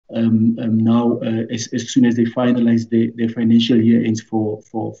now as soon as they finalize their financial year ends for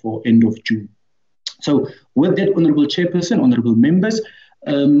end of June. So with that, Honourable Chairperson, Honourable Members,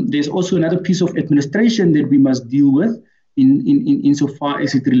 there's also another piece of administration that we must deal with insofar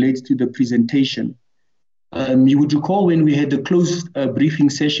as it relates to the presentation. You would recall when we had the closed briefing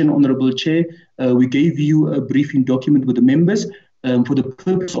session, Honourable Chair, we gave you a briefing document with the members. For the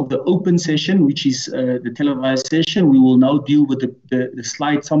purpose of the open session, which is the televised session, we will now deal with the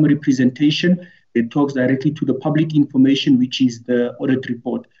slide summary presentation that talks directly to the public information, which is the audit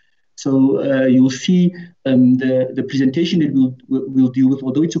report. So you'll see the presentation that we'll deal with,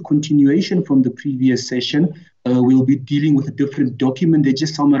 although it's a continuation from the previous session, we'll be dealing with a different document that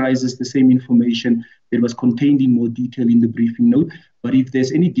just summarizes the same information that was contained in more detail in the briefing note. But if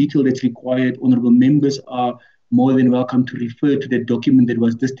there's any detail that's required, honourable members are more than welcome to refer to the document that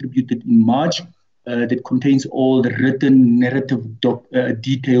was distributed in March that contains all the written narrative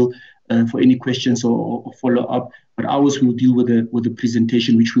detail for any questions or follow-up. But ours will deal with the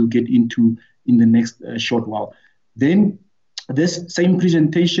presentation, which we'll get into in the next short while. Then this same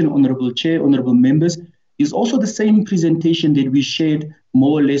presentation, Honourable Chair, Honourable Members, is also the same presentation that we shared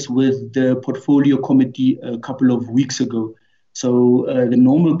more or less with the Portfolio Committee a couple of weeks ago. So the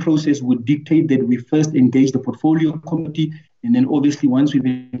normal process would dictate that we first engage the Portfolio Committee, and then obviously once we've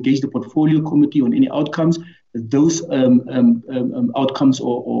engaged the Portfolio Committee on any outcomes, those outcomes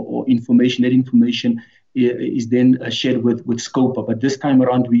or information, that information is then shared with SCOPA. But this time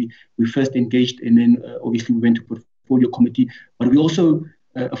around, we first engaged, and then obviously we went to Portfolio Committee. But we also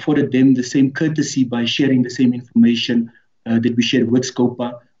afforded them the same courtesy by sharing the same information that we shared with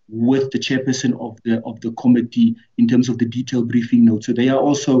SCOPA with the chairperson of the committee in terms of the detailed briefing notes. So they are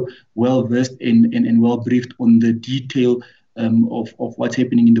also well versed and well briefed on the detail of what's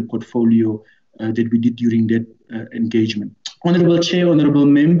happening in the portfolio that we did during that engagement. Honourable Chair, Honourable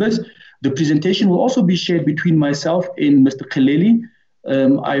Members, the presentation will also be shared between myself and Mr. Khaleli.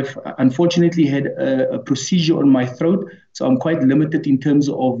 I've unfortunately had a procedure on my throat, so I'm quite limited in terms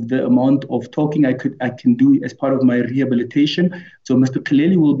of the amount of talking I can do as part of my rehabilitation. So Mr.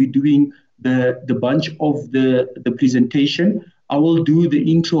 Khaleli will be doing the bunch of the presentation. I will do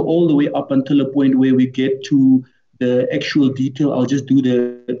the intro all the way up until a point where we get to the actual detail. I'll just do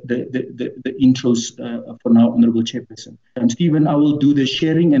the intros for now, Honourable Chairperson. Stephen, I will do the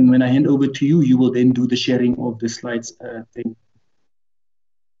sharing, and when I hand over to you, you will then do the sharing of the slides. Thing.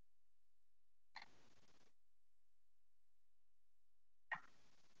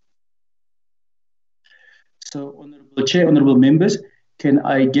 So, Honourable Chair, Honourable Members, can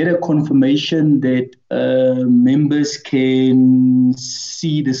I get a confirmation that members can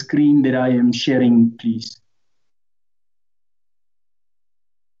see the screen that I am sharing, please?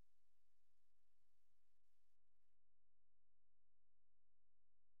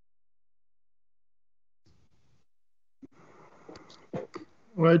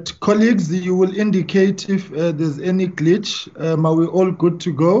 Right, colleagues, you will indicate if there's any glitch. Are we all good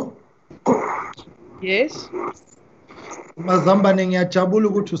to go? Yes. Mazambane ngiyajabula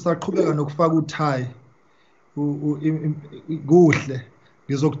ukuthi usaqhubeka nokufaka uThai. Kuhle.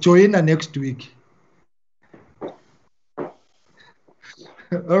 Ngizokujoyina next week.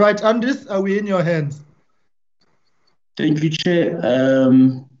 All right, Andres, are we in your hands? Thank you, Chair.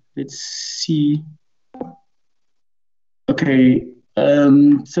 Let's see. Okay.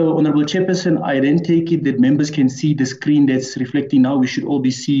 So, Honourable Chairperson, I then take it that members can see the screen that's reflecting now. We should all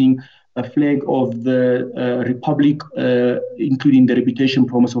be seeing a flag of the Republic, including the reputation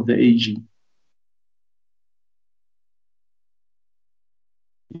promise of the AG.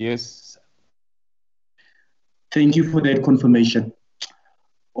 Yes. Thank you for that confirmation.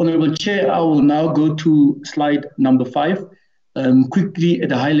 Honourable Chair, I will now go to slide number 5. Quickly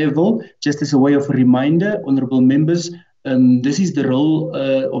at a high level, just as a way of a reminder, Honourable Members, this is the role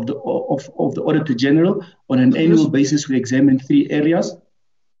of the Auditor General. On an annual basis, we examine 3 areas.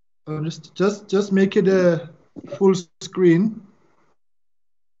 Just make it a full screen,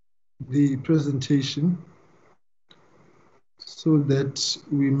 the presentation, so that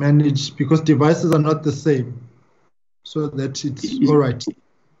we manage, because devices are not the same, so that it's all right.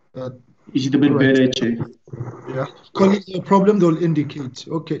 Is it a bit better, Chair? Yeah. Colleagues, the problem they'll indicate.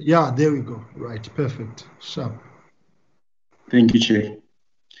 Okay, yeah, there we go. Right, perfect, sharp. Thank you, Chair.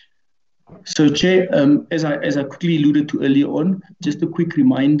 So, Chair, as I quickly alluded to earlier on, just a quick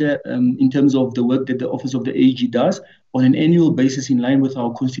reminder in terms of the work that the Office of the AG does. On an annual basis, in line with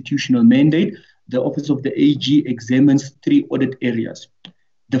our constitutional mandate, the Office of the AG examines 3 audit areas.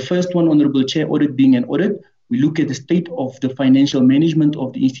 The first one, Honourable Chair, audit being an audit, we look at the state of the financial management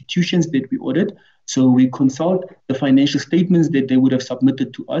of the institutions that we audit. So we consult the financial statements that they would have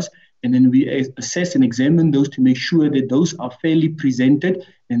submitted to us, and then we assess and examine those to make sure that those are fairly presented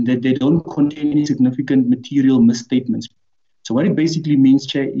and that they don't contain any significant material misstatements. So what it basically means,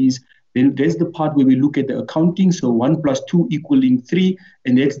 Chair, is then there's the part where we look at the accounting, so 1 + 2 = 3,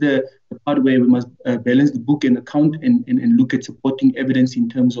 and that's the part where we must balance the book and account and look at supporting evidence in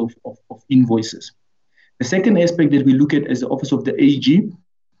terms of invoices. The second aspect that we look at as the Office of the AG,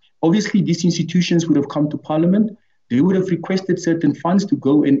 obviously these institutions would have come to Parliament. They would have requested certain funds to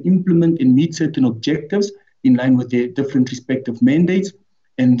go and implement and meet certain objectives in line with their different respective mandates,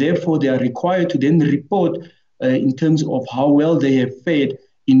 and therefore they are required to then report in terms of how well they have fared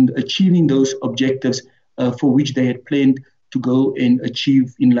in achieving those objectives for which they had planned to go and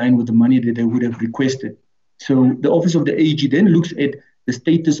achieve in line with the money that they would have requested. So the Office of the AG then looks at the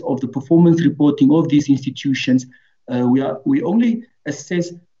status of the performance reporting of these institutions. We only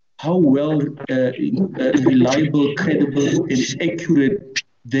assess how well reliable, credible, and accurate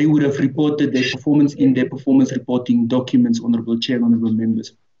they would have reported their performance in their performance reporting documents, Honourable Chair, Honourable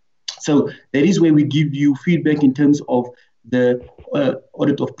Members. So that is where we give you feedback in terms of the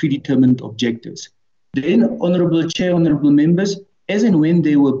audit of predetermined objectives. Then, Honourable Chair, Honourable Members, as and when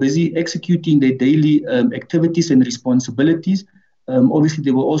they were busy executing their daily activities and responsibilities, obviously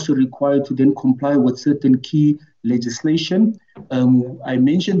they were also required to then comply with certain key legislation. I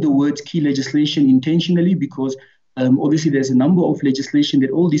mentioned the words key legislation intentionally because obviously there's a number of legislation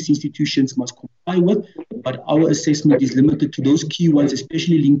that all these institutions must comply with, but our assessment is limited to those key ones,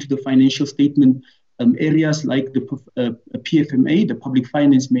 especially linked to the financial statement areas like the PFMA, the Public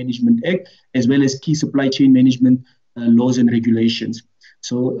Finance Management Act, as well as key supply chain management laws and regulations.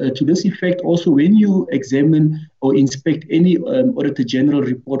 So to this effect, also when you examine or inspect any Auditor General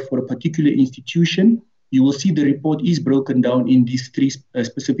report for a particular institution, you will see the report is broken down in these three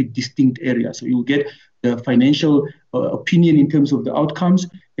specific distinct areas. So you'll get the financial opinion in terms of the outcomes,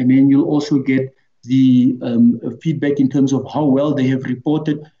 and then you'll also get the feedback in terms of how well they have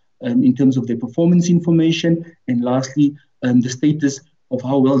reported in terms of their performance information, and lastly, the status of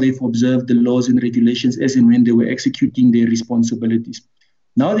how well they've observed the laws and regulations as and when they were executing their responsibilities.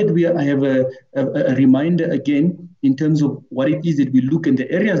 Now that I have a reminder again in terms of what it is that we look and the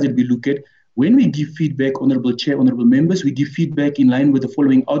areas that we look at, when we give feedback, Honourable Chair, Honourable Members, we give feedback in line with the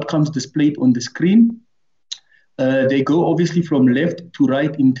following outcomes displayed on the screen. They go obviously from left to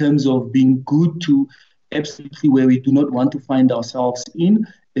right in terms of being good to absolutely where we do not want to find ourselves in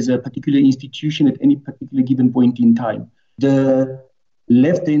as a particular institution at any particular given point in time. The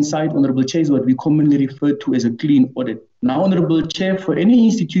left-hand side, Honourable Chair, is what we commonly refer to as a clean audit. Now, Honourable Chair, for any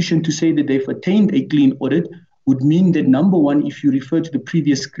institution to say that they've attained a clean audit would mean that, number one, if you refer to the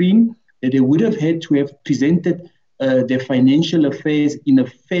previous screen, that they would have had to have presented their financial affairs in a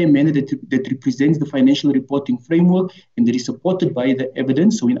fair manner that represents the financial reporting framework and that is supported by the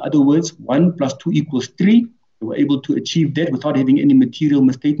evidence. So in other words, 1 + 2 = 3. They were able to achieve that without having any material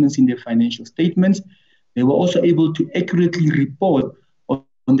misstatements in their financial statements. They were also able to accurately report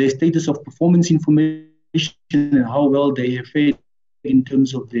on their status of performance information and how well they have fared in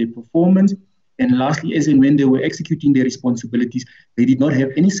terms of their performance. And lastly, as and when they were executing their responsibilities, they did not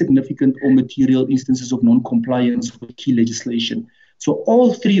have any significant or material instances of non-compliance with key legislation. So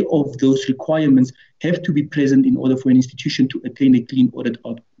all three of those requirements have to be present in order for an institution to attain a clean audit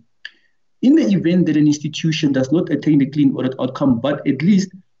outcome. In the event that an institution does not attain a clean audit outcome, but at least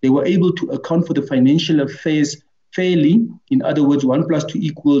they were able to account for the financial affairs fairly, in other words, 1 +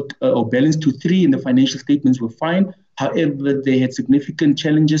 2 = or balanced to 3 and the financial statements were fine. However, they had significant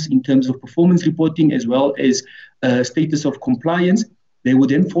challenges in terms of performance reporting as well as status of compliance. They would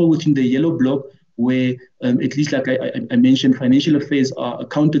then fall within the yellow block where, at least like I mentioned, financial affairs are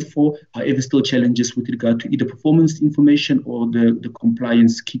accounted for, however, still challenges with regard to either performance information or the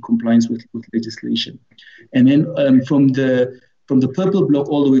compliance, key compliance with legislation. And then from the purple block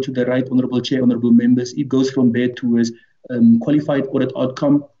all the way to the right, Honourable Chair, Honourable Members, it goes from there towards qualified audit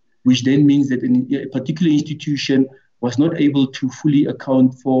outcome, which then means that a particular institution was not able to fully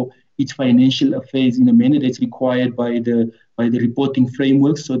account for its financial affairs in a manner that's required by the reporting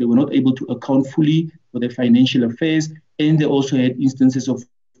framework. So they were not able to account fully for their financial affairs, and they also had instances of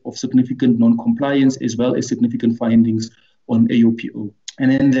significant non-compliance as well as significant findings on AOPO.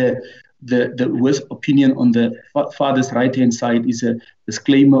 And then the worst opinion on the farthest right-hand side is a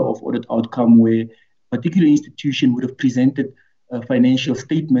disclaimer of audit outcome where a particular institution would have presented financial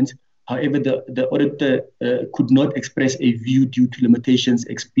statements. However, the auditor could not express a view due to limitations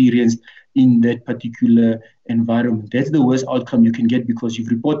experienced in that particular environment. That's the worst outcome you can get, because you've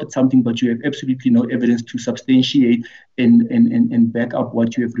reported something, but you have absolutely no evidence to substantiate and back up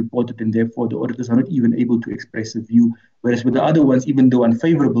what you have reported, and therefore the auditors are not even able to express a view. Whereas with the other ones, even though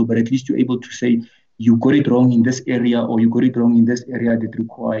unfavorable, but at least you're able to say, you got it wrong in this area, or you got it wrong in this area that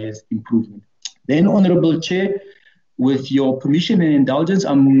requires improvement. Then, Honorable Chair, with your permission and indulgence,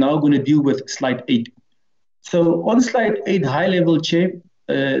 I'm now going to deal with slide 8. So on slide 8, high level, Chair,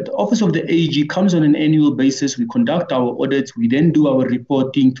 the Office of the AG comes on an annual basis. We conduct our audits. We then do our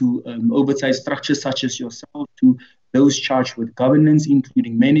reporting to oversight structures such as yourself, to those charged with governance,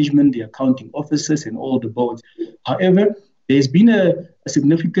 including management, the accounting officers, and all the boards. However, there's been a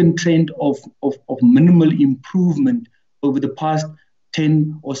significant trend of minimal improvement over the past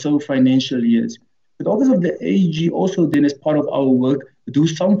 10 or so financial years. The Office of the AG also then, as part of our work, do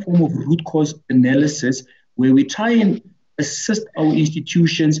some form of root cause analysis, where we try and assist our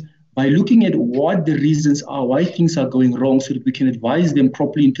institutions by looking at what the reasons are, why things are going wrong, so that we can advise them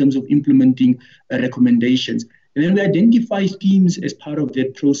properly in terms of implementing recommendations. And then we identify themes as part of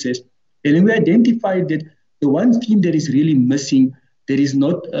that process. And then we identify that the one theme that is really missing, that is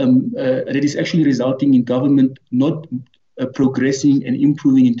not that is actually resulting in government not progressing and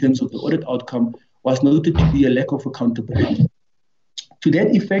improving in terms of the audit outcome, was noted to be a lack of accountability. To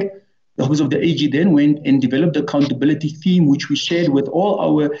that effect, the Office of the AG then went and developed the accountability theme, which we shared with all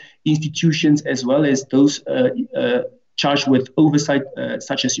our institutions, as well as those charged with oversight,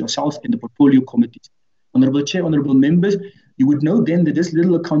 such as yourselves and the portfolio committees. Honorable Chair, honorable members, you would know then that this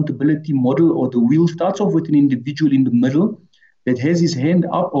little accountability model, or the wheel, starts off with an individual in the middle that has his hand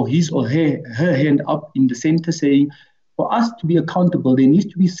up, or his or her hand up in the center, saying, for us to be accountable, there needs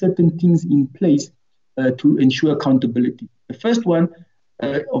to be certain things in place to ensure accountability. The first one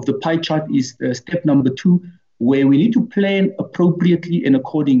of the pie chart is step number 2, where we need to plan appropriately and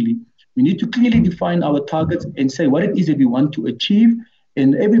accordingly. We need to clearly define our targets and say what it is that we want to achieve,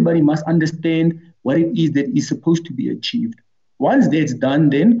 and everybody must understand what it is that is supposed to be achieved. Once that's done,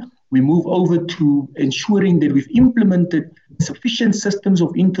 then we move over to ensuring that we've implemented sufficient systems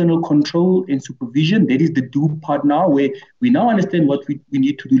of internal control and supervision. That is the do part now, where we now understand what we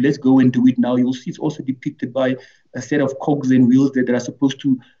need to do. Let's go and do it now. You'll see it's also depicted by a set of cogs and wheels that are supposed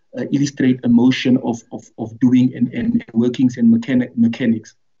to illustrate a motion of doing and workings and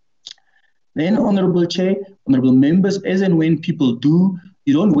mechanics. Then, Honorable Chair, honorable members, as and when people do,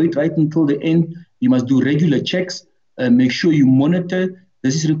 you don't wait right until the end. You must do regular checks, make sure you monitor.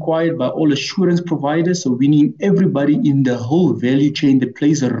 This is required by all assurance providers, so meaning everybody in the whole value chain that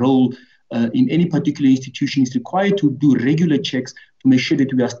plays a role in any particular institution is required to do regular checks to make sure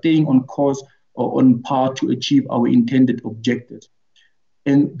that we are staying on course or on par to achieve our intended objectives.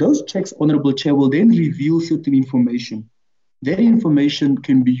 And those checks, Honorable Chair, will then reveal certain information. That information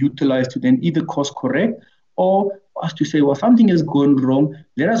can be utilized to then either course correct, or for us to say, well, something has gone wrong.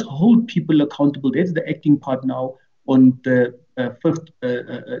 Let us hold people accountable. That's the acting part now on the first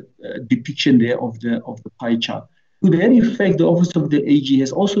depiction there of the pie chart. To that effect, the Office of the AG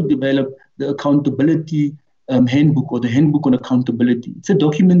has also developed the accountability handbook, or the handbook on accountability. It's a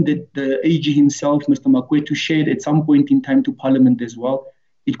document that the AG himself, Mr. Makwetu, shared at some point in time to Parliament as well.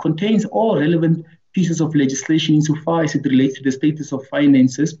 It contains all relevant pieces of legislation insofar as it relates to the status of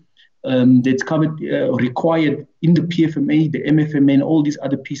finances that's covered, required in the PFMA, the MFMA, and all these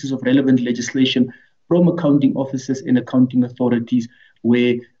other pieces of relevant legislation from accounting officers and accounting authorities,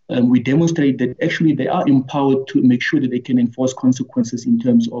 where we demonstrate that actually they are empowered to make sure that they can enforce consequences in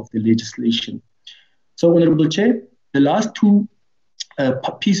terms of the legislation. So, Honorable Chair, the last two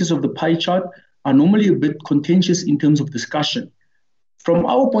pieces of the pie chart are normally a bit contentious in terms of discussion. From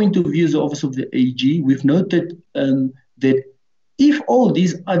our point of view as the Office of the AG, we've noted that if all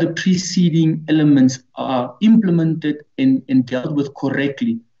these other preceding elements are implemented and dealt with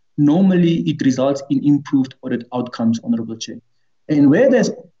correctly, normally it results in improved audit outcomes, Honorable Chair. And where there's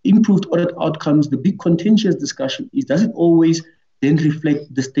improved audit outcomes, the big contentious discussion is, does it always then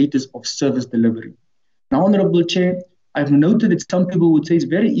reflect the status of service delivery? Now, Honorable Chair, I've noted that some people would say it's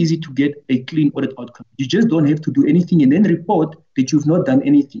very easy to get a clean audit outcome. You just don't have to do anything and then report that you've not done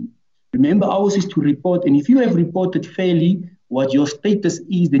anything. Remember, ours is to report, and if you have reported fairly what your status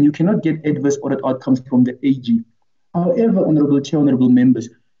is, then you cannot get adverse audit outcomes from the AG. However, Honorable Chair, honorable members,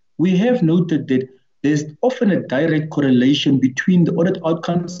 we have noted that there's often a direct correlation between the audit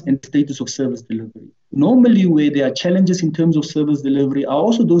outcomes and the status of service delivery. Normally, where there are challenges in terms of service delivery are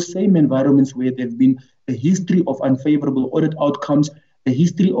also those same environments where there have been a history of unfavorable audit outcomes, a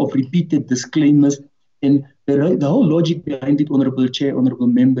history of repeated disclaimers. And the whole logic behind it, Honorable Chair, honorable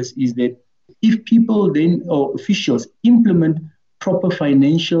members, is that if people then, or officials, implement proper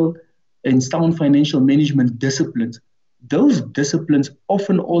financial and sound financial management disciplines, those disciplines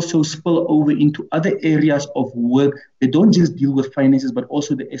often also spill over into other areas of work. They don't just deal with finances, but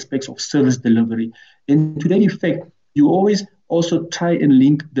also the aspects of service delivery. And to that effect, you always also try and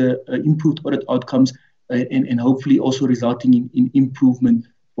link the improved audit outcomes and hopefully also resulting in improvement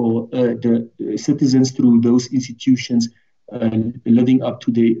for the citizens through those institutions living up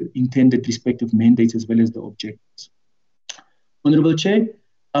to the intended respective mandates as well as the objectives. Honorable Chair,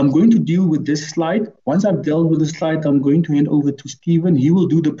 I'm going to deal with this slide. Once I've dealt with the slide, I'm going to hand over to Stephen. He will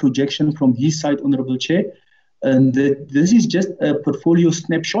do the projection from his side, Honorable Chair. And this is just a portfolio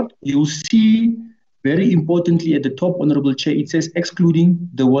snapshot. You'll see very importantly at the top, Honorable Chair, it says excluding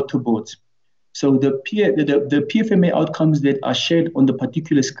the water boards. So the PFMA outcomes that are shared on the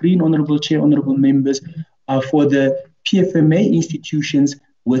particular screen, Honorable Chair, Honorable Members, are for the PFMA institutions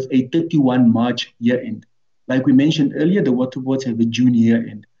with a 31 March year end. Like we mentioned earlier, the water boards have a June year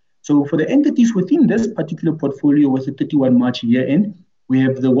end. So for the entities within this particular portfolio with a 31 March year end, we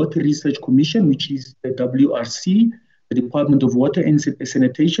have the Water Research Commission, which is the WRC, the Department of Water and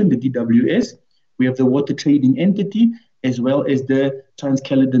Sanitation, the DWS. We have the water trading entity, as well as the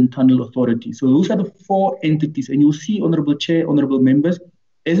Trans-Caledon Tunnel Authority. So those are the four entities. And you'll see, Honorable Chair, Honorable Members,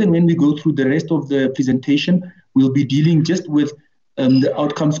 as and when we go through the rest of the presentation, we'll be dealing just with the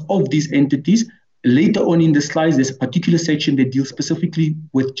outcomes of these entities. Later on in the slides, there's a particular section that deals specifically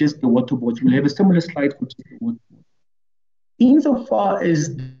with just the water boards. We'll have a similar slide for just the water boards. Insofar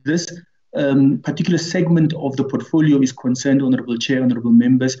as this particular segment of the portfolio is concerned, Honorable Chair, Honorable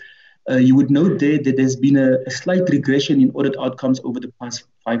Members, you would note there that there's been a slight regression in audit outcomes over the past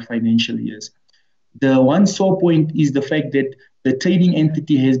 5 financial years. The one sore point is the fact that the trading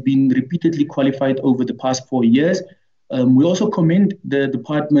entity has been repeatedly qualified over the past 4 years. We also commend the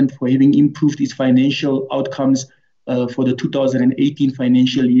department for having improved its financial outcomes for the 2018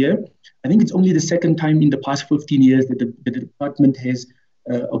 financial year. I think it's only the second time in the past 15 years that the department has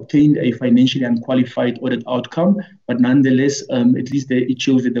obtained a financially unqualified audit outcome, but nonetheless, at least it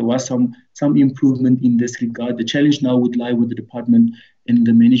shows that there was some improvement in this regard. The challenge now would lie with the department and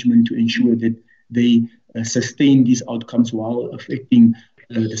the management to ensure that they sustain these outcomes while affecting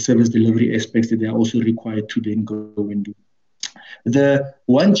the service delivery aspects that they are also required to then go and do. The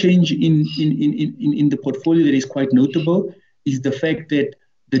one change in the portfolio that is quite notable is the fact that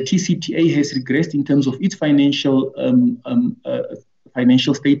the TCTA has regressed in terms of its financial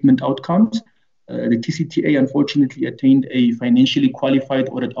statement outcomes. The TCTA unfortunately attained a financially qualified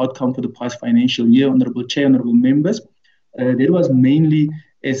audit outcome for the past financial year, Honorable Chair, Honorable Members. That was mainly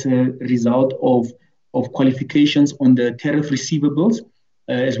as a result of qualifications on the tariff receivables,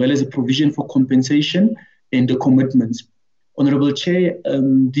 as well as a provision for compensation and the commitments. Honorable Chair,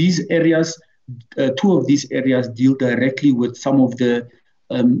 these areas, 2 of these areas deal directly with some of the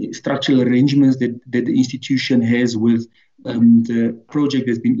structural arrangements that the institution has with the project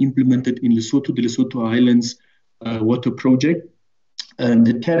that's been implemented in Lesotho, the Lesotho Highlands water project.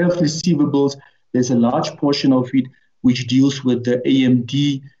 The tariff receivables, there's a large portion of it which deals with the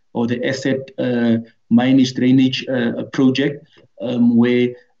AMD or the asset minage drainage project, where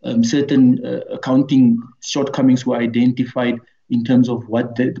certain accounting shortcomings were identified in terms of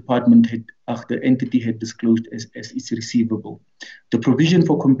what the department had, the entity had disclosed as its receivable. The provision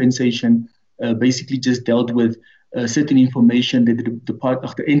for compensation basically just dealt with certain information that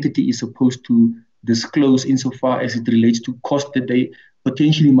the entity is supposed to disclose insofar as it relates to costs that they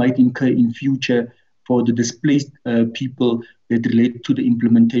potentially might incur in future for the displaced people that relate to the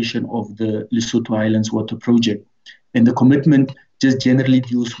implementation of the Lesotho Highlands water project. And the commitment just generally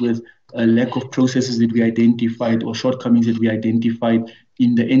deals with a lack of processes that we identified or shortcomings that we identified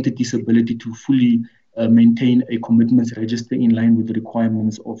in the entity's ability to fully maintain a commitments register in line with the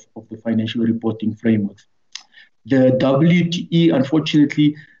requirements of the financial reporting frameworks. The WTE,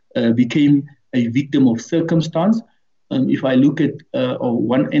 unfortunately, became a victim of circumstance. If I look at or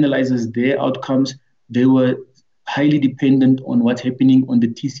one analyzes their outcomes, they were highly dependent on what's happening on the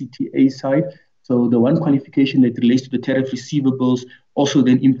TCTA side. So the one qualification that relates to the tariff receivables also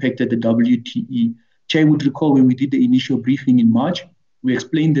then impacted the WTE. Chair would recall when we did the initial briefing in March, we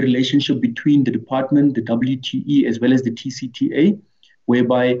explained the relationship between the department, the WTE, as well as the TCTA,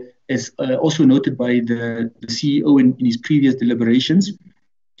 whereby, as also noted by the CEO in his previous deliberations,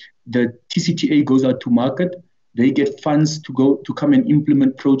 the TCTA goes out to market. They get funds to come and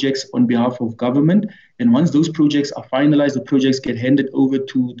implement projects on behalf of government. And once those projects are finalized, the projects get handed over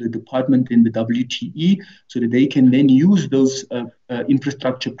to the department in the WTE so that they can then use those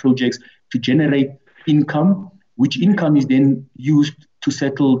infrastructure projects to generate income, which income is then used to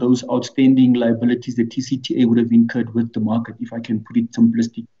settle those outstanding liabilities that TCTA would have incurred with the market, if I can put it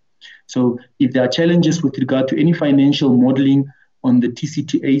simplistic. So if there are challenges with regard to any financial modeling on the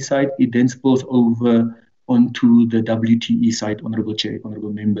TCTA side, it then spills over onto the WTE side, Honorable Chair,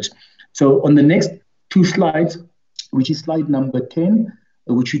 Honorable Members. So on the next two slides, which is slide number 10,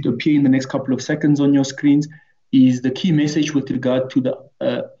 which should appear in the next couple of seconds on your screens, is the key message with regard to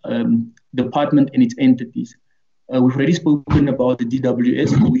the department and its entities. We've already spoken about the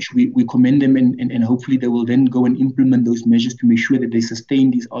DWS, for which we commend them, and hopefully they will then go and implement those measures to make sure that they sustain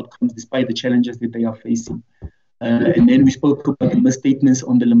these outcomes despite the challenges that they are facing. And then we spoke about the misstatements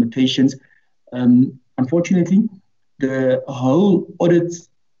on the limitations. Unfortunately, the whole audits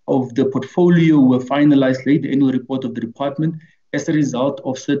of the portfolio were finalized late, the annual report of the department, as a result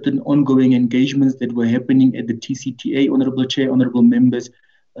of certain ongoing engagements that were happening at the TCTA, Honorable Chair, Honorable Members.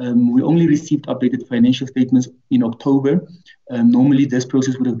 We only received updated financial statements in October. Normally, this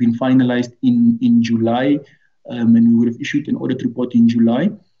process would have been finalized in July, and we would have issued an audit report in July.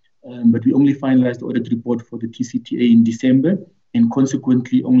 But we only finalized the audit report for the TCTA in December, and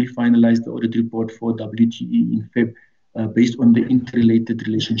consequently only finalized the audit report for WTE in Feb, based on the interrelated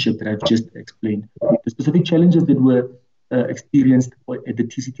relationship that I've just explained. The specific challenges that were experienced at the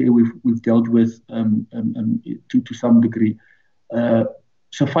TCTA we've dealt with to some degree.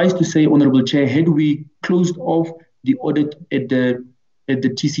 Suffice to say, Honorable Chair, had we closed off the audit at the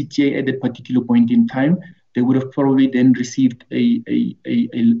TCTA at that particular point in time, they would have probably then received a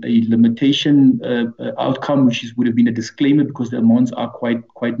limitation outcome, which would have been a disclaimer because the amounts are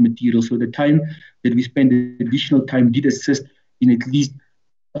quite material. So the time that we spent, the additional time, did assist in at least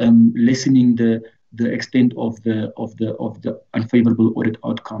lessening the extent of the unfavorable audit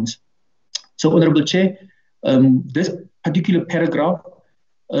outcomes. So, Honorable Chair, this particular paragraph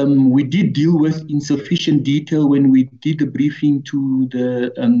we did deal with in sufficient detail when we did the briefing to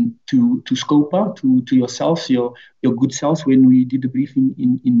the to SCOPA, to yourselves, your good selves, when we did the briefing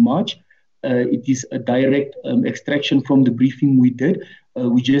in March. It is a direct extraction from the briefing we did.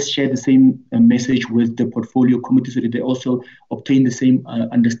 We just shared the same message with the portfolio committee so that they also obtain the same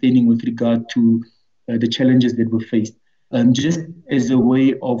understanding with regard to the challenges that were faced. Just as a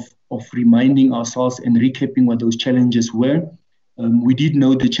way of reminding ourselves and recapping what those challenges were, we did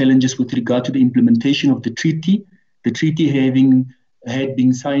know the challenges with regard to the implementation of the treaty. The treaty had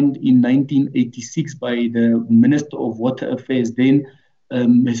been signed in 1986 by the Minister of Water Affairs then,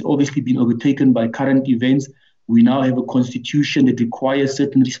 has obviously been overtaken by current events. We now have a constitution that requires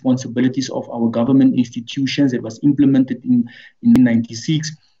certain responsibilities of our government institutions that was implemented in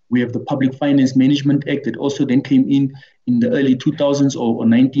 1996. We have the Public Finance Management Act that also then came in the early 2000s or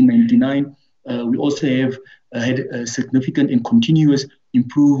 1999. We also have had significant and continuous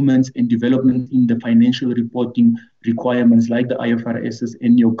improvements and development in the financial reporting requirements like the IFRSs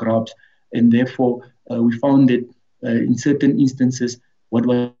and your GRABs. And therefore, we found that in certain instances, what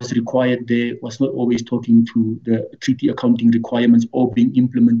was required there was not always talking to the treaty accounting requirements or being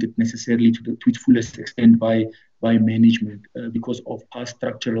implemented necessarily to its fullest extent by management because of past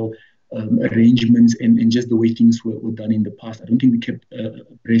structural arrangements and just the way things were done in the past. I don't think we kept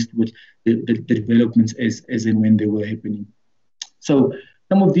abreast with the developments as and when they were happening. So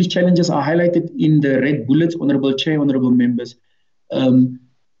some of these challenges are highlighted in the red bullets, Honorable Chair, Honorable Members. Some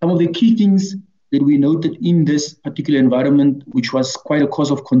of the key things that we noted in this particular environment, which was quite a cause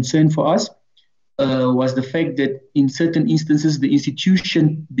of concern for us, was the fact that in certain instances, the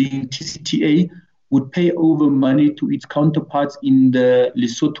institution being TCTA would pay over money to its counterparts in the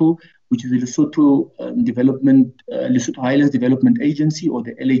Lesotho, which is the Lesotho Lesotho Highlands Development Agency, or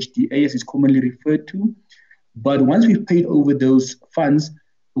the LHDA as it's commonly referred to. But once we've paid over those funds,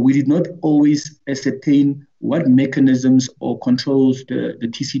 we did not always ascertain what mechanisms or controls the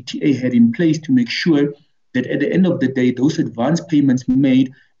TCTA had in place to make sure that at the end of the day, those advance payments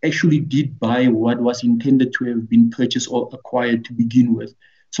made actually did buy what was intended to have been purchased or acquired to begin with.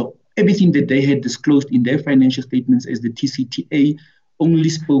 So everything that they had disclosed in their financial statements as the TCTA only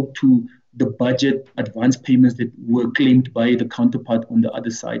spoke to the budget advance payments that were claimed by the counterpart on the other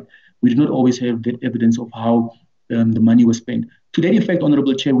side. We did not always have that evidence of how the money was spent. To that effect,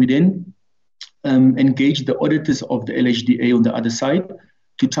 Honorable Chair, we then engaged the auditors of the LHDA on the other side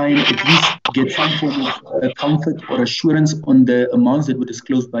to try and at least get some form of comfort or assurance on the amounts that were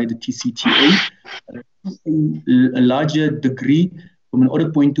disclosed by the TCTA. A larger degree, from an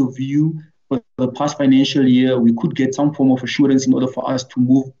audit point of view, for the past financial year, we could get some form of assurance in order for us to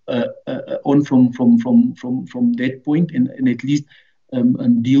move on from that point and at least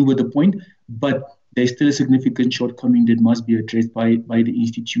deal with the point. But there's still a significant shortcoming that must be addressed by the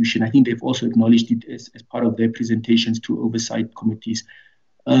institution. I think they've also acknowledged it as part of their presentations to oversight committees.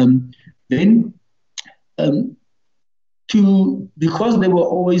 To because they were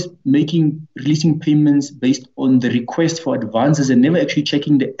always releasing payments based on the request for advances and never actually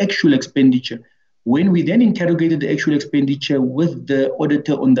checking the actual expenditure. When we then interrogated the actual expenditure with the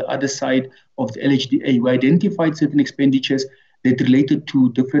auditor on the other side of the LHDA, we identified certain expenditures that related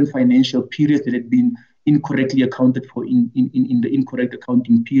to different financial periods that had been incorrectly accounted for in the incorrect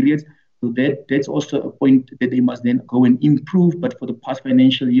accounting periods. So that's also a point that they must then go and improve. But for the past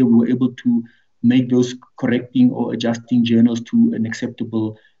financial year, we were able to make those correcting or adjusting journals to an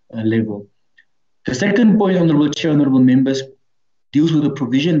acceptable level. The second point, Honorable Chair, Honorable Members, deals with the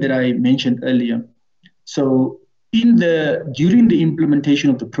provision that I mentioned earlier. So during the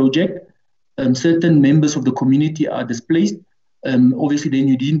implementation of the project, certain members of the community are displaced. Obviously, then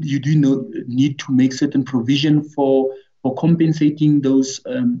you do need to make certain provision for compensating those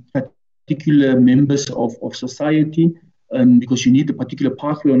particular members of society, because you need a particular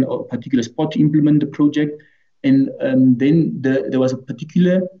pathway on a particular spot to implement the project. And then there was a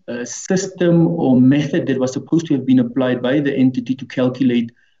particular system or method that was supposed to have been applied by the entity to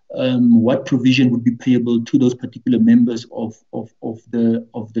calculate what provision would be payable to those particular members of the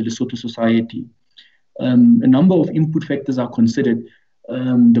Lesotho society. A number of input factors are considered.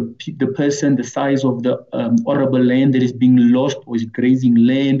 The person, the size of the arable land that is being lost, or is it grazing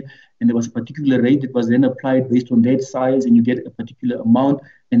land? And there was a particular rate that was then applied based on that size, and you get a particular amount,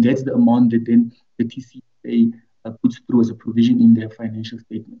 and that's the amount that then the TCA puts through as a provision in their financial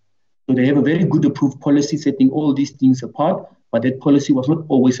statement. So they have a very good approved policy setting all these things apart, but that policy was not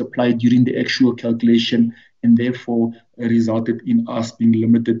always applied during the actual calculation, and therefore resulted in us being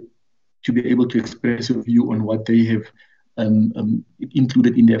limited to be able to express a view on what they have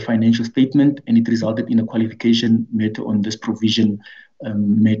included in their financial statement, and it resulted in a qualification matter on this provision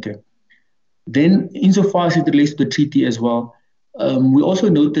matter. Then, insofar as it relates to the treaty as well, we also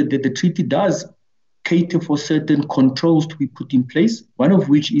noted that the treaty does cater for certain controls to be put in place, one of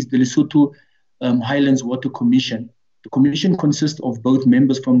which is the Lesotho Highlands Water Commission. The commission consists of both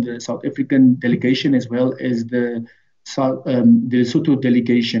members from the South African delegation as well as the Lesotho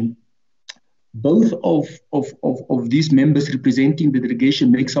delegation. Both of these members representing the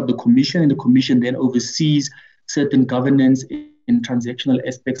delegation makes up the commission, and the commission then oversees certain governance and transactional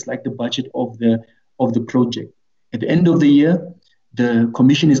aspects like the budget of the project. At the end of the year, the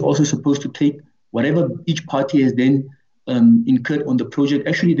commission is also supposed to take whatever each party has then incurred on the project.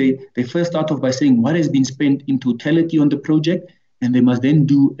 Actually, they first start off by saying what has been spent in totality on the project, and they must then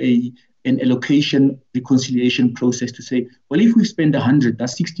do an allocation reconciliation process to say, well, if we spend 100,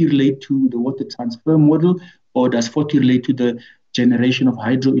 does 60 relate to the water transfer model, or does 40 relate to the generation of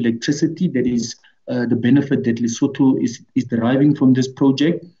hydroelectricity? That is the benefit that Lesotho is deriving from this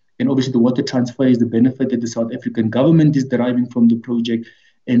project. And obviously the water transfer is the benefit that the South African government is deriving from the project.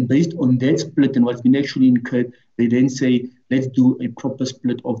 And based on that split and what's been actually incurred, they then say, let's do a proper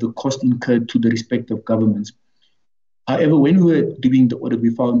split of the cost incurred to the respective governments. However, when we were doing the audit,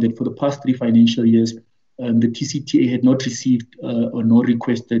 we found that for the past 3 financial years, the TCTA had not received or nor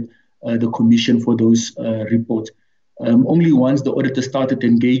requested the commission for those reports. Only once the auditor started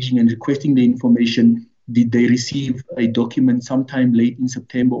engaging and requesting the information did they receive a document sometime late in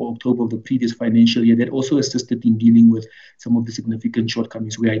September or October of the previous financial year that also assisted in dealing with some of the significant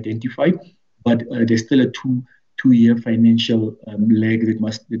shortcomings we identified. But there's still a two-year financial lag that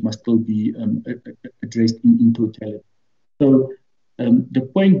must still be addressed in totality. So the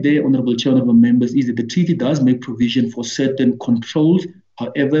point there, Honourable Chair, Honourable Members, is that the treaty does make provision for certain controls.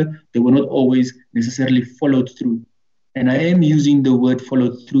 However, they were not always necessarily followed through. And I am using the word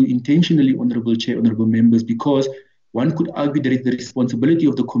followed through intentionally, Honourable Chair, Honourable Members, because one could argue that it's the responsibility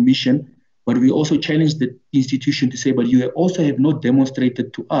of the Commission, but we also challenge the institution to say, but you also have not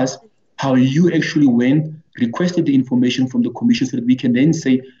demonstrated to us how you actually went, requested the information from the Commission so that we can then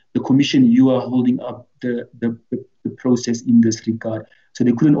say, the Commission, you are holding up the process in this regard. So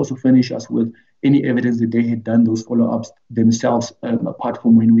they couldn't also furnish us with any evidence that they had done those follow-ups themselves, apart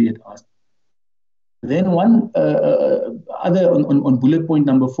from when we had asked. Then one other on bullet point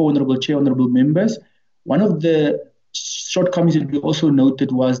number 4, Honourable Chair, Honourable Members, one of the shortcomings that we also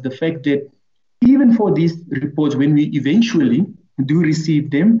noted was the fact that even for these reports, when we eventually do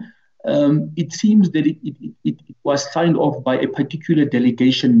receive them, it seems that it was signed off by a particular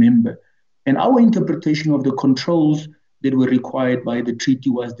delegation member. And our interpretation of the controls that were required by the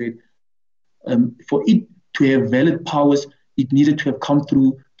treaty was that for it to have valid powers, it needed to have come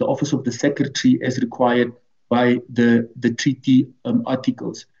through the Office of the Secretary as required by the treaty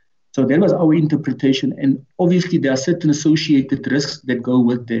articles. So that was our interpretation. And obviously there are certain associated risks that go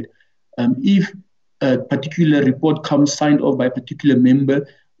with that. If a particular report comes signed off by a particular member,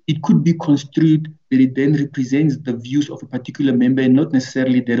 it could be construed that it then represents the views of a particular member and not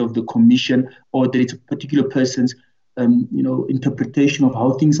necessarily that of the commission, or that it's a particular person's interpretation of how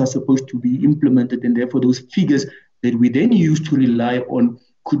things are supposed to be implemented, and therefore those figures that we then use to rely on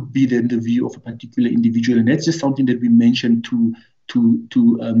could be then the view of a particular individual. And that's just something that we mentioned to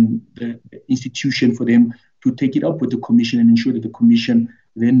the institution for them to take it up with the commission and ensure that the commission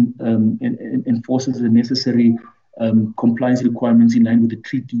then enforces the necessary compliance requirements in line with the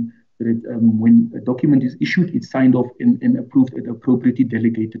treaty, so that when a document is issued, it's signed off and approved at the appropriately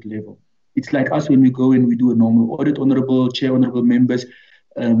delegated level. It's like us when we go and we do a normal audit, honorable chair, honorable members,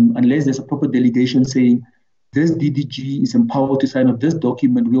 unless there's a proper delegation saying this DDG is empowered to sign off this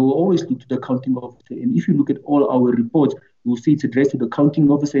document, we will always look to the accounting officer. And if you look at all our reports, you will see it's addressed to the accounting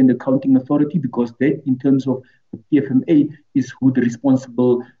officer and the accounting authority, because that, in terms of the PFMA, is who the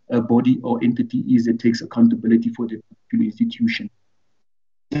responsible body or entity is that takes accountability for the particular institution.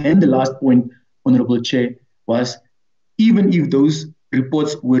 And the last point, Honorable Chair, was even if those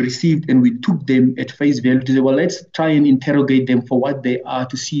reports were received and we took them at face value to say, well, let's try and interrogate them for what they are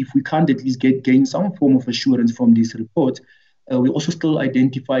to see if we can't at least gain some form of assurance from these reports. We also still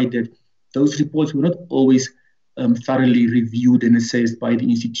identified that those reports were not always thoroughly reviewed and assessed by the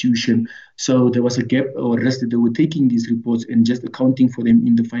institution. So there was a gap or risk that they were taking these reports and just accounting for them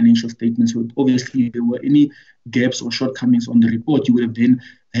in the financial statements. So obviously, if there were any gaps or shortcomings on the report, you would have then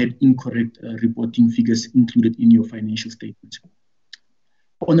had incorrect reporting figures included in your financial statements.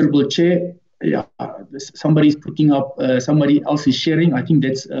 Honorable Chair, somebody's putting up, somebody else is sharing. I think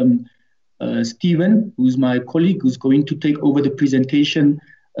that's Stephen, who's my colleague, who's going to take over the presentation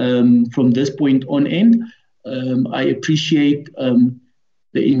from this point on end. I appreciate the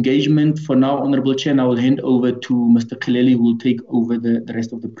engagement for now, Honorable Chair, and I will hand over to Mr. Kaleli, who will take over the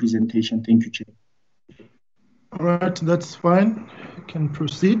rest of the presentation. Thank you, Chair. All right, that's fine. You can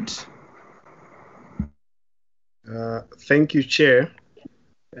proceed. Thank you, Chair.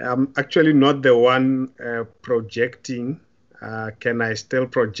 I'm actually not the one projecting. Can I still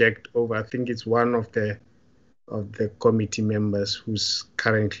project over? I think it's one of the committee members who's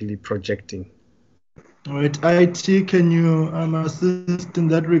currently projecting. All right, IT, can you assist in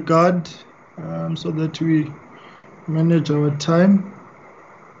that regard so that we manage our time?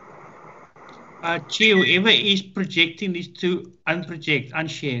 Chair, whoever is projecting needs to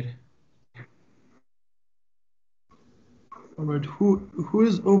unshare. All right, who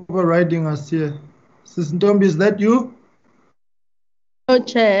is overriding us here? Sis Ntombi, is that you? No,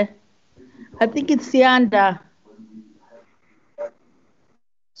 Chair. I think it's Sianda.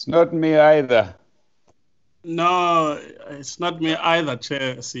 It's not me either. No, it's not me either,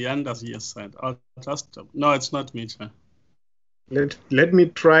 Chair. Sianda's yes side. No, it's not me, Chair. Let me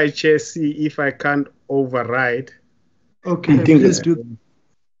try, Chair, see if I can't override. Okay, please do.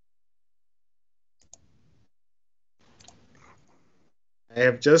 I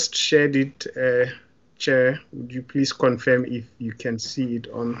have just shared it, Chair. Would you please confirm if you can see it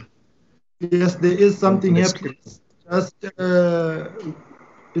on? Yes, there is something here. Please just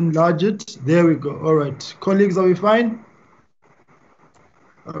enlarge it. There we go. All right. Colleagues, are we fine?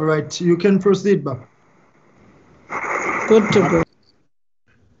 All right. You can proceed, Bob. Good to go.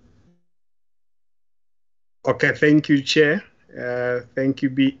 Okay, thank you, Chair. Thank you,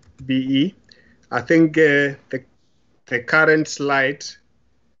 BE. I think the current slide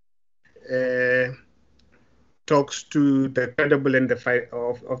talks to the credible and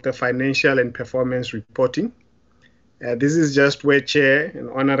of the financial and performance reporting. This is just where, Chair and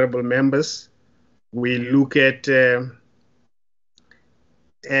honorable members, we look at the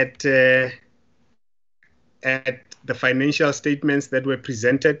financial statements that were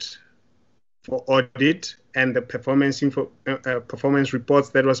presented for audit and the performance reports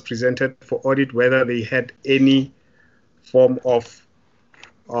that was presented for audit, whether they had any form of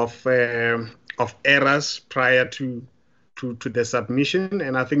errors prior to the submission.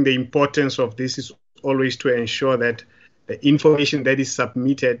 And I think the importance of this is always to ensure that the information that is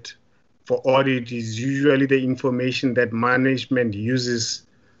submitted for audit is usually the information that management uses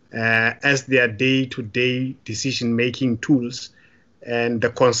as their day-to-day decision-making tools. And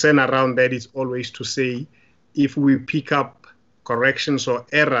the concern around that is always to say, if we pick up corrections or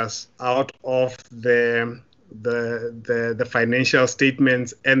errors out of the financial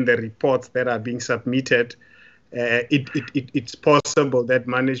statements and the reports that are being submitted, it's possible that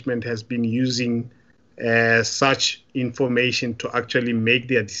management has been using such information to actually make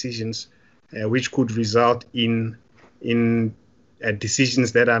their decisions, which could result in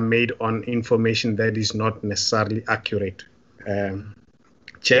decisions that are made on information that is not necessarily accurate.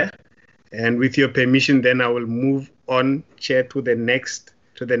 Chair, and with your permission, then I will move on, Chair, to the next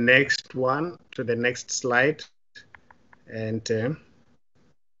to the next one, to the next slide. And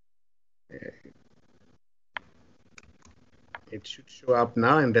it should show up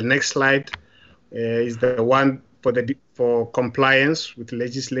now. And the next slide is the one for compliance with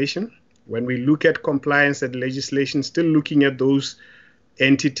legislation. When we look at compliance and legislation, still looking at those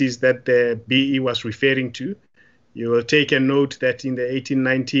entities that the BE was referring to, you will take a note that in the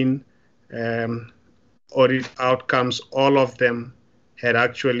 1819 audit outcomes, all of them had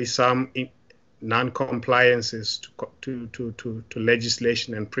actually some non-compliances to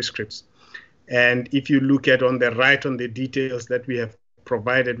legislation and prescripts. And if you look at on the right on the details that we have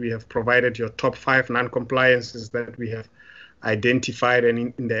provided your top 5 non-compliances that we have identified,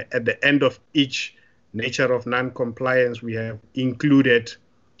 and at the end of each nature of non-compliance, we have included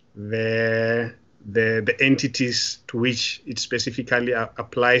the entities to which it specifically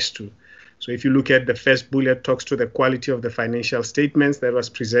applies to. So if you look at the first bullet, talks to the quality of the financial statements that was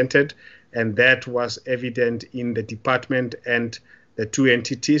presented, and that was evident in the department and the 2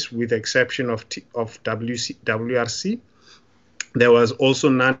 entities, with the exception of WRC. There was also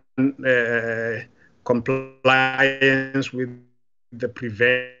non-compliance with the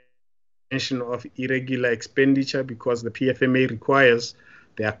prevention of irregular expenditure, because the PFMA requires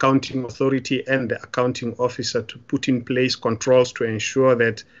the accounting authority and the accounting officer to put in place controls to ensure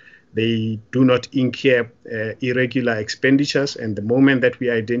that they do not incur irregular expenditures. And the moment that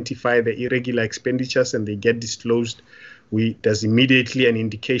we identify the irregular expenditures and they get disclosed, there's immediately an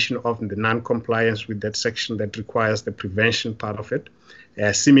indication of the non-compliance with that section that requires the prevention part of it.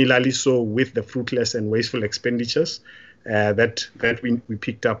 Similarly, so with the fruitless and wasteful expenditures, that we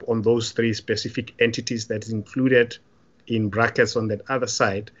picked up on those 3 specific entities that is included in brackets on that other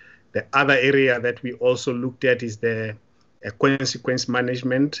side. The other area that we also looked at is the consequence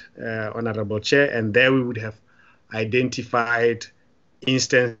management, Honorable Chair, and there we would have identified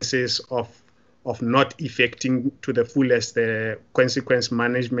instances of not effecting to the fullest the consequence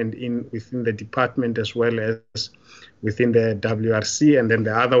management within the department as well as within the WRC. And then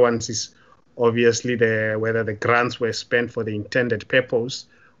the other ones is obviously whether the grants were spent for the intended purpose,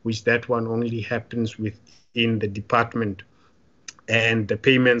 which that one only happens within the department, and the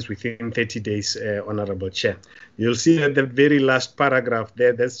payments within 30 days, Honorable Chair. You'll see at the very last paragraph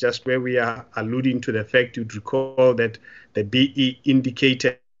there, that's just where we are alluding to the fact, you'd recall that the BE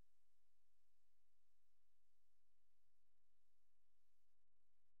indicated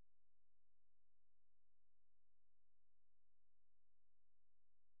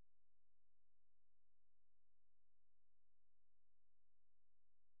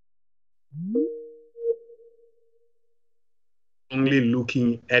only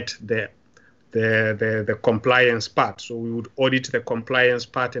looking at the compliance part. So we would audit the compliance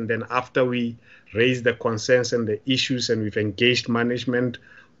part, and then after we raise the concerns and the issues and we've engaged management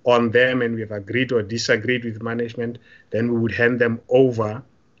on them and we've agreed or disagreed with management, then we would hand them over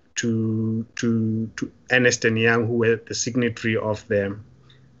to Ernst & Young, who were the signatory of the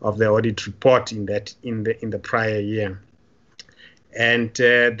audit report in the prior year. And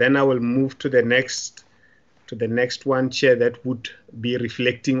then I will move to the next one, Chair, that would be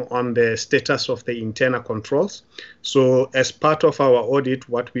reflecting on the status of the internal controls. So as part of our audit,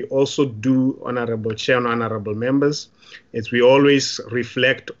 what we also do, Honorable Chair and Honorable Members, is we always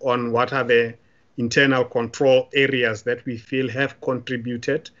reflect on what are the internal control areas that we feel have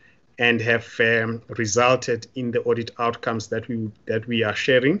contributed and have resulted in the audit outcomes that we are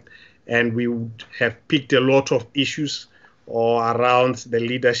sharing. And we would have picked a lot of issues around the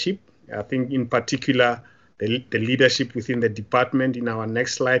leadership. I think in particular, the leadership within the department. In our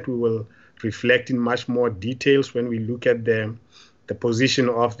next slide, we will reflect in much more details when we look at the position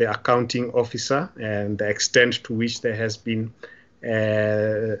of the accounting officer and the extent to which there has been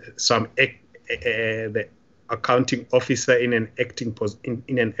the accounting officer in an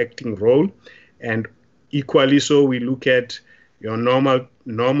acting role. And equally so, we look at your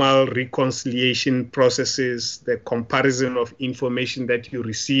normal reconciliation processes, the comparison of information that you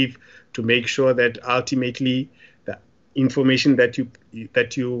receive to make sure that ultimately the information that you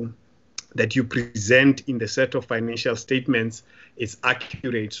present in the set of financial statements is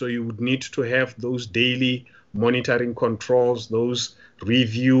accurate. So you would need to have those daily monitoring controls, those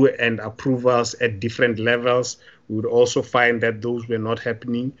review and approvals at different levels. We would also find that those were not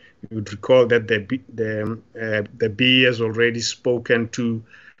happening. You would recall that the BE has already spoken to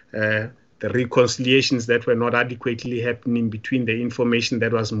the reconciliations that were not adequately happening between the information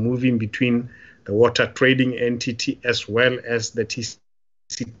that was moving between the water trading entity as well as the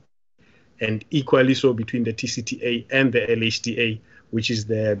TCT, and equally so between the TCTA and the LHDA, which is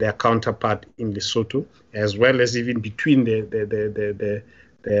their counterpart in Lesotho, as well as even between the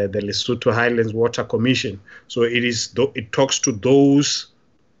the Lesotho Highlands Water Commission. So it talks to those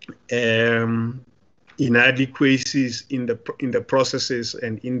inadequacies in the processes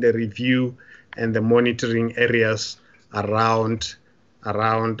and in the review and the monitoring areas around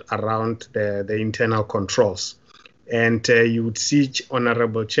the internal controls. And you would see,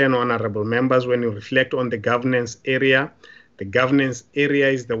 Honorable Chair and Honorable Members, when you reflect on the governance area, the governance area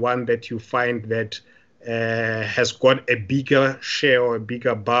is the one that you find that has got a bigger share or a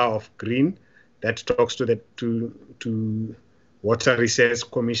bigger bar of green. That talks to Water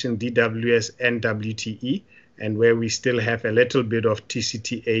Research Commission, DWS, and WTE, and where we still have a little bit of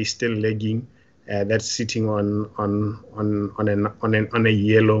TCTA still lagging. That's sitting on a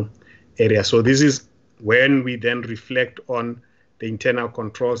yellow area. So this is when we then reflect on the internal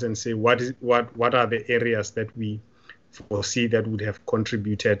controls and say what are the areas that we foresee that would have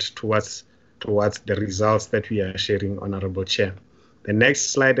contributed towards the results that we are sharing, Honorable Chair. The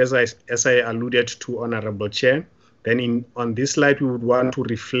next slide, as I alluded to, Honorable Chair, then on this slide we would want to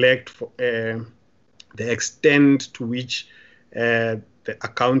reflect the extent to which the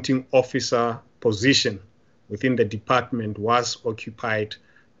accounting officer position within the department was occupied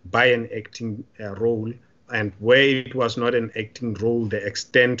by an acting role, and where it was not an acting role, the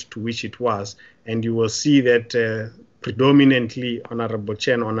extent to which it was. And you will see that predominantly, Honorable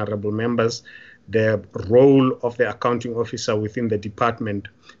Chair and Honorable Members, the role of the accounting officer within the department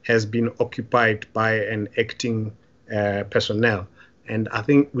has been occupied by an acting personnel. And I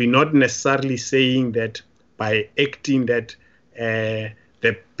think we're not necessarily saying that by acting that the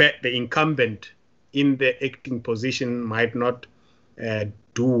incumbent in the acting position might not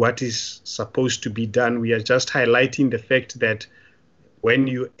do what is supposed to be done. We are just highlighting the fact that when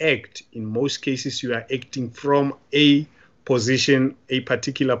you act, in most cases, you are acting from a position, a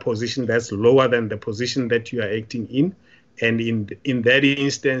particular position that's lower than the position that you are acting in. And in that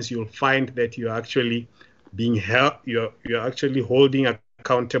instance, you'll find that you're actually being held, you're actually holding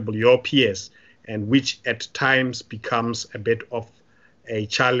accountable your peers, and which at times becomes a bit of a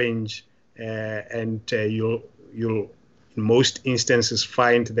challenge, and you'll in most instances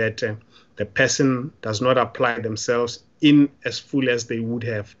find that the person does not apply themselves in as full as they would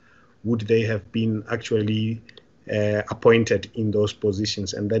they have been actually appointed in those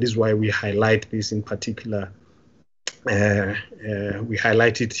positions. And that is why we highlight this in particular. We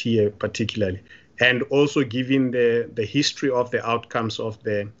highlight it here particularly, and also given the history of the outcomes of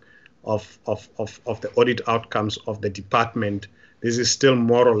the audit outcomes of the department, this is still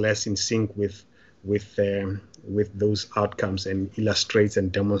more or less in sync with those outcomes, and illustrates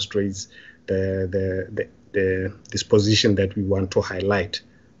and demonstrates the disposition that we want to highlight,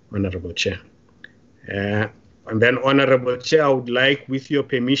 Honorable Chair. And then, Honorable Chair, I would like, with your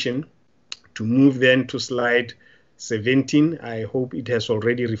permission, to move then to slide 17. I hope it has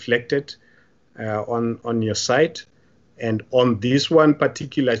already reflected on your site. And on this one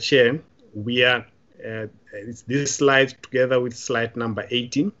particular, Chair, we are, this slide together with slide number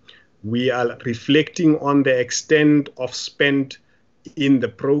 18, we are reflecting on the extent of spend in the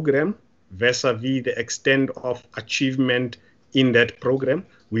program vis-a-vis the extent of achievement in that program.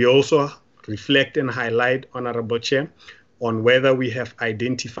 We also reflect and highlight, Honorable Chair, on whether we have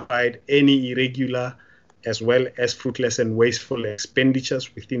identified any irregular as well as fruitless and wasteful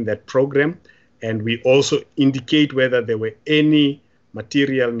expenditures within that program. And we also indicate whether there were any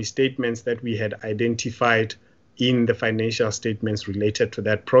material misstatements that we had identified in the financial statements related to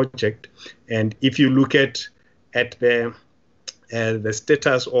that project. And if you look at the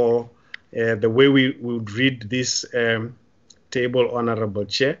status, or the way we would read this table, Honorable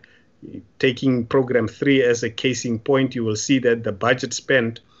Chair, taking program 3 as a case in point, you will see that the budget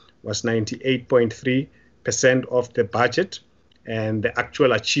spent was 98.3% of the budget, and the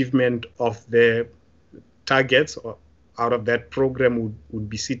actual achievement of the targets out of that program would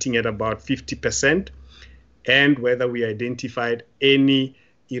be sitting at about 50%. And whether we identified any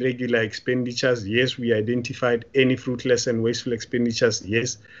irregular expenditures, yes, we identified any fruitless and wasteful expenditures,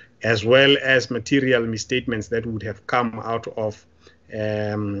 yes, as well as material misstatements that would have come out of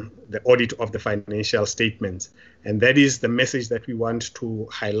the audit of the financial statements. And that is the message that we want to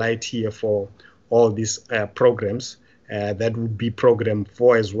highlight here for all these programs. That would be program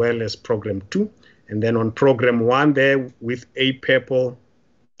 4 as well as program 2. And then on program 1 there, with a purple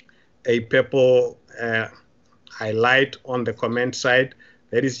highlight on the comment side,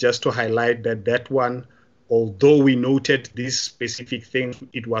 that is just to highlight that one, although we noted this specific thing,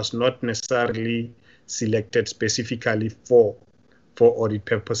 it was not necessarily selected specifically for audit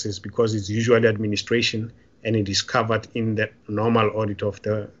purposes, because it's usually administration and it is covered in the normal audit of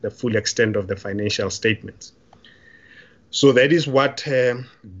the full extent of the financial statements. So that is what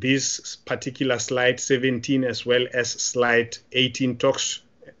this particular slide 17 as well as slide 18 talks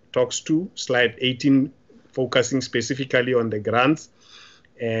to. Slide 18 focusing specifically on the grants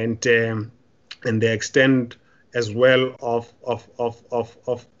and the extent as well of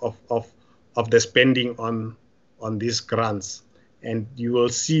the spending on these grants. And you will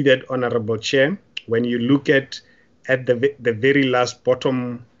see that, Honorable Chair, when you look at the very last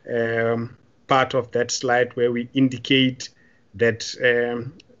bottom part of that slide where we indicate that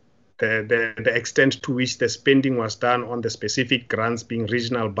the extent to which the spending was done on the specific grants being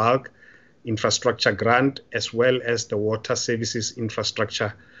regional bulk infrastructure grant as well as the water services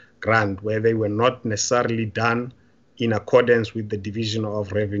infrastructure grant, where they were not necessarily done in accordance with the Division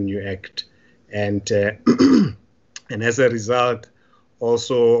of Revenue Act. And and as a result,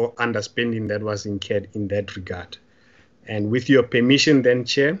 also underspending that was incurred in that regard. And with your permission then,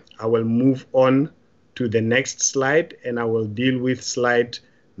 Chair, I will move on to the next slide, and I will deal with slide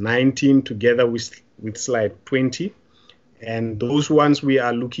 19 together with slide 20. And those ones we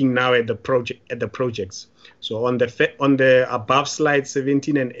are looking now at the projects. So on the above slide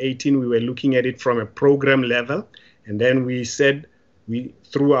 17 and 18, we were looking at it from a program level, and then we said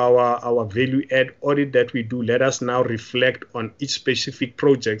through our value add audit that we do, let us now reflect on each specific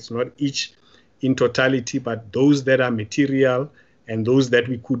projects, not each in totality, but those that are material and those that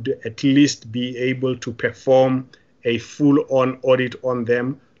we could at least be able to perform a full-on audit on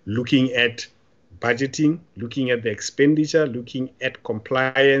them, looking at budgeting, looking at the expenditure, looking at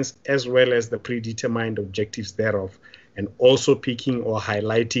compliance, as well as the predetermined objectives thereof, and also picking or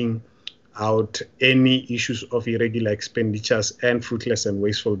highlighting out any issues of irregular expenditures and fruitless and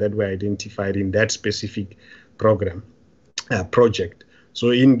wasteful that were identified in that specific program project.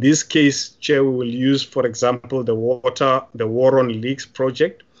 So in this case, Chair, we will use, for example, the War on Leaks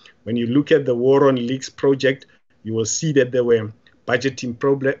project. When you look at the War on Leaks project, you will see that there were budgeting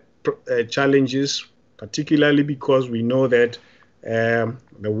challenges, particularly because we know that the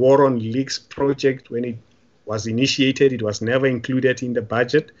War on Leaks project, when it was initiated, it was never included in the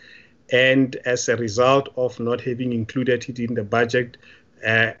budget. And as a result of not having included it in the budget,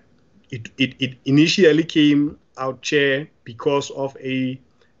 it initially came out, Chair, because of a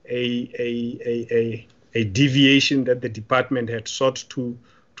deviation that the department had sought to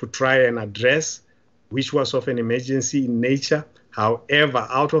try and address, which was of an emergency in nature. However,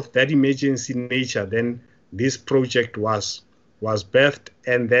 out of that emergency nature, then this project was birthed,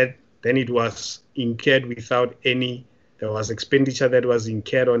 and then it was incurred without any. There was expenditure that was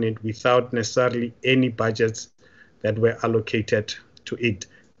incurred on it without necessarily any budgets that were allocated to it.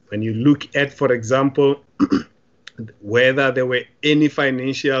 When you look at, for example, whether there were any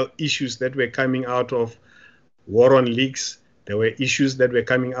financial issues that were coming out of War on Leaks, there were issues that were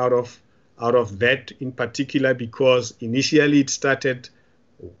coming out of that in particular, because initially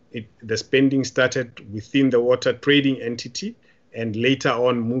the spending started within the water trading entity and later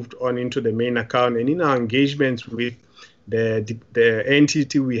on moved on into the main account. And in our engagements with the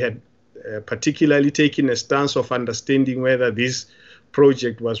entity, we had particularly taken a stance of understanding whether this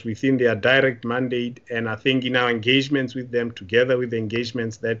project was within their direct mandate. And I think in our engagements with them, together with the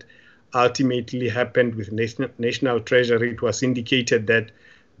engagements that ultimately happened with National Treasury, it was indicated that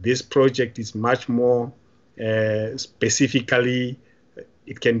this project is much more specifically,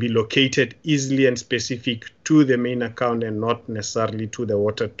 it can be located easily and specific to the main account and not necessarily to the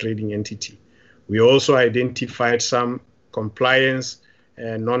water trading entity. We also identified some compliance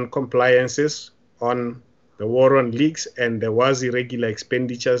and non-compliances on the War on Leaks, and there was irregular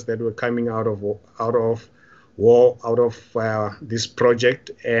expenditures that were coming out of this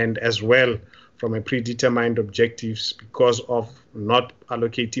project, and as well from a predetermined objectives because of not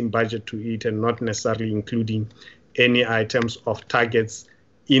allocating budget to it and not necessarily including any items of targets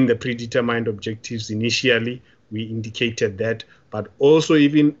in the predetermined objectives initially. We indicated that, but also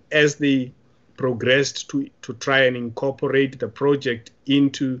even as they progressed to try and incorporate the project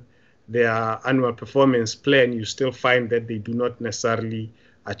into their annual performance plan, you still find that they do not necessarily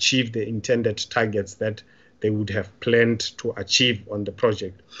achieve the intended targets that they would have planned to achieve on the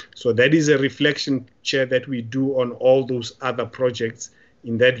project. So that is a reflection, Chair, that we do on all those other projects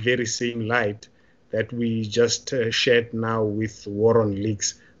in that very same light that we just shared now with War on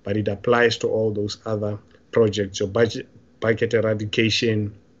Leaks, but it applies to all those other projects, your budget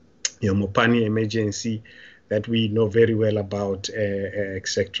eradication, your Mopani emergency that we know very well about,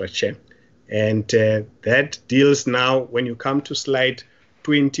 etc., Chair. And that deals now, when you come to slide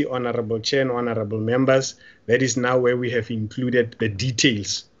 20, Honorable Chair and Honorable Members, that is now where we have included the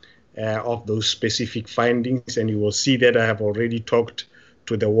details of those specific findings. And you will see that I have already talked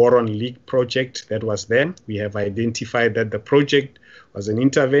to the War on Leak project that was there. We have identified that the project was an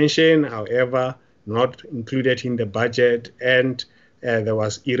intervention, however, not included in the budget, and there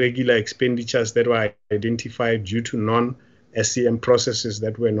was irregular expenditures that were identified due to non-SCM processes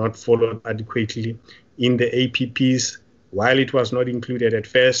that were not followed adequately in the APPs. While it was not included at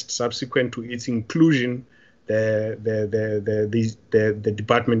first, subsequent to its inclusion, the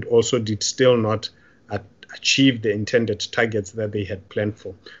department also did still not achieve the intended targets that they had planned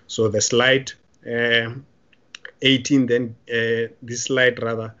for. So the slide 18 then, this slide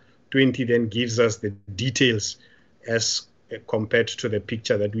rather, 20 then gives us the details as compared to the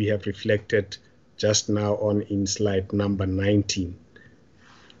picture that we have reflected just now on in slide number 19.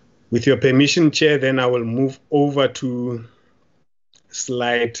 With your permission, Chair, then I will move over to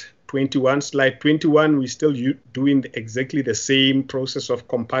slide 21. Slide 21, we're still doing exactly the same process of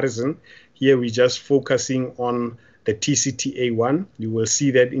comparison. Here we're just focusing on the TCTA one. You will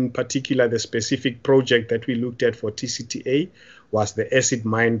see that in particular the specific project that we looked at for TCTA was the acid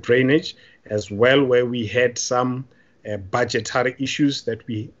mine drainage, as well, where we had some budgetary issues that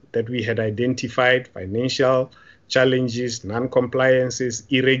we had identified, financial challenges, non-compliances,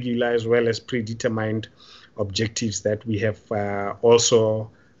 irregular, as well as predetermined objectives that we have also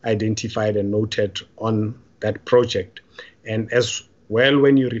identified and noted on that project. And as well,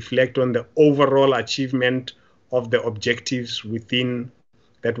 when you reflect on the overall achievement of the objectives within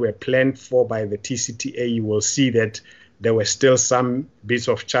that were planned for by the TCTA, you will see that there were still some bits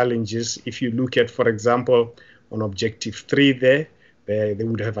of challenges. If you look at, for example, on objective 3 there, they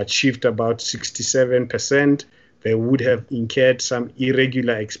would have achieved about 67%. They would have incurred some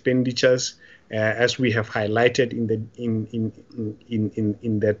irregular expenditures, as we have highlighted in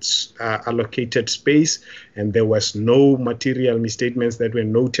that allocated space, and there was no material misstatements that were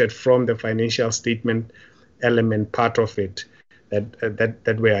noted from the financial statement element part of it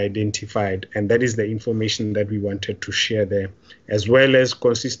that were identified, and that is the information that we wanted to share there, as well as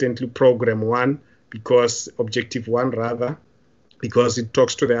consistently program 1, because objective 1 rather, because it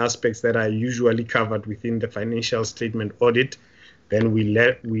talks to the aspects that are usually covered within the financial statement audit. Then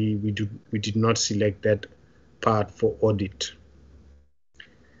we did not select that part for audit.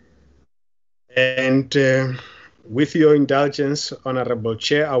 And with your indulgence, Honorable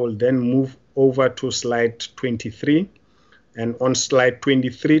Chair, I will then move over to slide 23. And on slide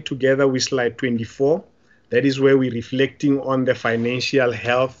 23, together with slide 24, that is where we're reflecting on the financial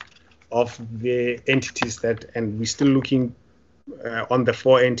health of the entities that, and we're still looking on the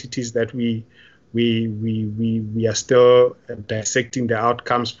 4 entities that we are still dissecting the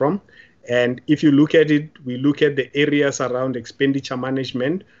outcomes from. And if you look at it, we look at the areas around expenditure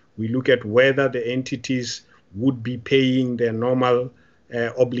management. We look at whether the entities would be paying their normal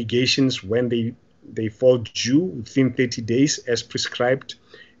obligations when they fall due within 30 days as prescribed,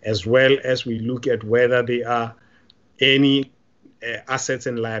 as well as we look at whether there are any assets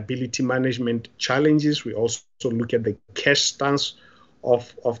and liability management challenges. We also look at the cash stance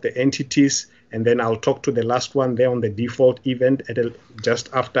of the entities, and then I'll talk to the last one there on the default event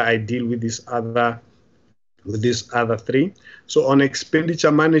just after I deal with these other 3. So on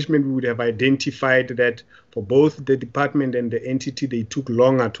expenditure management, we would have identified that for both the department and the entity, they took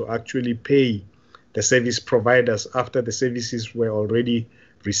longer to actually pay the service providers after the services were already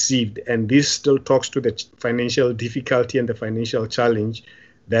received. And this still talks to the financial difficulty and the financial challenge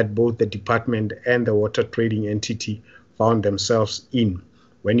that both the department and the water trading entity found themselves in.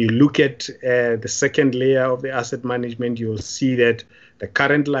 When you look at the second layer of the asset management, you'll see that the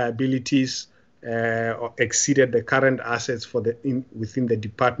current liabilities exceeded the current assets within the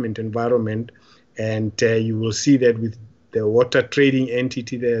department environment. And you will see that with the water trading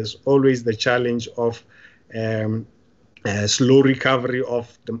entity, there's always the challenge of slow recovery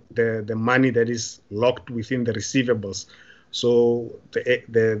of the money that is locked within the receivables. So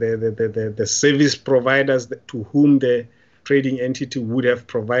the service providers to whom the trading entity would have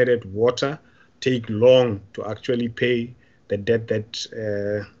provided water take long to actually pay the debt that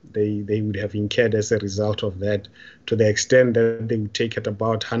they would have incurred as a result of that, to the extent that they would take at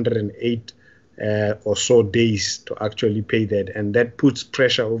about 108 or so days to actually pay that. And that puts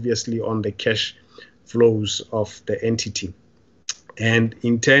pressure, obviously, on the cash flows of the entity. And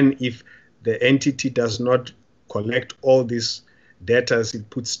in turn, if the entity does not collect all these debtors, it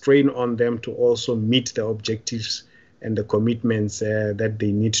puts strain on them to also meet the objectives and the commitments that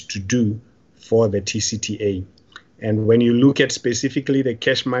they need to do for the TCTA. And when you look at specifically the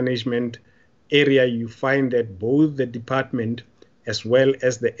cash management area, you find that both the department as well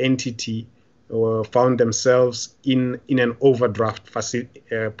as the entity found themselves in an overdraft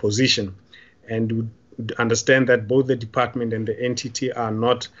position. And understand that both the department and the entity are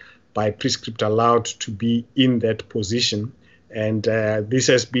not by prescript allowed to be in that position. And this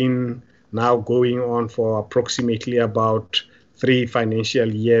has been now going on for approximately about 3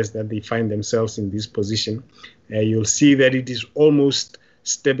 financial years that they find themselves in this position. You'll see that it is almost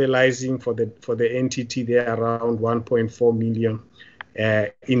stabilizing for the entity there around 1.4 million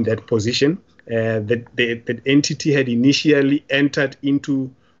in that position. The entity had initially entered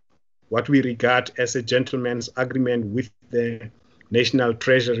into what we regard as a gentleman's agreement with the National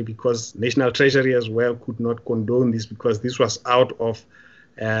Treasury, because National Treasury as well could not condone this, because this was out of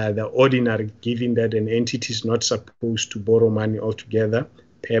the ordinary, given that an entity is not supposed to borrow money altogether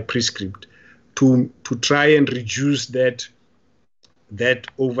per prescript. To try and reduce that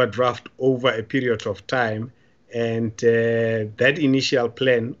overdraft over a period of time, and that initial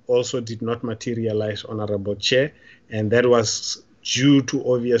plan also did not materialize, Honorable Chair, and that was due to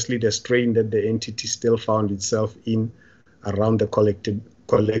obviously the strain that the entity still found itself in around the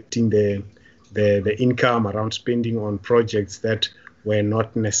collecting the income, around spending on projects that were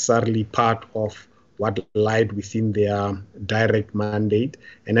not necessarily part of what lied within their direct mandate.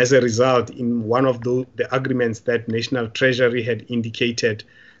 And as a result, in one of the agreements that National Treasury had indicated,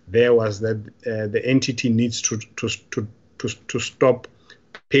 there was that the entity needs to stop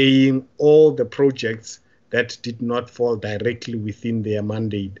paying all the projects that did not fall directly within their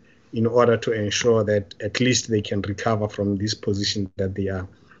mandate, in order to ensure that at least they can recover from this position that they are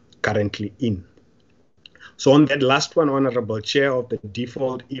currently in. So on that last one, Honorable Chair, of the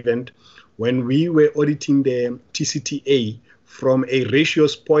default event, when we were auditing the TCTA from a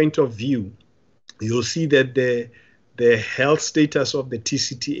ratios point of view, you'll see that the health status of the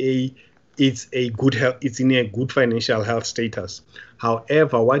TCTA it's in a good financial health status.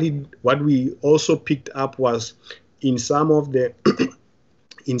 However, what we also picked up was in some of the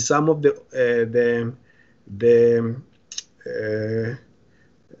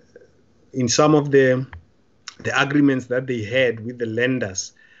agreements that they had with the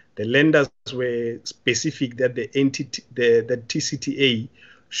lenders were specific that the TCTA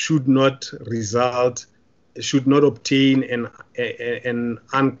should not obtain an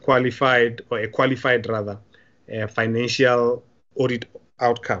unqualified, or a qualified rather, financial audit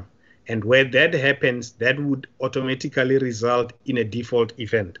outcome. And where that happens, that would automatically result in a default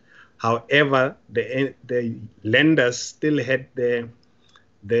event. However, the lenders still had the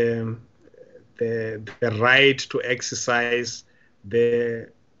right to exercise to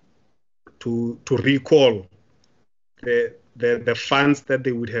recall the funds that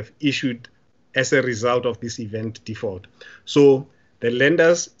they would have issued as a result of this event default. So the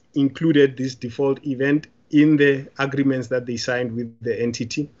lenders included this default event in the agreements that they signed with the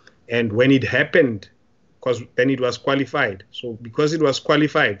entity. And when it happened, because then it was qualified. So because it was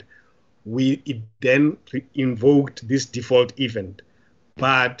qualified, it then invoked this default event.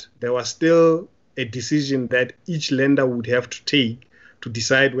 But there was still a decision that each lender would have to take to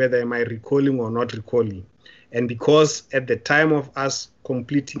decide whether am I recalling or not recalling. And because at the time of us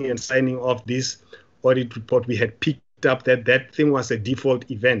completing and signing off this audit report, we had picked up that thing was a default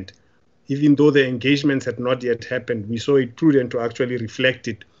event. Even though the engagements had not yet happened, we saw it prudent to actually reflect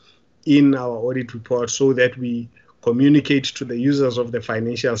it in our audit report so that we communicate to the users of the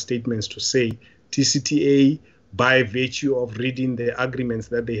financial statements to say TCTA, by virtue of reading the agreements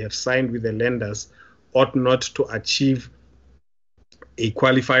that they have signed with the lenders, ought not to achieve a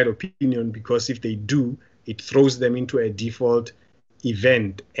qualified opinion, because if they do, it throws them into a default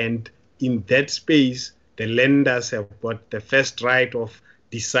event. And in that space, the lenders have got the first right of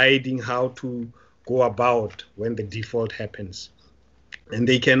deciding how to go about when the default happens. And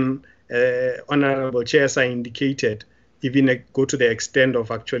they can, Honorable Chair, as I indicated, even go to the extent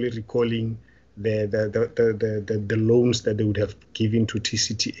of actually recalling the loans that they would have given to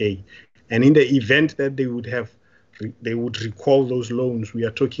TCTA. And in the event that they would recall those loans, we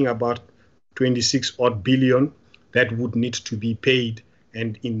are talking about 26 odd billion that would need to be paid.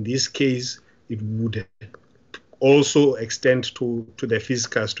 And in this case, it would also extend to the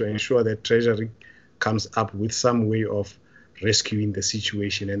fiscals to ensure that Treasury comes up with some way of rescuing the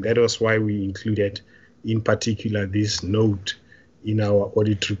situation. And that was why we included in particular this note in our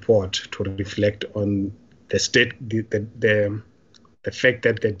audit report to reflect on the fact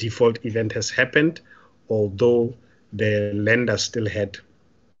that the default event has happened, although the lender still had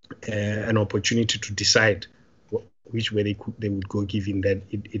an opportunity to decide which way they would go, given that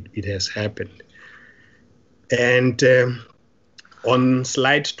it has happened. And on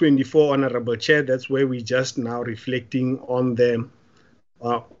slide 24, Honorable Chair, that's where we just now reflecting on the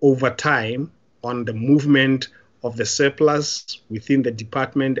over time on the movement of the surplus within the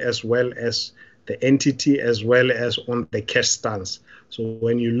department, as well as the entity as well as on the cash stance. So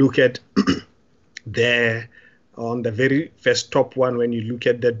when you look at on the very first top one, when you look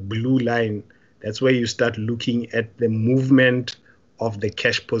at that blue line, that's where you start looking at the movement of the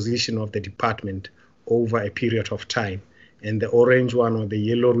cash position of the department over a period of time. And the orange one or the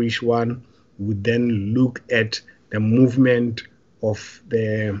yellowish one would then look at the movement of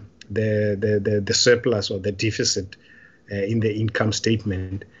the surplus or the deficit in the income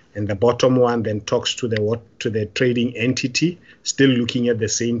statement. And the bottom one then talks to the trading entity, still looking at the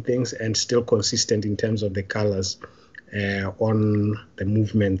same things and still consistent in terms of the colors on the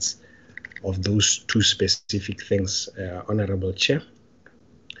movements of those two specific things, Honorable Chair.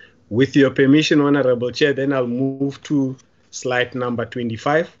 With your permission, Honorable Chair, then I'll move to slide number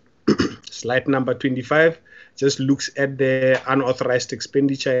 25. Slide number 25 just looks at the unauthorized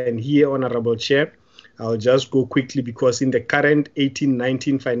expenditure. And here, Honorable Chair, I'll just go quickly because in the current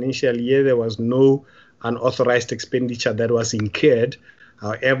 18-19 financial year, there was no unauthorized expenditure that was incurred.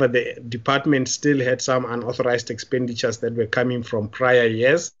 However, the department still had some unauthorized expenditures that were coming from prior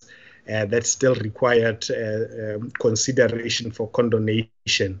years that still required consideration for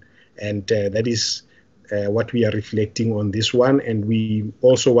condonation. And that is what we are reflecting on this one. And we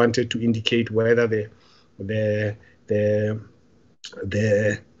also wanted to indicate whether the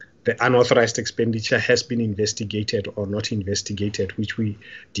unauthorized expenditure has been investigated or not investigated, which we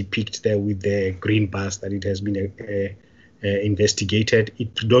depict there with the green bars that it has been investigated.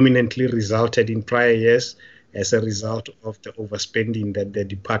 It predominantly resulted in prior years as a result of the overspending that the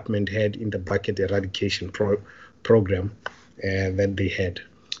department had in the bucket eradication program that they had.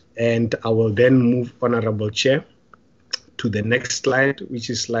 And I will then move, Honorable Chair, to the next slide, which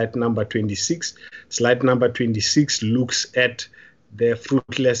is slide number 26. Slide number 26 looks at the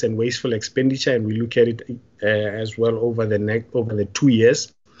fruitless and wasteful expenditure, and we look at it as well over the 2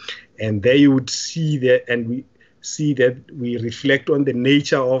 years. And there you would see that, and we see that we reflect on the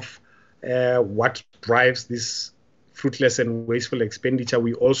nature of what drives this fruitless and wasteful expenditure.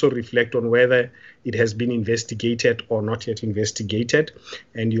 We also reflect on whether it has been investigated or not yet investigated.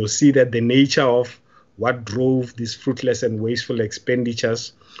 And you'll see that the nature of what drove these fruitless and wasteful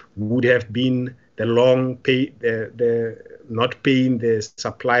expenditures would have been the not paying the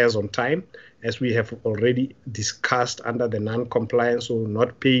suppliers on time, as we have already discussed under the non-compliance, or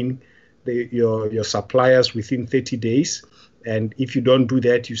not paying your suppliers within 30 days. And if you don't do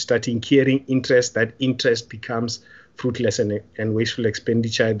that, you start incurring interest. That interest becomes fruitless and wasteful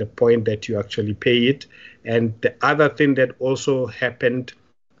expenditure at the point that you actually pay it. And the other thing that also happened,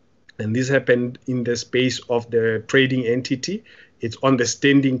 and this happened in the space of the trading entity, it's on the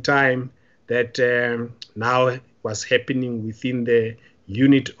standing time that now was happening within the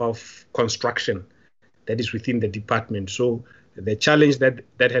unit of construction that is within the department. So the challenge that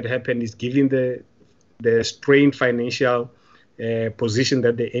had happened is, given the strained financial position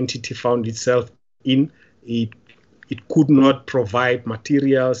that the entity found itself in, it could not provide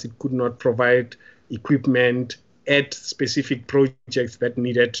materials, it could not provide equipment at specific projects that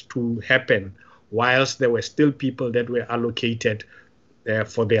needed to happen, whilst there were still people that were allocated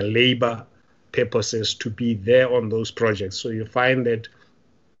for their labor purposes to be there on those projects. So you find that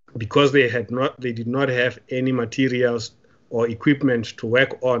because they did not have any materials or equipment to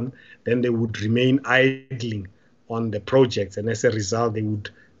work on, then they would remain idling on the projects, and as a result, they would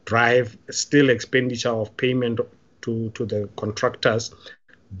drive still expenditure of payment to the contractors,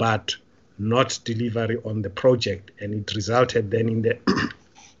 but not delivery on the project, and it resulted then in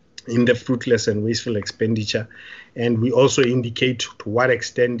the fruitless and wasteful expenditure. And we also indicate to what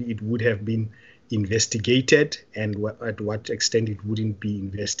extent it would have been investigated and at what extent it wouldn't be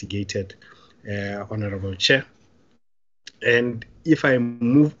investigated, Honorable Chair. And if I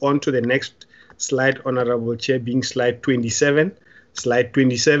move on to the next slide, Honorable Chair, being slide 27. Slide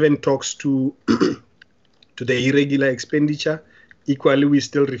 27 talks to the irregular expenditure. Equally, we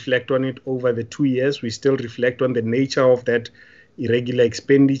still reflect on it over the 2 years. We still reflect on the nature of that irregular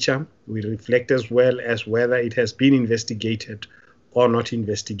expenditure. We reflect as well as whether it has been investigated or not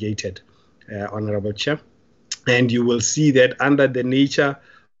investigated, Honorable Chair. And you will see that under the nature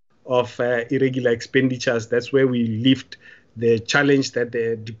of irregular expenditures, that's where we lift the challenge that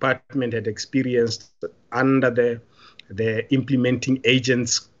the department had experienced under the implementing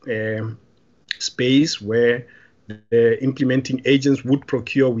agents space, where the implementing agents would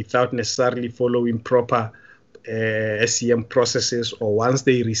procure without necessarily following proper SCM processes, or once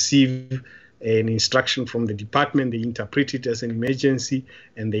they receive an instruction from the department, they interpret it as an emergency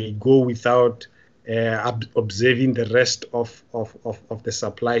and they go without observing the rest of the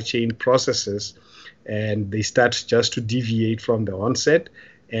supply chain processes, and they start just to deviate from the onset.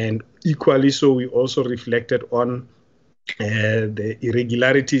 And equally so, we also reflected on the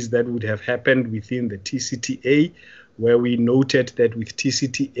irregularities that would have happened within the TCTA, where we noted that with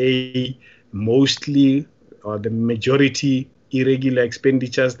TCTA, mostly or the majority irregular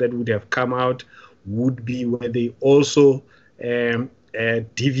expenditures that would have come out would be where they also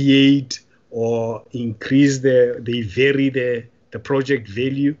deviate or increase they vary the project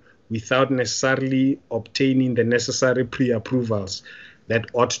value without necessarily obtaining the necessary pre-approvals that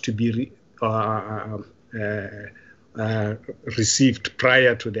ought to be received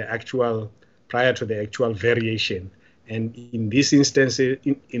prior to the actual variation. And in this instance,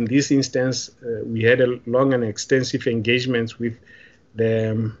 we had a long and extensive engagements with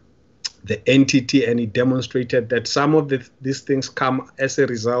the entity, and it demonstrated that some of these things come as a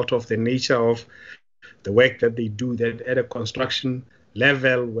result of the nature of the work that they do, that at a construction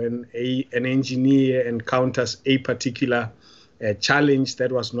level, when an engineer encounters a particular challenge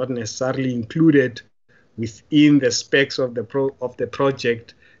that was not necessarily included within the specs of the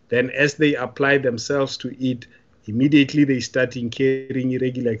project, then as they apply themselves to it, immediately they start incurring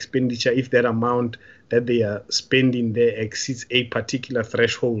irregular expenditure if that amount that they are spending there exceeds a particular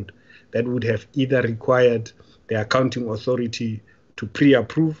threshold that would have either required the accounting authority to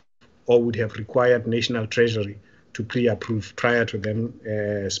pre-approve or would have required National Treasury to pre-approve prior to them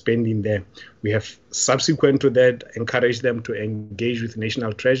spending there. We have, subsequent to that, encouraged them to engage with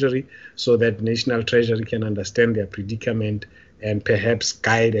National Treasury so that National Treasury can understand their predicament and perhaps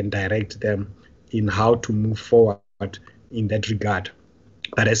guide and direct them in how to move forward in that regard.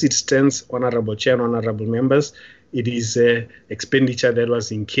 But as it stands, Honorable Chair and Honorable Members, it is expenditure that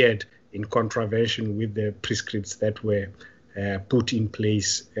was incurred in contravention with the prescripts that were put in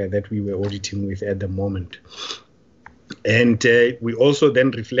place that we were auditing with at the moment. And we also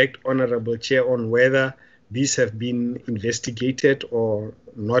then reflect, Honorable Chair, on whether these have been investigated or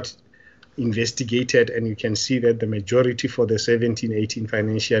not investigated, and you can see that the majority for the 17-18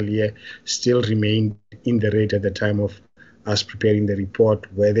 financial year still remained in the red at the time of us preparing the report,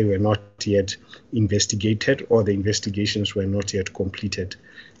 where they were not yet investigated or the investigations were not yet completed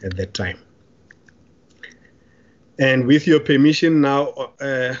at that time. And with your permission now,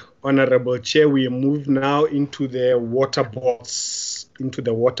 Honorable Chair, we move now into the water boards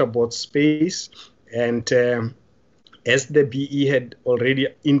space. And as the BE had already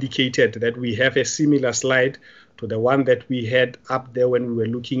indicated, that we have a similar slide to the one that we had up there when we were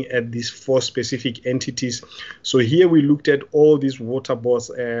looking at these 4 specific entities. So here we looked at all these water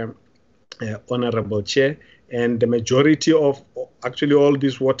boards, Honorable Chair, and the majority of actually all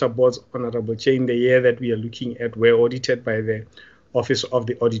these water boards, Honorable Chair, in the year that we are looking at were audited by the Office of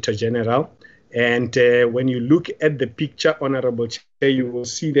the Auditor General. And when you look at the picture, Honorable Chair, you will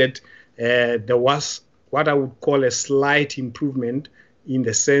see that there was what I would call a slight improvement, in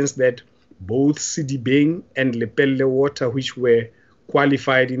the sense that both Sidibeng and Lepelle Water, which were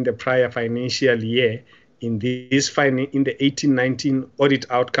qualified in the prior financial year, in the 18-19 audit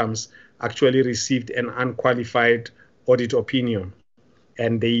outcomes, actually received an unqualified audit opinion.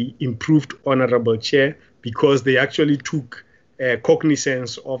 And they improved, Honorable Chair, because they actually took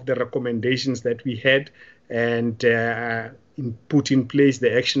cognizance of the recommendations that we had and put in place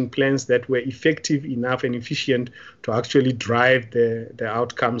the action plans that were effective enough and efficient to actually drive the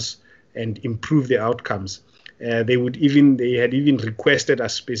outcomes and improve the outcomes. They had even requested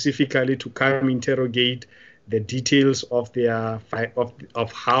us specifically to come interrogate the details of their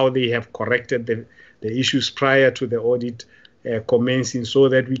of how they have corrected the issues prior to the audit commencing, so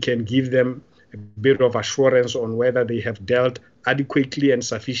that we can give them a bit of assurance on whether they have dealt adequately and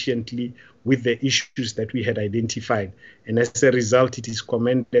sufficiently with the issues that we had identified. And as a result, it is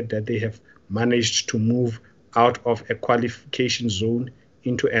commended that they have managed to move out of a qualification zone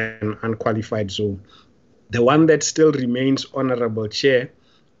into an unqualified zone. The one that still remains, Honorable Chair,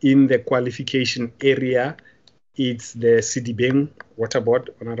 in the qualification area, it's the Sidibeng Water Board,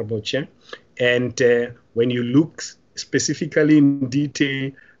 Honorable Chair. And when you look specifically in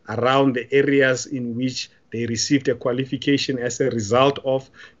detail around the areas in which they received a qualification as a result of,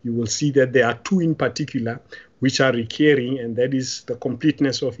 you will see that there are 2 in particular which are recurring, and that is the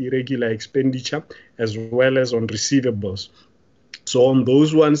completeness of irregular expenditure as well as on receivables. So on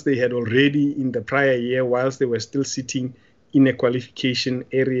those ones, they had already in the prior year, whilst they were still sitting in a qualification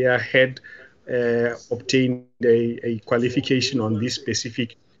area, had obtained a qualification on these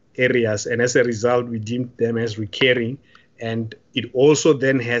specific areas. And as a result, we deemed them as recurring. And it also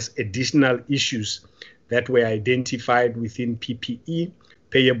then has additional issues that were identified within PPE,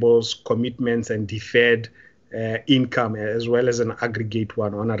 payables, commitments, and deferred income, as well as an aggregate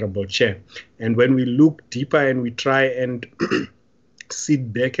one, Honorable Chair. And when we look deeper and we try and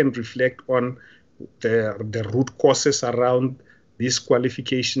sit back and reflect on the root causes around these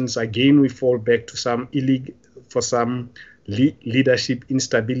qualifications. Again, we fall back to some leadership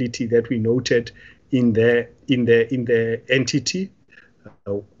instability that we noted in the entity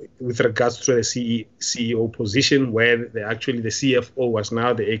with regards to the CEO position, where the CFO was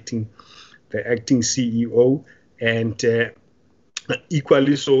now the acting CEO, and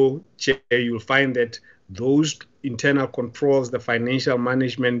equally so, Chair, you'll find that those internal controls, the financial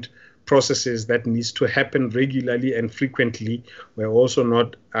management processes that needs to happen regularly and frequently, were also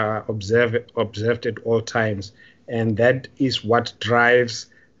not observed at all times. And that is what drives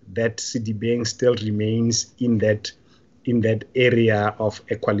that Sedibeng still remains in that area of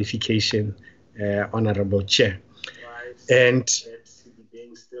a qualification, Honorable Chair. And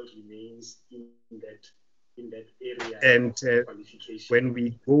Sedibeng still remains in that area. And when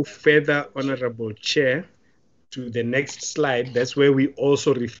we go further, Honorable Chair, to the next slide, that's where we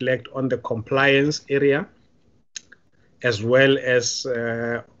also reflect on the compliance area, as well as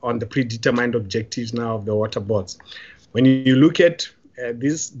on the predetermined objectives now of the water boards. When you look at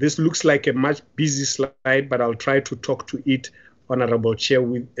this looks like a much busy slide, but I'll try to talk to it, Honorable Chair,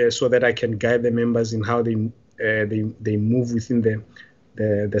 so that I can guide the members in how they move within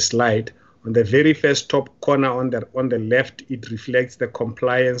the slide. On the very first top corner on the left, it reflects the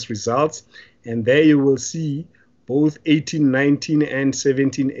compliance results, and there you will see both 18-19 and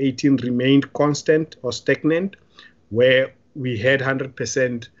 17-18 remained constant or stagnant, where we had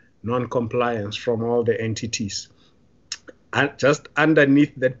 100% non-compliance from all the entities. And just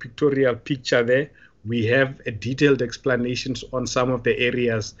underneath that pictorial picture there, we have a detailed explanations on some of the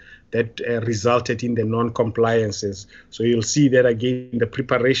areas that resulted in the non-compliances. So you'll see that again, the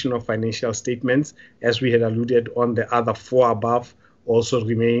preparation of financial statements, as we had alluded on the other four above, also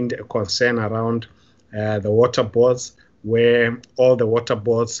remained a concern around the water boards, where all the water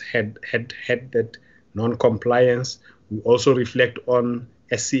boards had that non-compliance. We also reflect on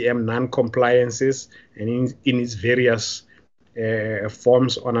SCM non-compliances and in its various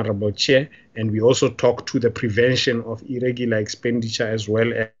forms, Honorable Chair, and we also talk to the prevention of irregular expenditure as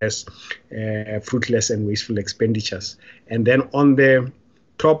well as fruitless and wasteful expenditures. And then on the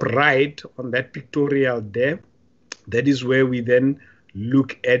top right, on that pictorial there, that is where we then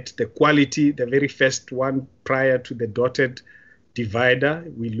look at the quality, the very first one prior to the dotted divider.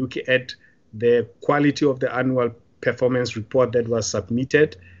 We look at the quality of the annual performance report that was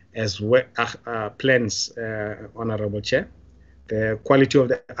submitted, as well plans, Honorable Chair. The quality of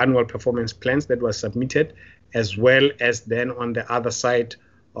the annual performance plans that was submitted, as well as then on the other side,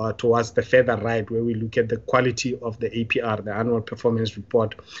 towards the further right, where we look at the quality of the APR, the annual performance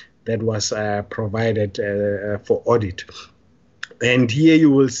report that was provided for audit. And here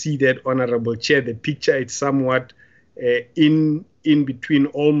you will see that, Honorable Chair, the picture is somewhat in between,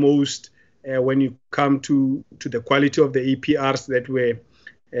 almost when you come to the quality of the APRs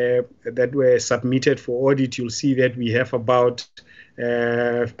that were submitted for audit. You'll see that we have about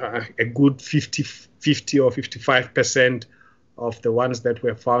a good 50 or 55% of the ones that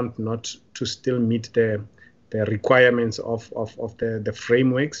were found not to still meet the requirements of the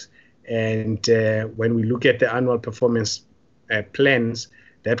frameworks. And when we look at the annual performance plans,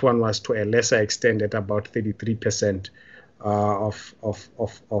 that one was to a lesser extent at about 33% of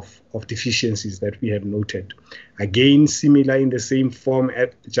deficiencies that we have noted. Again, similar in the same form,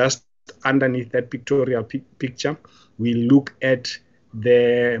 just underneath that pictorial picture, we look at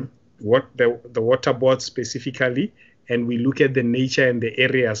the water boards specifically, and we look at the nature and the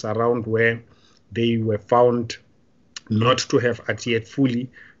areas around where they were found not to have adhered fully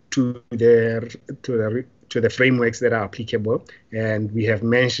to the frameworks that are applicable. And we have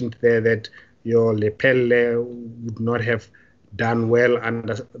mentioned there that your Lepelle would not have done well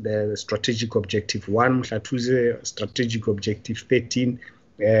under the strategic objective 1, Mhlatuze strategic objective 13,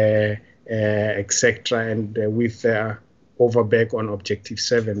 etc., and with overback on objective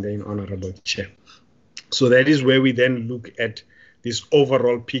 7, then, Honorable Chair. So that is where we then look at this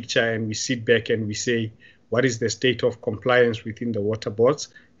overall picture, and we sit back and we say, what is the state of compliance within the water boards,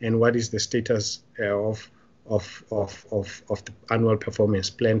 and what is the status of the annual performance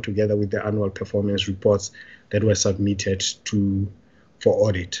plan, together with the annual performance reports that were submitted for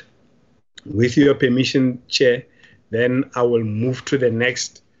audit. With your permission, Chair, then I will move to the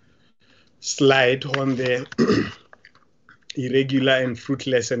next slide on the irregular and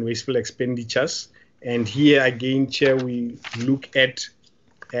fruitless and wasteful expenditures. And here again, Chair, we look at,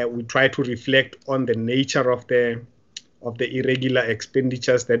 we try to reflect on the nature of the irregular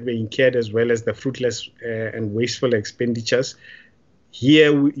expenditures that were incurred, as well as the fruitless and wasteful expenditures.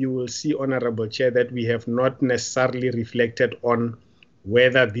 Here you will see, Honorable Chair, that we have not necessarily reflected on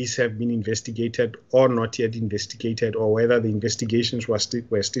whether these have been investigated or not yet investigated, or whether the investigations were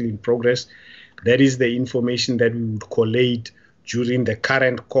still in progress. That is the information that we would collate during the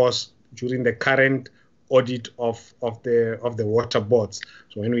current audit of the water boards.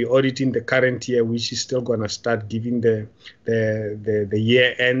 So when we audit in the current year, which is still going to start giving the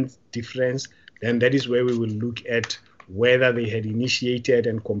year-end difference, then that is where we will look at whether they had initiated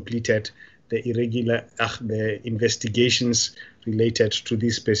and completed the investigations related to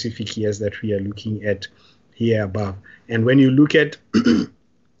these specific years that we are looking at here above. And when you look at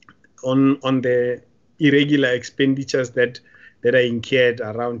on the irregular expenditures that are incurred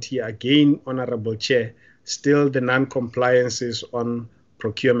around here, again, Honorable Chair, still the non-compliances on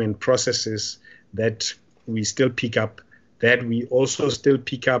procurement processes that we still pick up, that we also still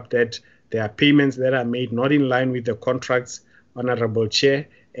pick up that there are payments that are made not in line with the contracts, Honorable Chair,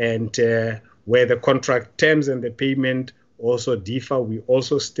 and where the contract terms and the payment also differ, we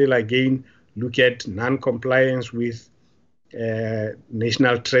also still again look at non-compliance with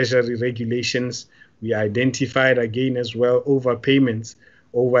National Treasury regulations. We identified again as well overpayments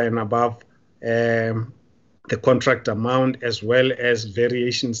over and above the contract amount, as well as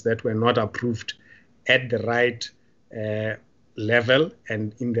variations that were not approved at the right level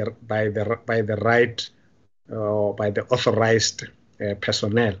and by the authorized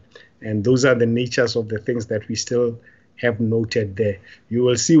personnel. And those are the natures of the things that we still have noted there. You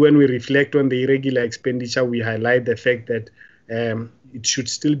will see when we reflect on the irregular expenditure, we highlight the fact that it should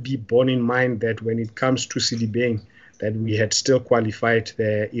still be borne in mind that when it comes to Sedibeng, that we had still qualified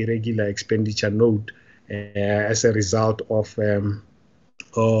the irregular expenditure note as a result of the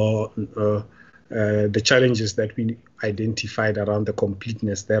challenges that we identified around the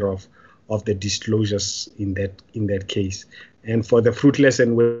completeness thereof of the disclosures in that case. And for the fruitless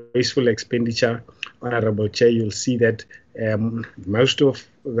and wasteful expenditure, Honorable Chair, you'll see that most of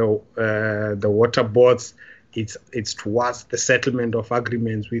the water boards, it's towards the settlement of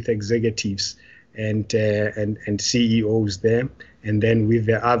agreements with executives and CEOs there, and then with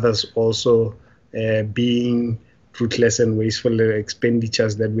the others also being fruitless and wasteful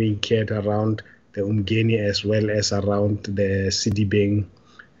expenditures that we incurred around the Umgeni as well as around the Sedibeng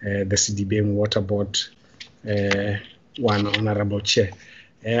Water Board one, Honorable Chair.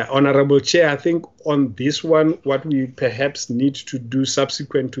 Honorable Chair, I think on this one, what we perhaps need to do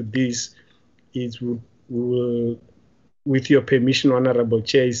subsequent to this is we will, with your permission, Honorable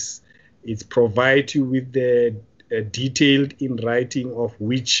Chair, is provide you with the detailed in writing of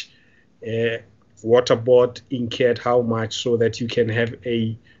which water board incurred how much, so that you can have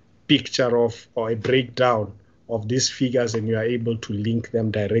a picture of or a breakdown of these figures, and you are able to link them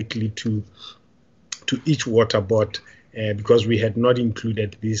directly to each water board, because we had not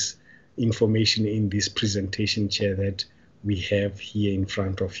included this information in this presentation, Chair, that we have here in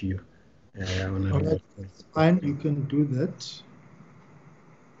front of you. Right, fine, you can do that.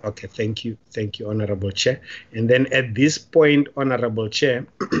 Okay, thank you, Honorable Chair. And then at this point, Honorable Chair,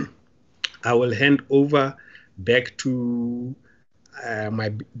 I will hand over back to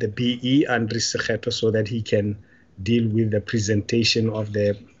the BE, Andries Segeto, so that he can deal with the presentation of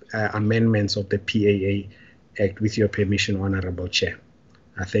the amendments of the PAA Act, with your permission, Honorable Chair.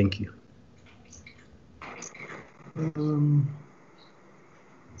 I thank you.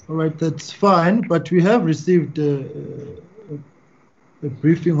 All right, that's fine, but we have received a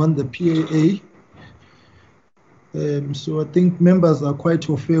briefing on the PAA. So I think members are quite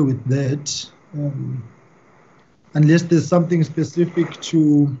au fait with that, unless there's something specific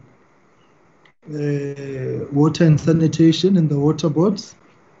to water and sanitation in the water boards.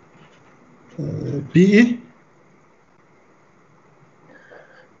 BE?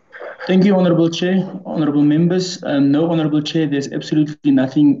 Thank you, Honorable Chair, honorable members. No, Honorable Chair, there's absolutely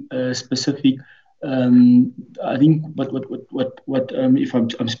nothing specific. I think what if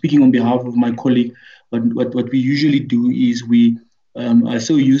I'm speaking on behalf of my colleague, what we usually do is we are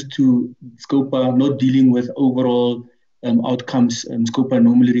so used to SCOPA not dealing with overall outcomes. SCOPA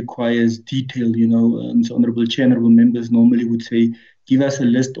normally requires detail, so Honorable Chair, honorable members normally would say, give us a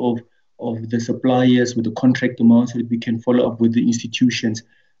list of the suppliers with the contract amounts so that we can follow up with the institutions.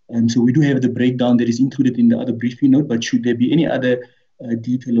 So we do have the breakdown that is included in the other briefing note, but should there be any other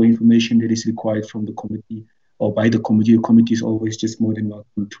detail or information that is required from the committee or by the committee is always just more than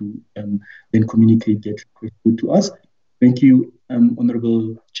welcome to then communicate that request to us. Thank you,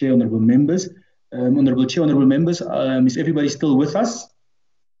 Honorable Chair, honorable members. Honorable Chair, honorable members, is everybody still with us?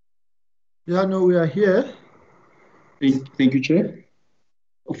 Yeah, no, we are here. Thank you, Chair.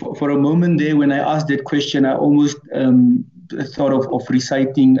 For a moment there, when I asked that question, I almost thought of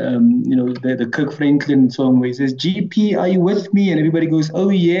reciting, the Kirk Franklin song where he says, "GP, are you with me?" And everybody goes, "Oh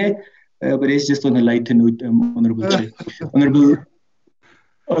yeah," but it's just on a lighter note, Honourable Chair.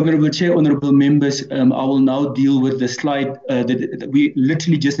 Honourable Chair, honourable members, I will now deal with the slide. That we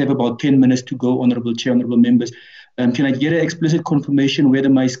literally just have about 10 minutes to go, Honourable Chair, honourable members. Can I get an explicit confirmation whether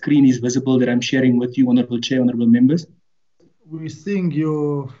my screen is visible that I'm sharing with you, Honourable Chair, honourable members? We're seeing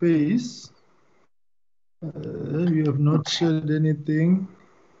your face. You have not shared anything.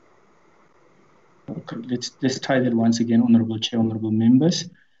 Okay, let's try that once again, Honourable Chair, honourable members.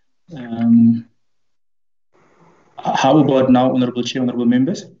 How about now, Honourable Chair, honourable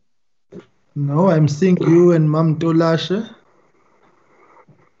members? No, I'm seeing you and Mam Tolashe.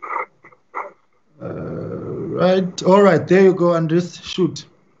 Right. All right. There you go, Andres. Shoot.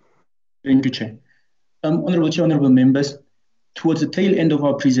 Thank you, Chair. Honourable Chair, honourable members, towards the tail end of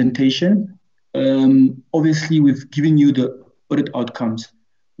our presentation, obviously we've given you the audit outcomes.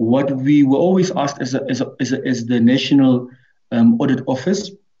 What we were always asked as the National Audit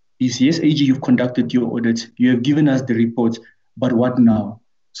Office is, yes, AG, you've conducted your audits, you have given us the reports, but what now?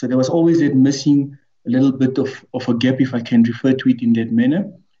 So there was always that missing a little bit of a gap, if I can refer to it in that manner.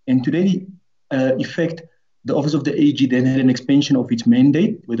 And to that effect, the Office of the AG then had an expansion of its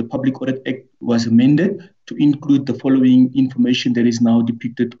mandate, where the Public Audit Act was amended to include the following information that is now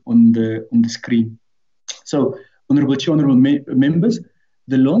depicted on the screen. So, Honourable Chair, honourable members,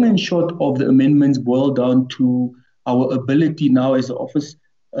 the long and short of the amendments boil down to our ability now as the office,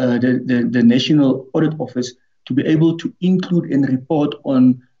 the National Audit Office, to be able to include and report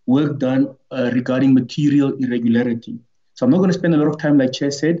on work done regarding material irregularity. So I'm not going to spend a lot of time, like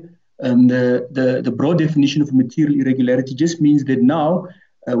Chair said. The broad definition of material irregularity just means that now,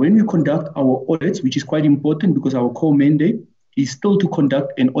 when we conduct our audits, which is quite important because our core mandate is still to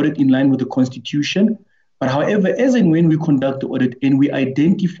conduct an audit in line with the Constitution. But however, as and when we conduct the audit and we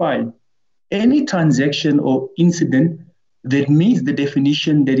identify any transaction or incident that meets the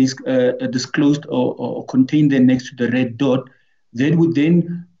definition that is disclosed or contained there next to the red dot, that would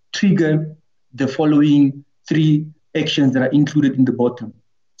then trigger the following 3 actions that are included in the bottom.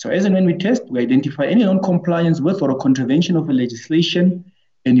 So as and when we test, we identify any non-compliance with or a contravention of a legislation,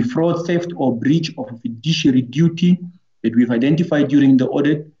 any fraud, theft, or breach of a fiduciary duty that we've identified during the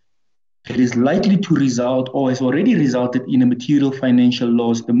audit that is likely to result or has already resulted in a material financial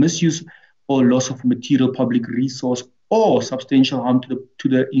loss, the misuse or loss of material public resource, or substantial harm to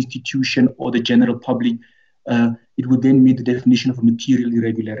the institution or the general public, it would then meet the definition of a material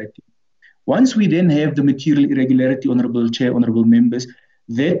irregularity. Once we then have the material irregularity, Honourable Chair, honourable members,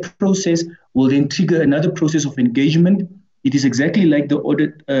 that process will then trigger another process of engagement. It is exactly like the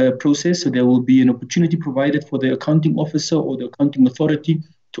audit process, so there will be an opportunity provided for the accounting officer or the accounting authority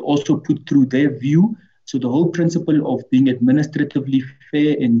to also put through their view. So the whole principle of being administratively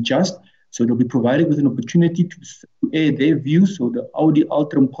fair and just, so they'll be provided with an opportunity to air their views. So the audi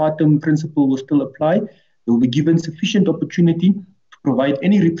alteram partem principle will still apply. They will be given sufficient opportunity to provide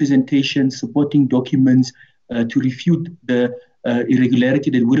any representation, supporting documents to refute the irregularity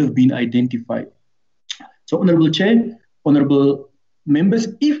that would have been identified. So, Honourable Chair, honourable members,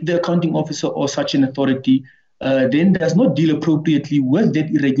 if the accounting officer or such an authority then does not deal appropriately with that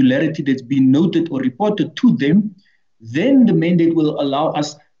irregularity that's been noted or reported to them, then the mandate will allow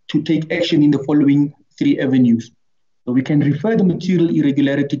us to take action in the following 3 avenues. So we can refer the material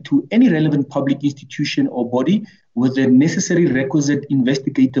irregularity to any relevant public institution or body with the necessary requisite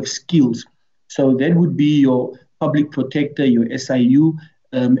investigative skills. So that would be your public protector, your SIU,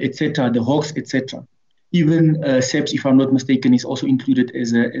 etc., the Hawks, etc. Even SEPS, if I'm not mistaken, is also included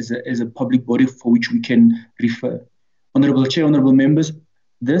as a public body for which we can refer. Honourable Chair, honourable members,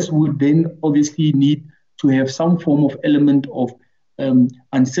 this would then obviously need to have some form of element of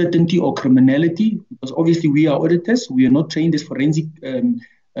uncertainty or criminality, because obviously we are auditors, we are not trained as forensic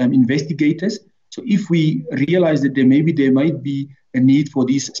investigators. So if we realize that there might be a need for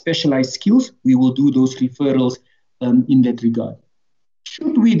these specialized skills, we will do those referrals in that regard.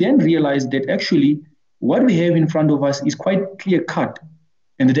 Should we then realize that actually what we have in front of us is quite clear-cut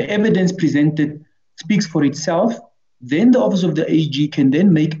and that the evidence presented speaks for itself, then the Office of the AG can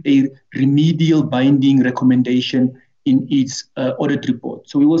then make a remedial binding recommendation in its audit report.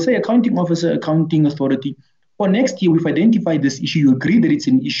 So we will say, accounting officer, accounting authority, for next year we've identified this issue, you agree that it's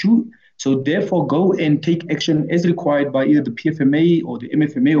an issue, so therefore go and take action as required by either the PFMA or the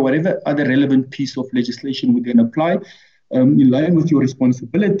MFMA or whatever other relevant piece of legislation we then apply in line with your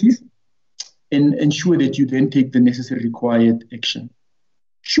responsibilities, and ensure that you then take the necessary required action.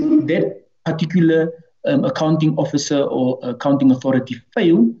 Should that particular accounting officer or accounting authority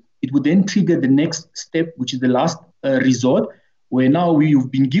fail, it would then trigger the next step, which is the last resort, where now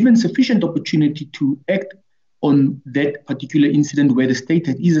we've been given sufficient opportunity to act on that particular incident where the state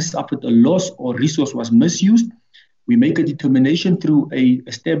had either suffered a loss or resource was misused. We make a determination through a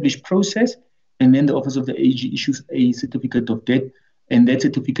established process, and then the Office of the AG issues a certificate of debt, and that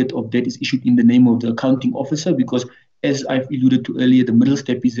certificate of debt is issued in the name of the accounting officer, because as I've alluded to earlier, the middle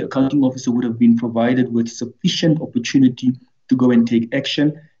step is the accounting officer would have been provided with sufficient opportunity to go and take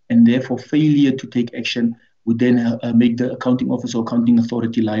action, and therefore failure to take action would then make the accounting officer or accounting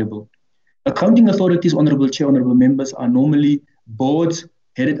authority liable. Accounting authorities, Honorable Chair, Honorable Members, are normally boards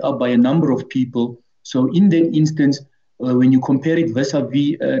headed up by a number of people. So in that instance, when you compare it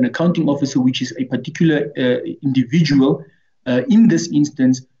vis-a-vis an accounting officer, which is a particular individual, in this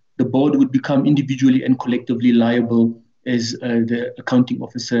instance, the board would become individually and collectively liable as the accounting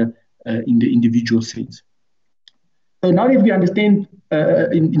officer in the individual sense. So now that we understand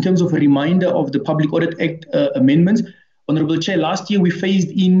in terms of a reminder of the Public Audit Act amendments, Honorable Chair, last year we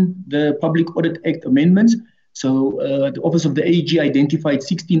phased in the Public Audit Act amendments. So the Office of the AG identified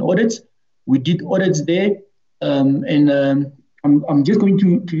 16 audits. We did audits there, and I'm just going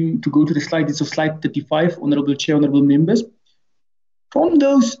to go to the slide. It's slide 35, Honorable Chair, Honorable Members. From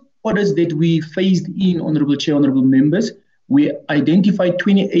those audits that we phased in, Honorable Chair, Honorable Members, we identified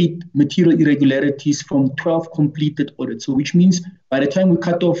 28 material irregularities from 12 completed audits. So which means by the time we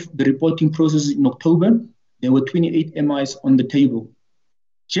cut off the reporting process in October, there were 28 MIs on the table.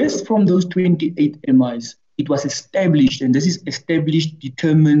 Just from those 28 MIs, it was established, and this is established,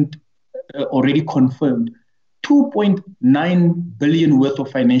 determined, already confirmed, 2.9 billion worth of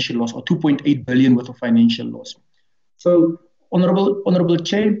financial loss, or 2.8 billion worth of financial loss. So, Honorable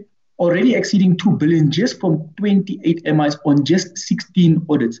Chair, already exceeding 2 billion just from 28 MIs on just 16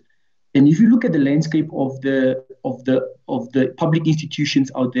 audits. And if you look at the landscape of the public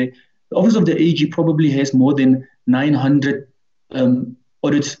institutions out there, the Office of the AG probably has more than 900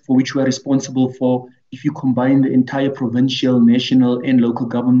 audits for which we are responsible for, if you combine the entire provincial, national, and local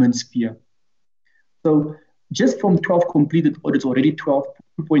government sphere. So just from 12 completed audits, already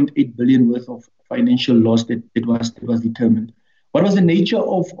 2.8 billion worth of financial loss that was determined. What was the nature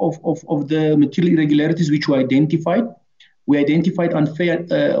of the material irregularities which were identified? We identified unfair,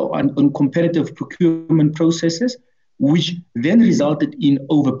 uncompetitive procurement processes, which then resulted in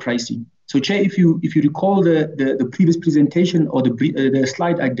overpricing. So, Chair, if you recall the previous presentation or the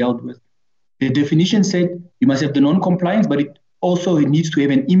slide I dealt with, the definition said you must have the non-compliance, but it also needs to have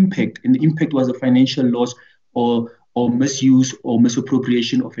an impact, and the impact was a financial loss or misuse or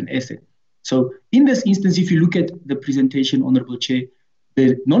misappropriation of an asset. So in this instance, if you look at the presentation, Honorable Chair,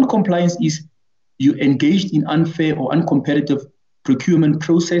 the non-compliance is you engaged in unfair or uncompetitive procurement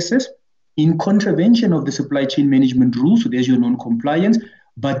processes in contravention of the supply chain management rules. So there's your non-compliance,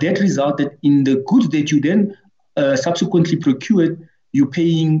 but that resulted in the goods that you then subsequently procured, you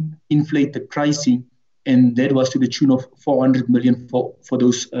paying inflated pricing, and that was to the tune of 400 million for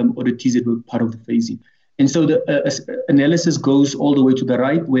those auditees that were part of the phasing. And so the analysis goes all the way to the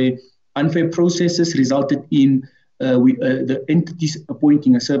right, where unfair processes resulted in the entities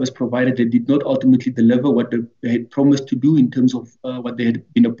appointing a service provider that did not ultimately deliver what they had promised to do in terms of what they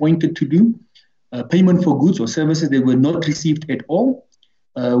had been appointed to do. Payment for goods or services that were not received at all.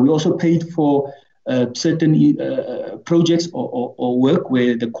 We also paid for certain projects or work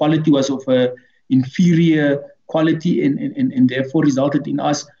where the quality was of inferior quality and therefore resulted in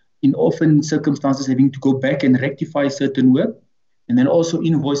us in often circumstances having to go back and rectify certain work. And then also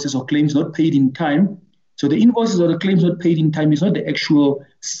invoices or claims not paid in time. So the invoices or the claims not paid in time is not the actual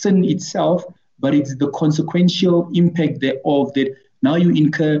sin itself, but it's the consequential impact thereof, that now you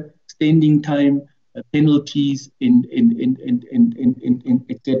incur standing time, penalties,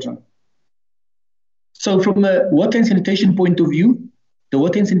 etc. So from a water and sanitation point of view, the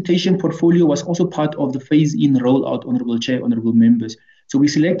water and sanitation portfolio was also part of the phase-in rollout, Honorable Chair, Honorable Members. So we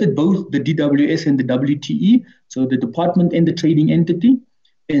selected both the DWS and the WTE, so the department and the trading entity.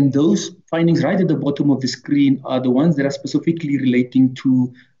 And those findings right at the bottom of the screen are the ones that are specifically relating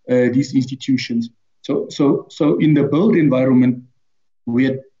to these institutions. So in the build environment, we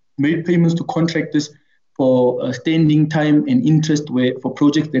had made payments to contractors for standing time and interest for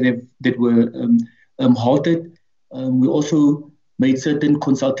projects that were halted. We also made certain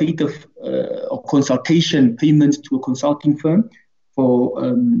consultative or consultation payments to a consulting firm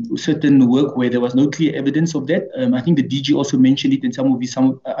for certain work where there was no clear evidence of that. I think the DG also mentioned it in some of his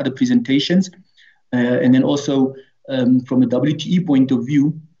other presentations. And then also from a WTE point of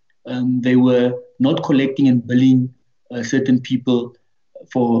view, they were not collecting and billing certain people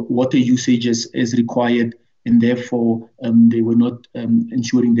for water usages as required, and therefore they were not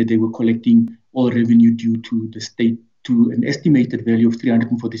ensuring that they were collecting all revenue due to the state to an estimated value of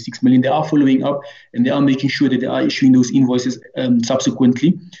 346 million. They are following up and they are making sure that they are issuing those invoices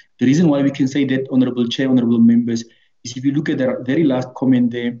subsequently. The reason why we can say that, Honorable Chair, Honorable Members, is if you look at the very last comment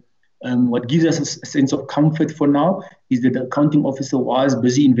there, what gives us a sense of comfort for now is that the accounting officer was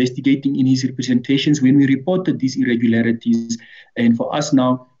busy investigating in his representations when we reported these irregularities. And for us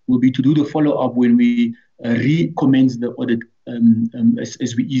now will be to do the follow-up when we recommence the audit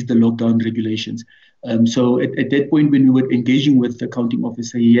as we ease the lockdown regulations. So at that point, when we were engaging with the accounting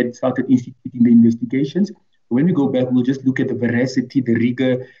officer, he had started instituting the investigations. When we go back, we'll just look at the veracity, the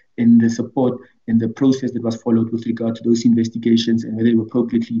rigor, and the support and the process that was followed with regard to those investigations and whether they were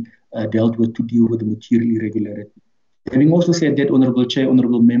appropriately dealt with to deal with the material irregularity. Having also said that, Honorable Chair,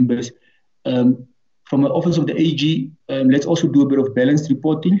 Honorable Members, from the Office of the AG, let's also do a bit of balanced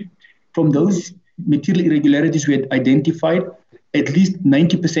reporting. From those material irregularities we had identified, at least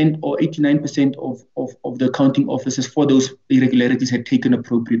 90% or 89% of the accounting officers for those irregularities had taken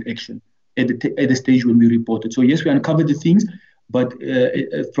appropriate action at the stage when we reported. So yes, we uncovered the things, but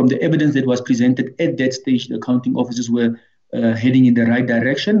from the evidence that was presented at that stage, the accounting officers were heading in the right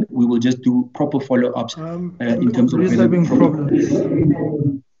direction. We will just do proper follow-ups in terms of having problems.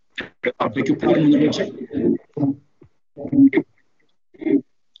 I beg your pardon, Honorable Chair.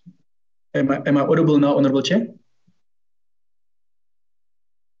 Am I audible now, Honorable Chair?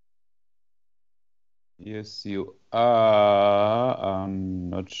 Yes, you are. I'm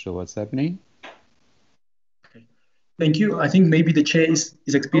not sure what's happening. Okay. Thank you. I think maybe the chair is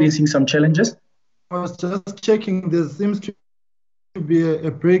experiencing some challenges. I was just checking. There seems to be a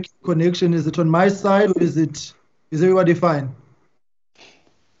break connection. Is it on my side or is everybody fine?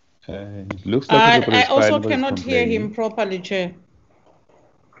 It looks like everybody's I also fine, cannot hear him properly, Chair.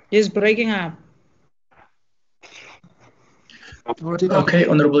 He's breaking up. Okay,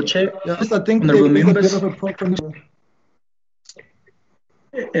 Honorable Chair. Yes, I think Honorable there's a members. bit of a proper connection.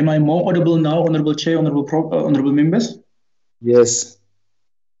 Am I more audible now, Honorable Chair, Honorable Members? Yes.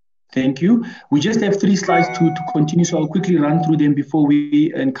 Thank you. We just have 3 slides to continue, so I'll quickly run through them before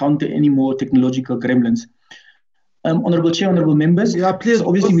we encounter any more technological gremlins. Honorable Chair, Honorable Members. Yeah, please. So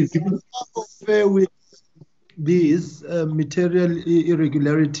obviously, we've given with these material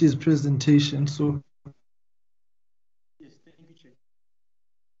irregularities presentation. So. Yes, thank you, Chair.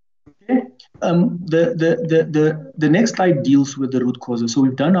 Okay. The next slide deals with the root causes. So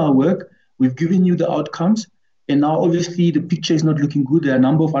we've done our work. We've given you the outcomes. And now, obviously, the picture is not looking good. There are a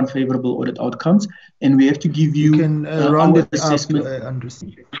number of unfavorable audit outcomes, and we have to give you round our it assessment. up,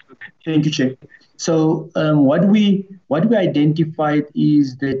 Thank you, Chair. So what we identified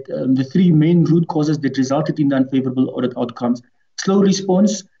is that the 3 main root causes that resulted in the unfavorable audit outcomes: slow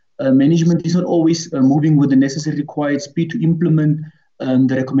response. Management is not always moving with the necessary required speed to implement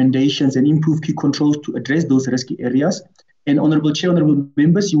the recommendations and improve key controls to address those risky areas. And Honorable Chair, Honorable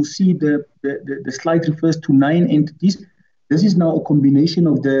Members, you'll see the slide refers to 9 entities. This is now a combination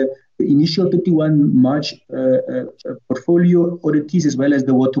of the initial 31 March portfolio auditees as well as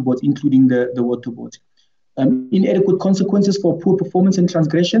the water boards, including the water boards. Inadequate consequences for poor performance and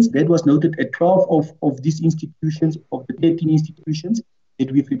transgressions, that was noted at 12 of these institutions, of the 13 institutions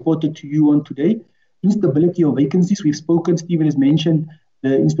that we've reported to you on today. Instability of vacancies, we've spoken, Stephen has mentioned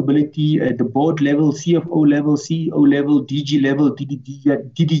the instability at the board level, CFO level, CEO level, DG level,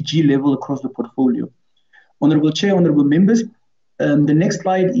 DDG level across the portfolio. Honorable Chair, Honorable Members, the next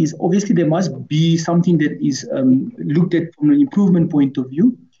slide is obviously there must be something that is looked at from an improvement point of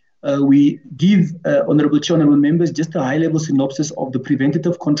view. We give Honorable Chair, Honorable Members just a high-level synopsis of the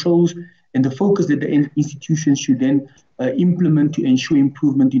preventative controls and the focus that the institutions should then implement to ensure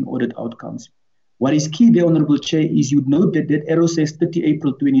improvement in audit outcomes. What is key there, Honorable Chair, is you'd note that that arrow says 30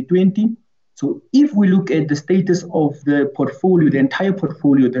 April 2020. So if we look at the status of the portfolio, the entire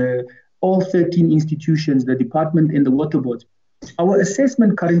portfolio, all 13 institutions, the department and the water boards, our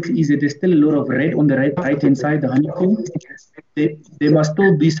assessment currently is that there's still a lot of red on the right-hand side, the honeycomb. There must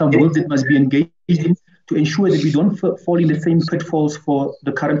still be some work that must be engaged in to ensure that we don't fall in the same pitfalls for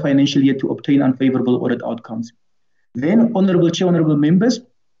the current financial year to obtain unfavorable audit outcomes. Then, Honorable Chair, Honorable Members,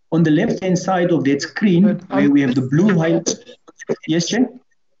 on the left-hand side of that screen, where we have the blue highlight. Yes, Chair?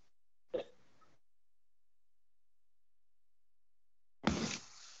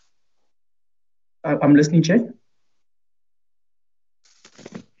 I'm listening, Chair.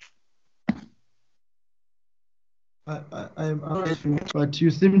 I'm asking, but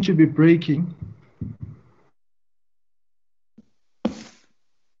you seem to be breaking.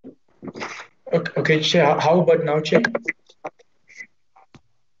 Okay, Chair. How about now, Chair?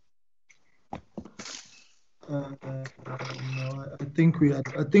 No, I think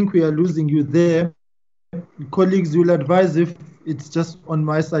we are losing you there. Colleagues will advise if it's just on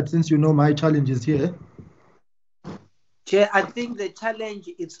my side, since you know my challenge is here. Chair, I think the challenge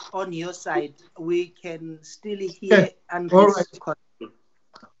is on your side. We can still hear Okay. and All right. correctly.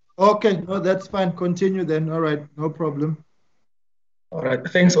 Okay, no, that's fine. Continue then. All right, no problem. All right,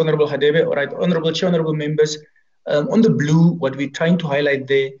 thanks, Honorable Hadebe. All right, Honorable Chair, Honorable Members. On the blue, what we're trying to highlight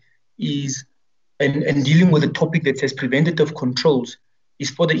there is, and dealing with the topic that says preventative controls, is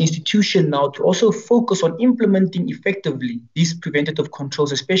for the institution now to also focus on implementing effectively these preventative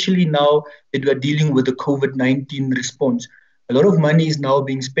controls, especially now that we are dealing with the COVID-19 response. A lot of money is now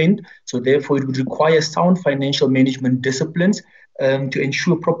being spent, so therefore it would require sound financial management disciplines to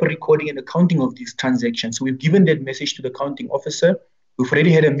ensure proper recording and accounting of these transactions. So we've given that message to the accounting officer. We've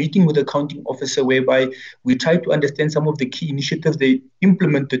already had a meeting with the accounting officer whereby we tried to understand some of the key initiatives they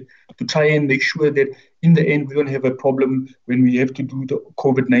implemented to try and make sure that in the end we don't have a problem when we have to do the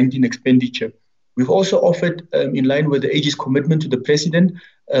COVID-19 expenditure. We've also offered, in line with the AG's commitment to the President,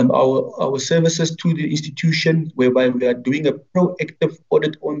 our services to the institution, whereby we are doing a proactive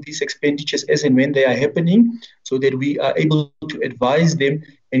audit on these expenditures as and when they are happening, so that we are able to advise them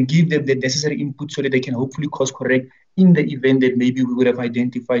and give them the necessary input so that they can hopefully course correct in the event that maybe we would have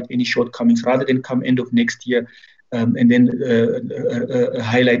identified any shortcomings, rather than come end of next year and then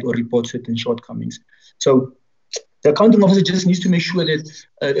highlight or report certain shortcomings. So the accounting officer just needs to make sure that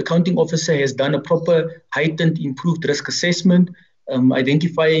the accounting officer has done a proper, heightened, improved risk assessment,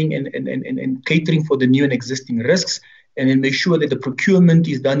 identifying and catering for the new and existing risks, and then make sure that the procurement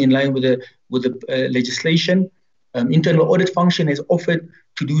is done in line with the legislation. Internal audit function has offered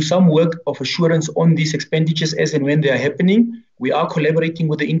to do some work of assurance on these expenditures as and when they are happening. We are collaborating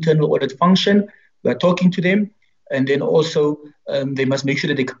with the internal audit function. We are talking to them. And then also, they must make sure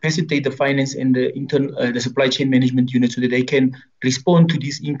that they capacitate the finance and the supply chain management unit so that they can respond to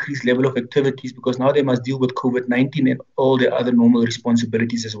this increased level of activities, because now they must deal with COVID-19 and all the other normal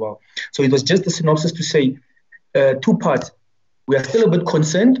responsibilities as well. So it was just a synopsis to say two parts. We are still a bit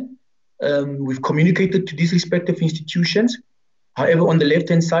concerned. We've communicated to these respective institutions. However, on the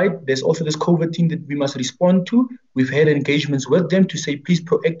left-hand side, there's also this COVID team that we must respond to. We've had engagements with them to say, please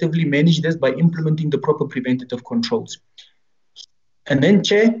proactively manage this by implementing the proper preventative controls. And then,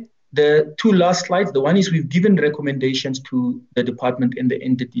 Chair, the two last slides, the one is we've given recommendations to the department and the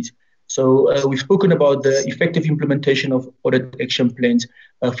entities. So we've spoken about the effective implementation of audit action plans,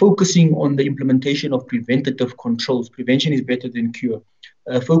 focusing on the implementation of preventative controls. Prevention is better than cure.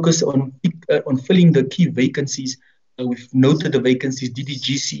 Focus on filling the key vacancies. We've noted the vacancies,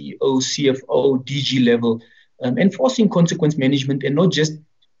 DDG, CEO, CFO, DG level, enforcing consequence management, and not just,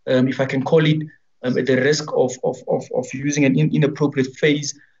 if I can call it, at the risk of using an inappropriate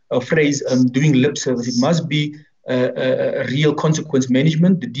phrase, doing lip service. It must be a real consequence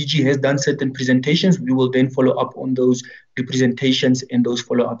management. The DG has done certain presentations. We will then follow up on those representations and those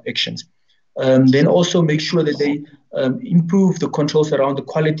follow-up actions. Then also make sure that they improve the controls around the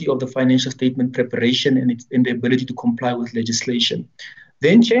quality of the financial statement preparation and the ability to comply with legislation.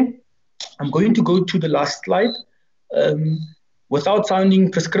 Then, Chair, I'm going to go to the last slide. Without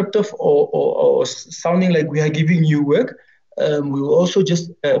sounding prescriptive or sounding like we are giving you work, we will also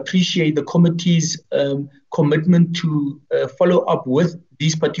just appreciate the committee's commitment to follow up with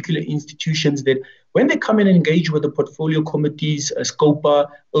these particular institutions, that when they come and engage with the portfolio committees, SCOPA,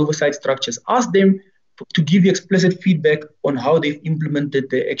 oversight structures, ask them to give you explicit feedback on how they've implemented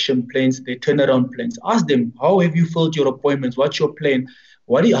their action plans, their turnaround plans. Ask them, how have you filled your appointments? What's your plan?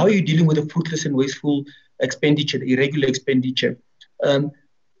 How are you dealing with the fruitless and wasteful expenditure, the irregular expenditure?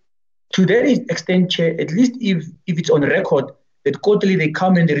 To that extent, Chair, at least if it's on record that quarterly they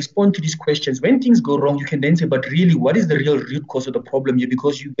come and they respond to these questions, when things go wrong, you can then say, but really, what is the real root cause of the problem here?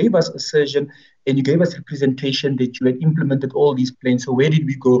 Because you gave us assertion and you gave us representation that you had implemented all these plans. So where did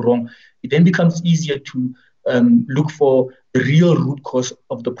we go wrong? It then becomes easier to look for the real root cause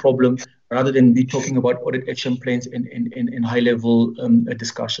of the problem, rather than be talking about audit action plans and high-level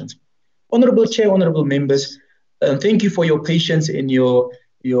discussions. Honorable Chair, honorable members, thank you for your patience and your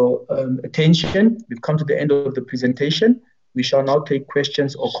attention. We've come to the end of the presentation. We shall now take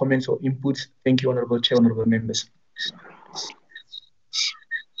questions or comments or inputs. Thank you, honorable Chair, honorable members.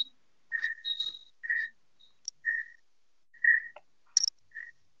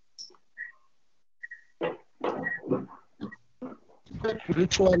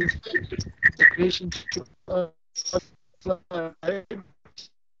 Ritual integration to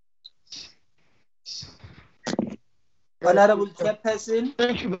Honorable Chairperson.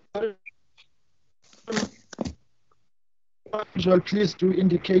 Thank you very much. Please do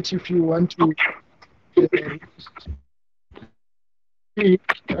indicate if you want to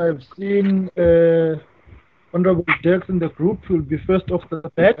I've seen Honorable Dex in the group will be first off the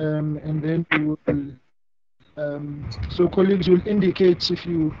bat, and then we will. So colleagues will indicate if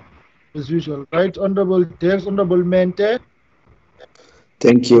you, as usual, right? Honorable Dex, Honorable Mente.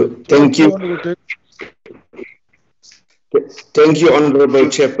 Thank you. Thank you. Thank you, Honorable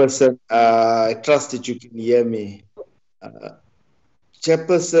Chairperson. I trust that you can hear me.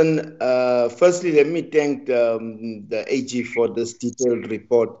 Chairperson, firstly, let me thank the AG for this detailed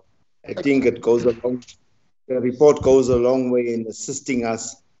report. I think the report goes a long way in assisting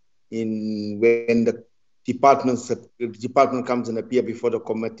us in when the department comes and appear before the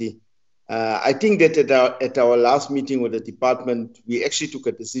committee. I think that at our last meeting with the department, we actually took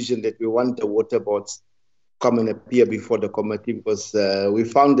a decision that we want the water boards come and appear before the committee because we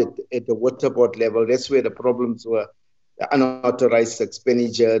found that at the water board level, that's where the problems were. The unauthorized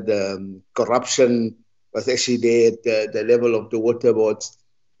expenditure, the corruption was actually there at the level of the water boards.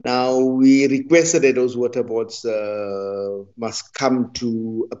 Now, we requested that those water boards must come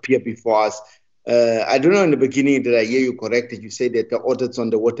to appear before us. I don't know in the beginning that I hear you correct that you say that the audits on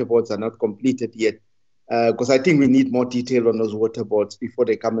the water boards are not completed yet. Because I think we need more detail on those water boards before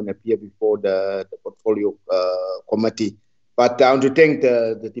they come and appear before the portfolio committee. But I want to thank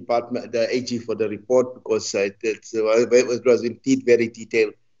the department, the AG for the report because it was indeed very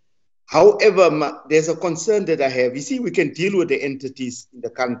detailed. However, there's a concern that I have. You see, we can deal with the entities in the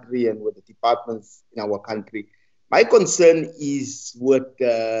country and with the departments in our country. My concern is with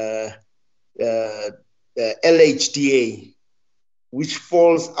the LHDA, which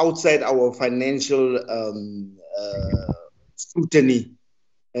falls outside our financial scrutiny.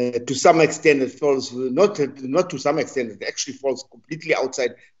 To some extent, it falls, not to some extent, it actually falls completely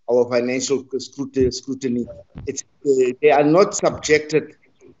outside our financial scrutiny. They are not subjected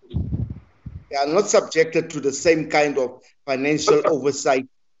to the same kind of financial oversight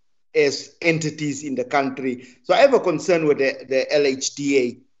as entities in the country. So I have a concern with the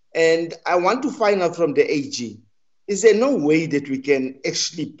LHDA, and I want to find out from the AG, is there no way that we can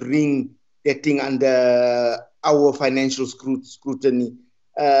actually bring that thing under our financial scrutiny?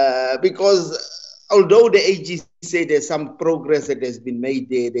 Because although the AG say there's some progress that has been made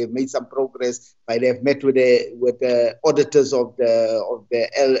there, they've made some progress, but they've met with the auditors of the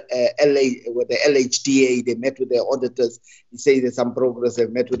LHDA. They met with their auditors. They say there's some progress. They've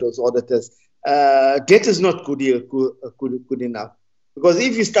met with those auditors. That is not good enough. Because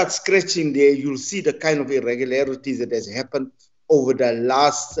if you start scratching there, you'll see the kind of irregularities that has happened over the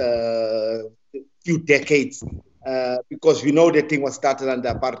last few decades. Because we know that thing was started under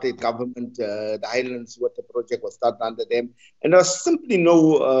apartheid government, the Highlands Water Project was started under them, and there was simply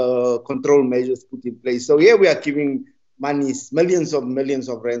no control measures put in place. So here we are giving millions of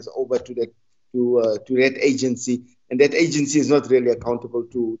rands over to that agency, and that agency is not really accountable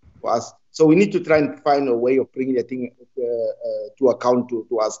to us. So we need to try and find a way of bringing that thing to account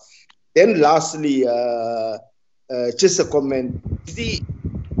to us. Then lastly, just a comment. See,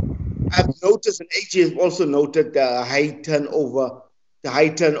 I've noticed, and AG has also noted the high turnover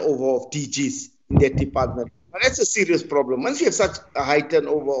of DGs in that department. Now, that's a serious problem. Once you have such a high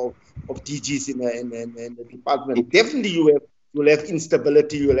turnover of DGs in the department, definitely you will have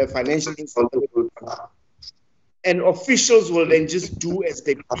instability, you will have financial instability. And officials will then just do as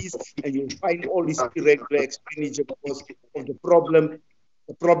they please, and you'll find all this irregular expenditure because of the problem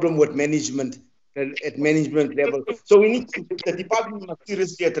with management at management level. So the department must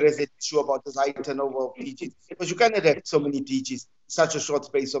seriously address the issue about this high turnover of DGs, because you cannot have so many DGs in such a short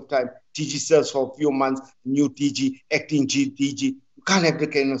space of time. DG serves for a few months, new DG, acting DG. You can't have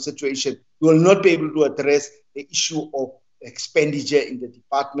that kind of situation. You will not be able to address the issue of expenditure in the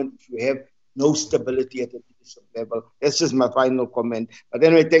department if you have no stability at the leadership level. That's just my final comment. But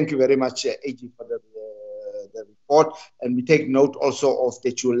anyway, thank you very much, AG, for the report. And we take note also of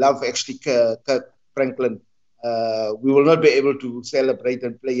that you love actually Kirk Franklin. We will not be able to celebrate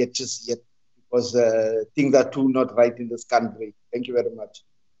and play it just yet because things are too not right in this country. Thank you very much.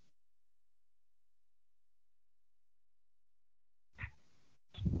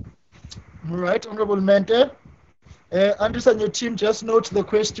 All right, Honorable Mente. Andres and your team, just note the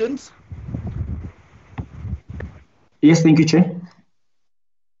questions. Yes, thank you, Chair.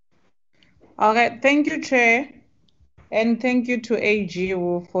 Okay, thank you, Chair. And thank you to AG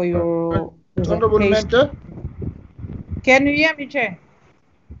for your Honorable Mente. Can you hear me, Chair?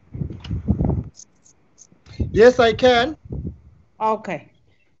 Yes, I can. Okay.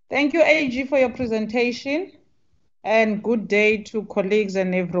 Thank you, AG, for your presentation. And good day to colleagues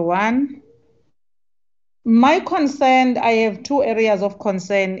and everyone. My concern, I have two areas of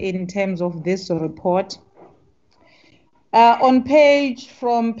concern in terms of this report. From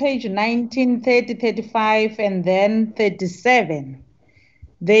page 19, 30, 35, and then 37,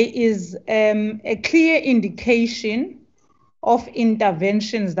 there is a clear indication of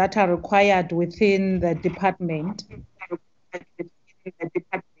interventions that are required within the department.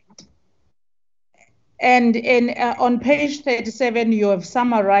 And on page 37, you have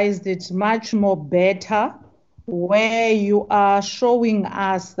summarized it much more better, where you are showing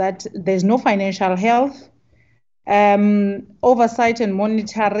us that there's no financial health, oversight and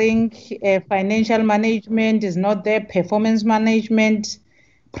monitoring, financial management is not there, performance management,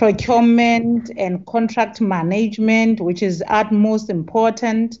 procurement and contract management, which is utmost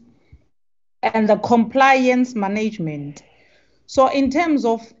important, and the compliance management. So in terms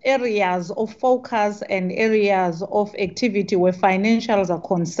of areas of focus and areas of activity where financials are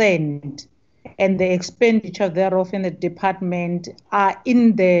concerned and the expenditure thereof in the department are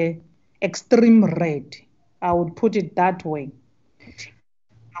in the extreme red, I would put it that way.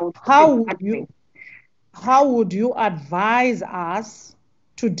 How would you advise us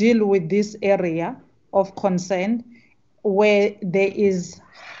to deal with this area of concern where there is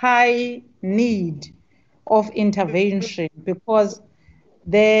high need of intervention, because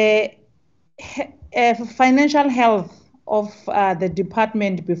the financial health of the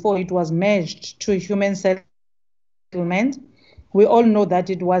department before it was merged to human settlement, we all know that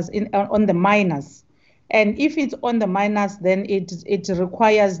it was on the minus. And if it's on the minus, then it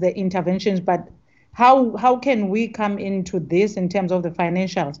requires the interventions. But how can we come into this in terms of the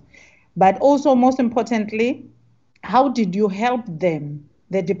financials? But also, most importantly, how did you help them,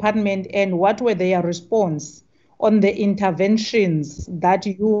 the department, and what were their response on the interventions that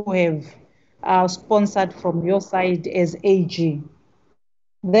you have sponsored from your side as AG?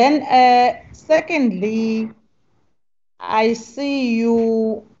 Then, secondly, I see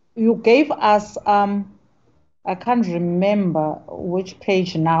you gave us I can't remember which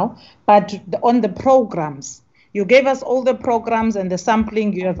page now, but on the programs, you gave us all the programs and the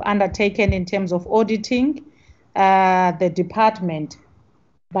sampling you have undertaken in terms of auditing the department.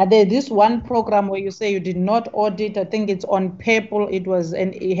 But there's this one program where you say you did not audit. I think it's on purple. It was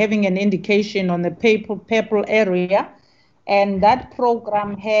having an indication on the purple area. And that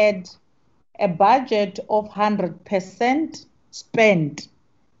program had a budget of 100% spent.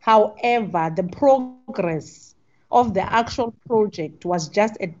 However, the progress of the actual project was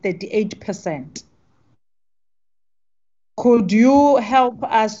just at 38%. Could you help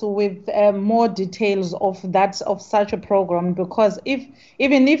us with more details of such a program? Because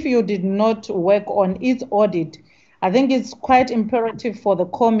even if you did not work on its audit, I think it's quite imperative for the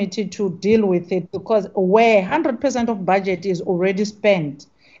committee to deal with it, because where 100% of budget is already spent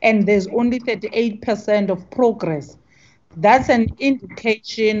and there's only 38% of progress, that's an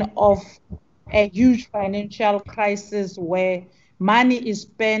indication of a huge financial crisis where money is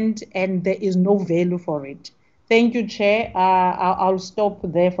spent and there is no value for it. Thank you, Chair. I'll stop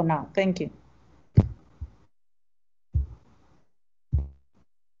there for now. Thank you.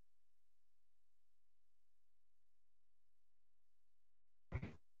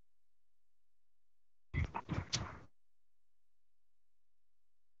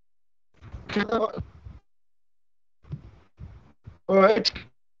 All right.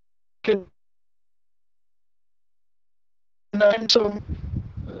 Can I some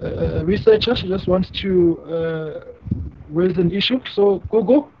researchers just want to raise an issue? So,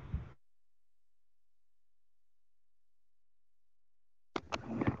 Gogo.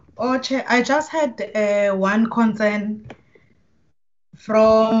 Oh, Chair, I just had one concern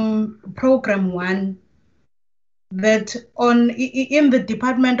from program 1 that in the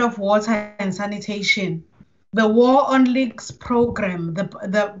Department of Water and Sanitation, the War on Leaks program,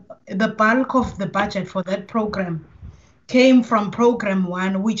 the bulk of the budget for that program came from program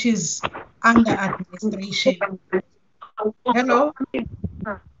 1, which is under administration. Hello?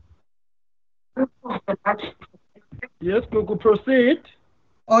 Yes, Gogo, proceed.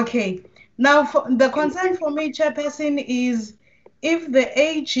 Okay. Now, the concern for me, Chairperson, is if the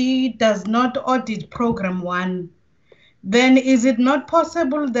AG does not audit program 1, then is it not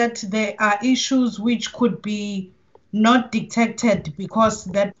possible that there are issues which could be not detected because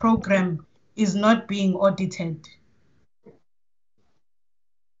that program is not being audited?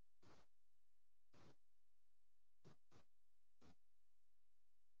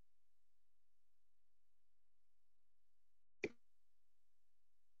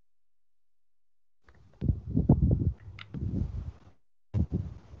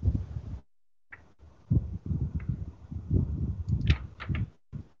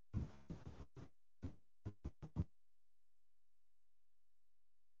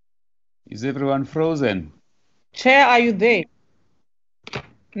 Is everyone frozen? Chair, are you there?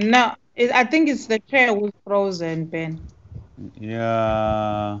 No, I think it's the chair who's frozen, Ben.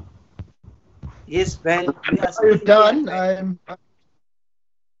 Yeah. Yes, Ben, we are Are still you done? here.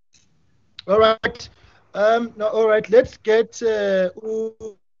 All right. No, all right. Let's get.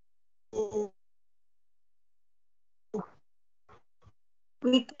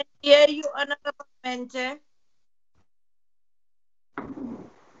 We can hear you, Honorable Mente.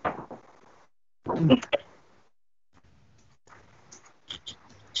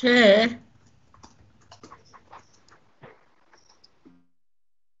 Chair.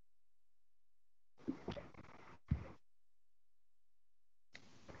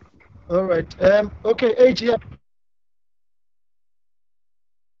 All right. Okay, AGM.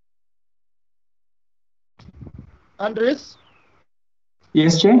 Andres?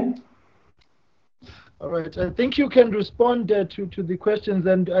 Yes, Chair. All right. I think you can respond to the questions,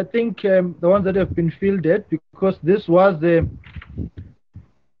 and I think the ones that have been fielded, because this was a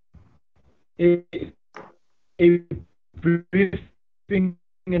briefing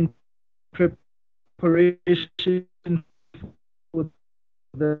and preparation for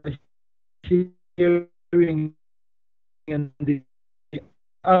the hearing and the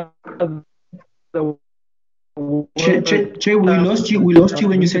other. Chair, we lost you. We lost you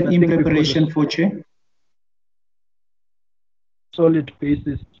when you said in preparation for Chair. Solid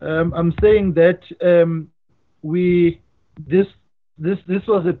basis. I'm saying that this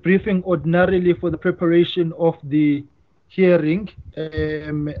was a briefing ordinarily for the preparation of the hearing,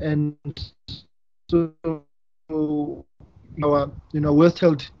 and so our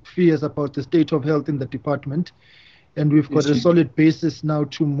withheld fears about the state of health in the department, and we've got a solid basis now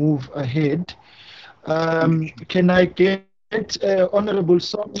to move ahead. Can I get Honorable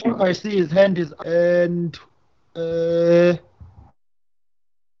Somo? I see his hand is and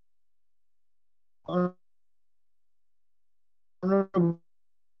Honorable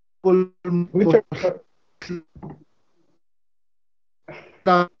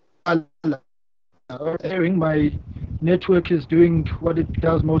my network is doing what it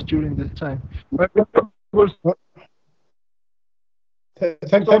does most during this time.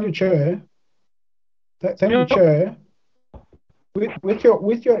 Thank you, Chair. Thank you, Chair. With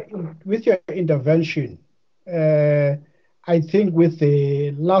your intervention, I think with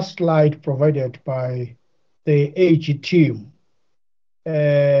the last slide provided by the AG team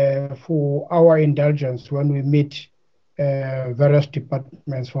for our indulgence when we meet various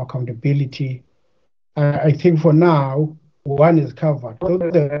departments for accountability, I think for now one is covered. So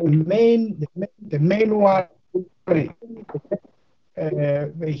the main one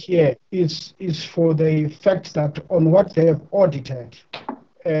here is for the fact that on what they have audited,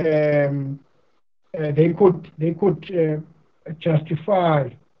 they could justify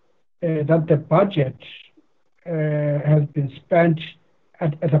that the budget has been spent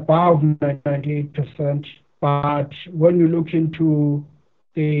at above 98%, but when you look into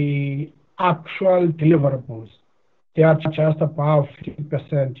the actual deliverables, they are just above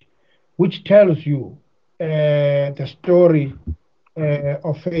 50%, which tells you the story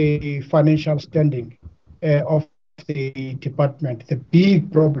of a financial standing of the department, the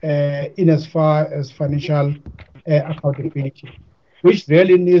big problem in as far as financial accountability, which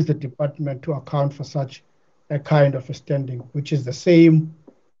really needs the department to account for such a kind of a standing, which is the same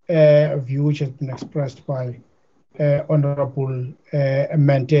view which has been expressed by Honorable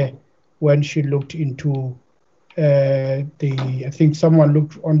Mente when she looked into I think someone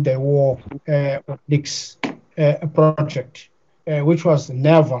looked on the war leaks project, which was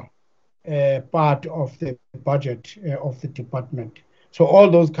never part of the budget of the department. So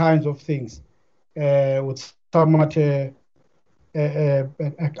all those kinds of things would somewhat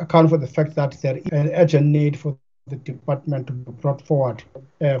account for the fact that there is an urgent need for the department to be brought forward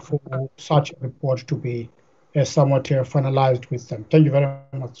for such a report to be somewhat finalized with them. Thank you very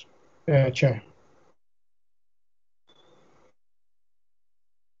much, Chair.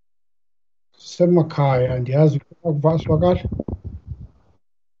 Semakai and Yaz Vaswagar.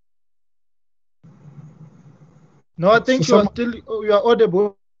 No, I think you are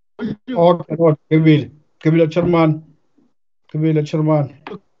audible. Okay, Lord, Kabila Chairman. Kabila Chairman.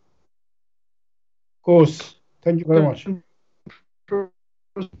 Of course. Thank you very much.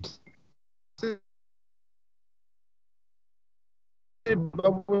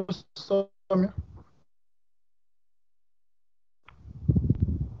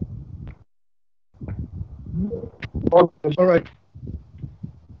 All right.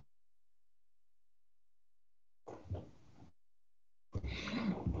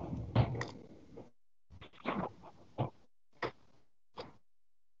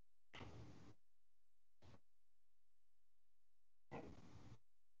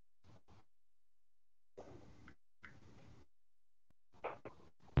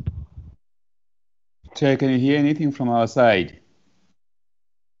 Chair, can you hear anything from our side?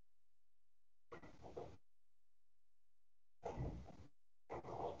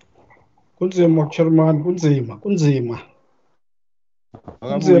 Kunzima, Chairman, kunzima.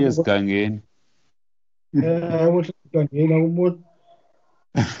 Akabuye esigangeni. Ukuthi ngingena umuntu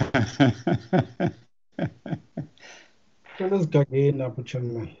esigangeni lapho,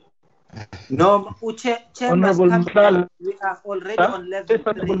 Chairman. No, Chair must come back. We are already on level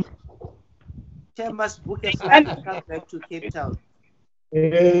 3. Chair must book a flight to come back to Cape Town.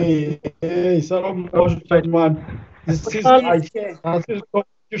 Hey, Chairman. This is right. This is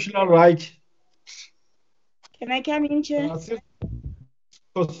constitutional right. Can I come in, Chair?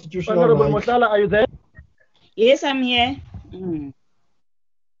 Constitutional right. Are you there? Yes, I'm here.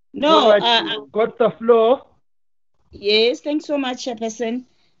 No, right, got the floor. Yes, thanks so much, Chairperson.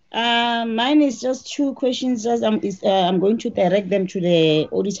 Mine is just 2 questions. I'm going to direct them to the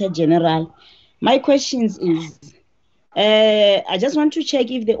Auditor General. My questions is, I just want to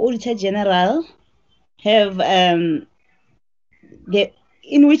check if the Auditor General have in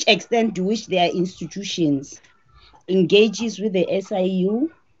which extent to which their institutions engages with the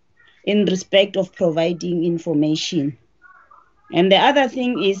SIU in respect of providing information. And the other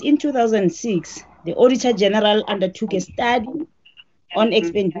thing is, in 2006, the Auditor General undertook a study on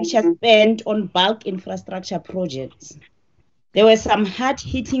expenditure spent on bulk infrastructure projects. There were some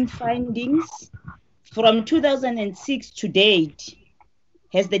hard-hitting findings. From 2006 to date,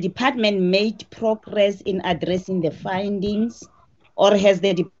 has the department made progress in addressing the findings, or has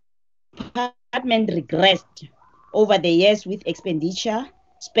the department regressed over the years with expenditure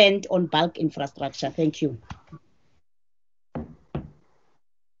spent on bulk infrastructure? Thank you.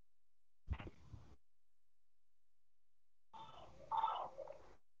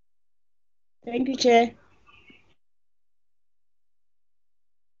 Thank you, Chair.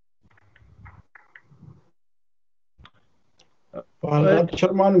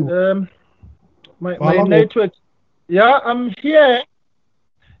 Chairman. My network. Yeah, I'm here.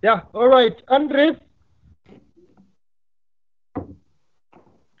 Yeah, all right. Andres?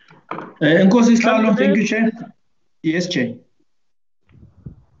 Nkosi Sihlalo, thank you, Chair. Yes, Chair.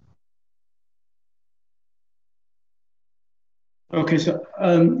 Okay, so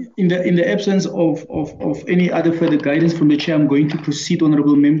in the absence of any other further guidance from the Chair, I'm going to proceed,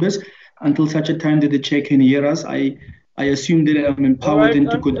 honourable members, until such a time that the Chair can hear us. I assume that I'm empowered then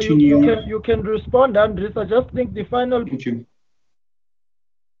to continue. You can respond, Andres. I just think the final. Thank you.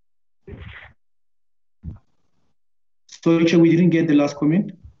 Sorry, Chair, we didn't get the last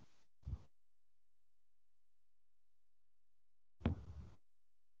comment.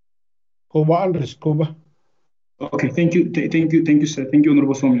 Koba, Andres, Koba. Okay, thank you, sir. Thank you,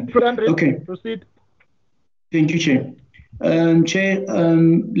 Honourable Somya. Okay, proceed. Thank you, Chair. Chair,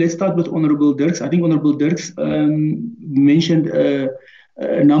 let's start with Honourable Dirks. I think Honourable Dirks mentioned a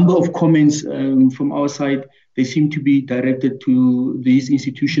number of comments from our side. They seem to be directed to these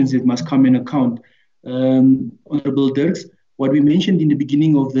institutions that must come in account. Honourable Dirks, what we mentioned in the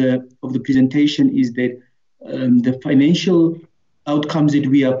beginning of the presentation is that the financial outcomes that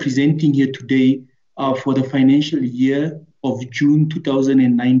we are presenting here today are for the financial year of June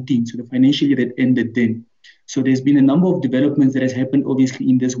 2019, so the financial year that ended then. So there's been a number of developments that has happened, obviously,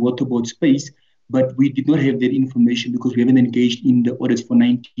 in this water board space, but we did not have that information because we haven't engaged in the audits for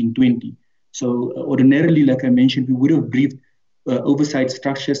 1920. So ordinarily, like I mentioned, we would have briefed oversight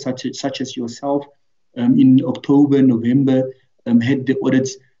structures such as yourself in October, November, had the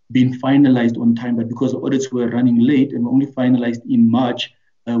audits been finalized on time, but because the audits were running late and were only finalized in March,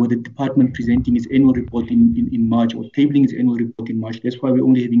 with the department presenting its annual report in March, or tabling its annual report in March. That's why we're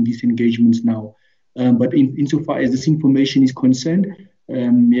only having these engagements now. But insofar as this information is concerned,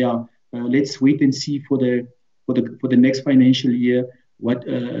 let's wait and see for the next financial year what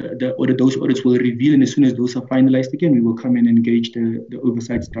those audits will reveal, and as soon as those are finalized again, we will come and engage the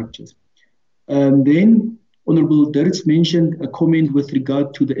oversight structures. Then Honourable Dirks mentioned a comment with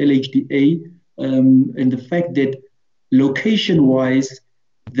regard to the LHDA and the fact that location-wise,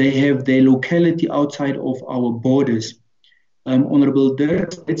 they have their locality outside of our borders. Honourable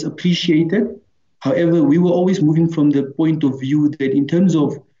Dirks, it's appreciated. However, we were always moving from the point of view that in terms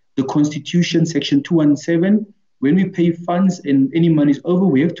of the Constitution, Section 217, when we pay funds and any money is over,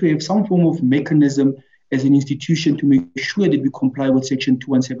 we have to have some form of mechanism as an institution to make sure that we comply with Section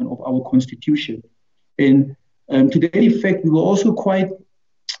 217 of our Constitution. And to that effect, we were also quite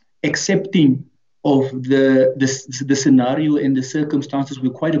accepting of the scenario and the circumstances. We're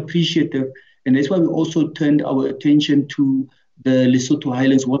quite appreciative, and that's why we also turned our attention to the Lesotho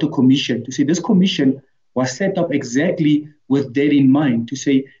Highlands Water Commission to say this commission was set up exactly with that in mind, to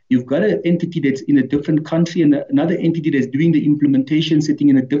say you've got an entity that's in a different country and another entity that's doing the implementation sitting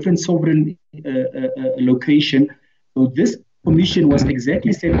in a different sovereign location. So this commission was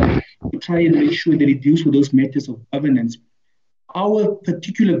exactly set up to try and make sure that it deals with those matters of governance. Our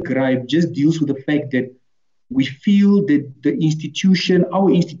particular gripe just deals with the fact that we feel that the institution, our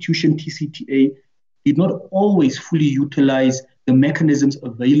institution, TCTA, did not always fully utilize the mechanisms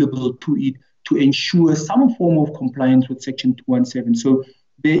available to it to ensure some form of compliance with Section 217. So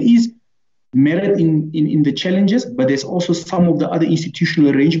there is merit in the challenges, but there's also some of the other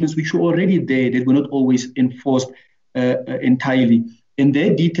institutional arrangements which were already there that were not always enforced entirely. And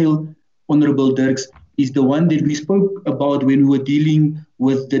their detail, Honorable Dirks, is the one that we spoke about when we were dealing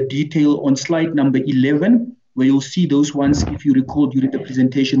with the detail on slide number 11, where you'll see those ones, if you recall during the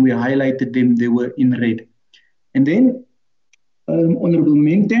presentation, we highlighted them, they were in red. And then, Honorable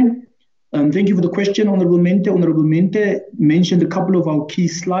Mente, thank you for the question, Honorable Mente. Honorable Mente mentioned a couple of our key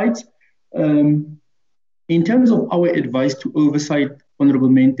slides. In terms of our advice to oversight, Honorable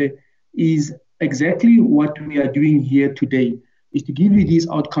Mente, is exactly what we are doing here today, is to give you these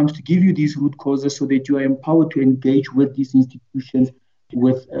outcomes, to give you these root causes so that you are empowered to engage with these institutions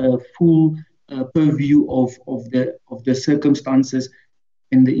with a full purview of the circumstances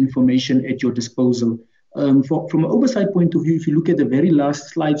and the information at your disposal. From an oversight point of view, if you look at the very last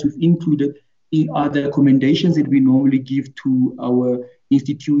slides we've included, are the recommendations that we normally give to our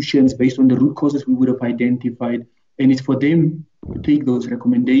institutions based on the root causes we would have identified. And it's for them to take those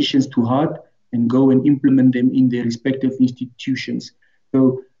recommendations to heart and go and implement them in their respective institutions.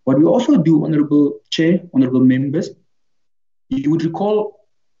 So what we also do, Honorable Chair, Honorable Members, you would recall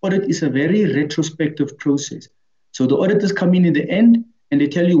audit is a very retrospective process. So the auditors come in the end and they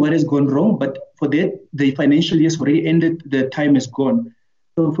tell you what has gone wrong, but for that, the financial year's already ended, the time is gone.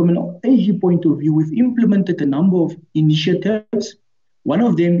 So from an AG point of view, we've implemented a number of initiatives. One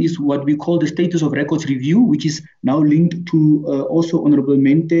of them is what we call the status of records review, which is now linked to also Honorable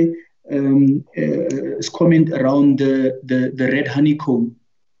Mente's comment around the red honeycomb.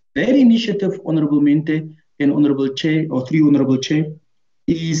 That initiative, Honorable Mente and Honorable Chair, or three Honorable Chair,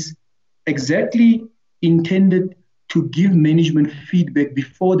 is exactly intended to give management feedback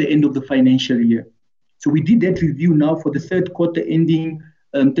before the end of the financial year. So we did that review now for the third quarter ending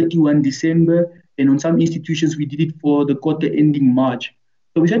 31 December, and on some institutions we did it for the quarter ending March.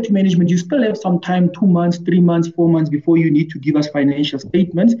 So we said to management, you still have some time, 2 months, 3 months, 4 months before you need to give us financial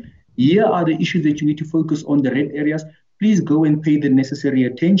statements. Here are the issues that you need to focus on, the red areas. Please go and pay the necessary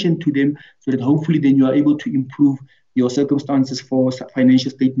attention to them so that hopefully then you are able to improve your circumstances for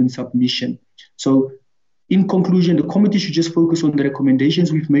financial statement submission. So in conclusion, the committee should just focus on the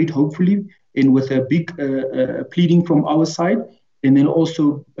recommendations we've made, hopefully, and with a big pleading from our side. And then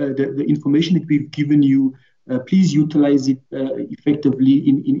also the information that we've given you, please utilize it effectively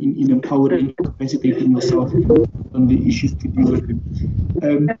in empowering, capacitating yourself on the issues to deal with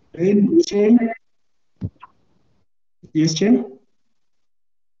them. Then, Chair. Yes, Chair.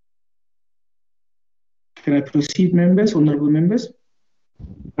 Can I proceed, members, honorable members?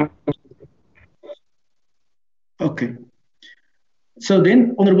 Okay. So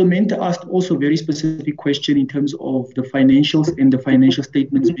then Honorable Mente asked also a very specific question in terms of the financials and the financial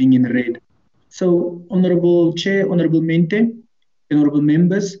statements being in red. So Honorable Chair, Honorable Mente, honorable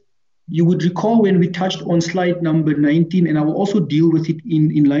members, you would recall when we touched on slide number 19, and I will also deal with it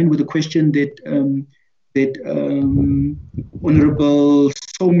in line with the question that Honorable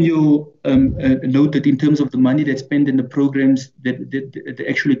Somyo noted in terms of the money that's spent in the programs, the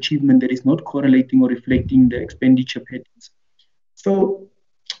actual achievement that is not correlating or reflecting the expenditure patterns. So,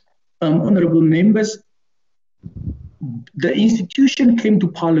 honorable members, the institution came to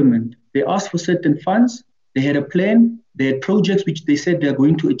Parliament. They asked for certain funds. They had a plan. They had projects which they said they're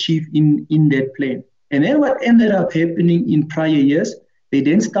going to achieve in that plan. And then what ended up happening in prior years, they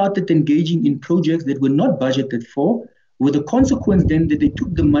then started engaging in projects that were not budgeted for, with the consequence then that they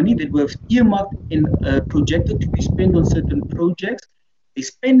took the money that were earmarked and projected to be spent on certain projects, they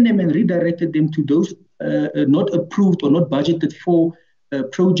spent them and redirected them to those not approved or not budgeted for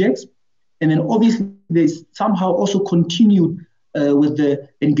projects. And then obviously they somehow also continued with the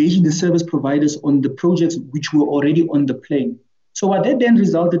engaging the service providers on the projects which were already on the plan. So what that then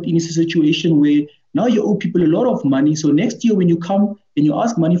resulted in is a situation where now you owe people a lot of money. So next year when you come and you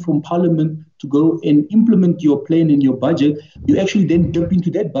ask money from Parliament to go and implement your plan and your budget, you actually then dump into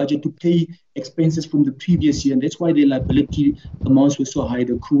that budget to pay expenses from the previous year. And that's why the liability amounts were so high,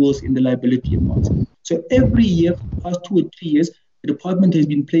 the accruals and the liability amounts. So every year for the past 2 or 3 years, the department has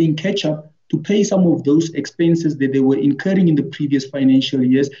been playing catch up to pay some of those expenses that they were incurring in the previous financial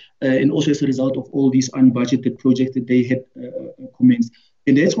years, and also as a result of all these unbudgeted projects that they had commenced.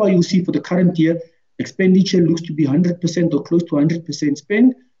 And that's why you see for the current year, expenditure looks to be 100% or close to 100%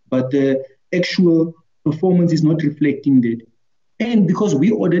 spent, but the actual performance is not reflecting that. And because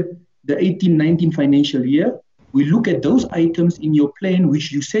we audit the 18-19 financial year, we look at those items in your plan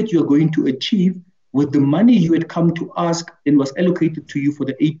which you said you are going to achieve with the money you had come to ask and was allocated to you for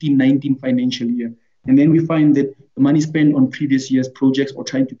the 18-19 financial year. And then we find that the money spent on previous year's projects or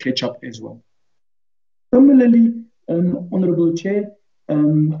trying to catch up as well. Similarly, Honorable Chair,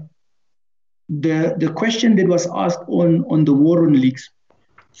 the question that was asked on the war on leaks.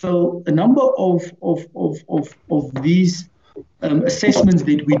 So a number of these assessments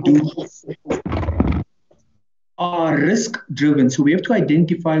that we do are risk-driven. So we have to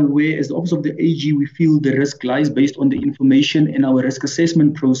identify where, as the Office of the AG, we feel the risk lies based on the information and our risk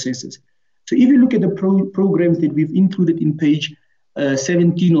assessment processes. So if you look at the programs that we've included in page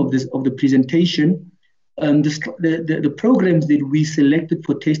 17 of the presentation, the programs that we selected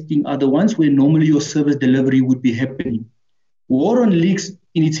for testing are the ones where normally your service delivery would be happening. War on leaks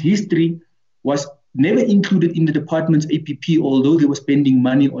in its history was never included in the department's APP, although they were spending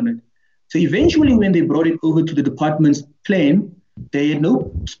money on it. So eventually when they brought it over to the department's plan, they had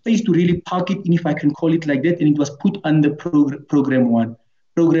no space to really park it in, if I can call it like that, and it was put under Program 1.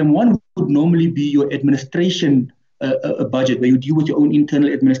 Program 1 would normally be your administration budget, where you deal with your own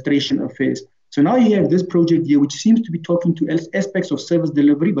internal administration affairs. So now you have this project here, which seems to be talking to aspects of service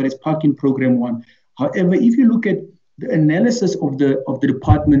delivery, but it's parked in Program 1. However, if you look at the analysis of the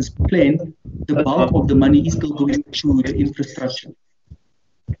department's plan, the bulk of the money is still going to the infrastructure.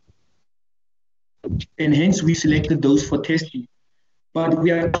 And hence we selected those for testing. But we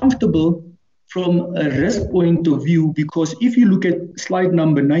are comfortable from a risk point of view, because if you look at slide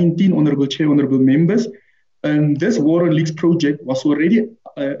number 19, Honorable Chair, Honorable Members, this war on leaks project was already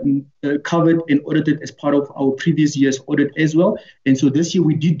covered and audited as part of our previous year's audit as well. And so this year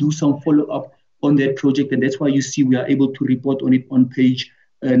we did do some follow-up on that project, and that's why you see we are able to report on it on page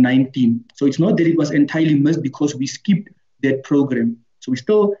 19. So it's not that it was entirely missed because we skipped that program. So we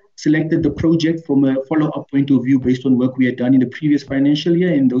still selected the project from a follow-up point of view based on work we had done in the previous financial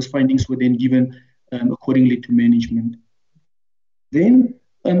year, and those findings were then given accordingly to management. Then,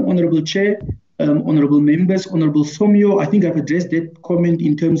 Honorable Chair, Honorable Members, Honorable Somyo, I think I've addressed that comment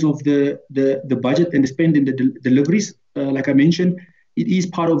in terms of the budget and the spend and the deliveries. Like I mentioned, it is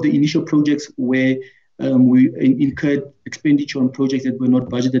part of the initial projects where we incurred expenditure on projects that were not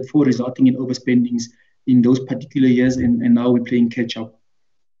budgeted for, resulting in overspendings in those particular years, and now we're playing catch up.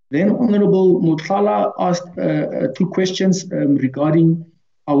 Then Honorable Motlala asked two questions regarding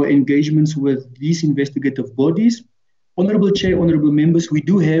our engagements with these investigative bodies. Honorable Chair, Honorable Members, we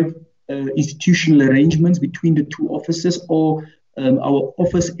do have institutional arrangements between the two offices, or our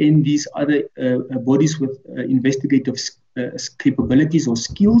office and these other bodies with investigative capabilities or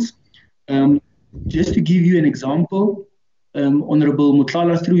skills. Just to give you an example, Honorable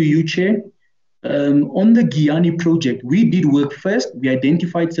Motlala, through you, Chair, on the Guyani project, we did work first. We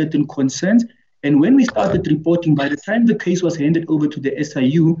identified certain concerns. And when we started reporting, by the time the case was handed over to the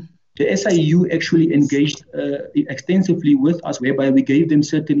SIU actually engaged extensively with us, whereby we gave them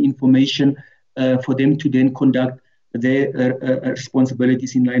certain information for them to then conduct their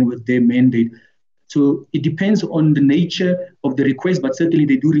responsibilities in line with their mandate. So it depends on the nature of the request, but certainly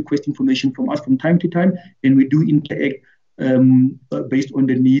they do request information from us from time to time, and we do interact based on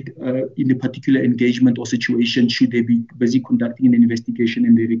the need in the particular engagement or situation, should they be busy conducting an investigation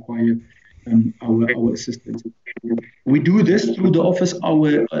and they require our assistance. We do this through the office,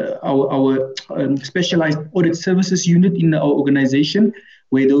 our specialized audit services unit in our organization,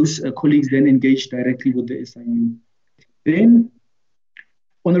 where those colleagues then engage directly with the SIU. Then,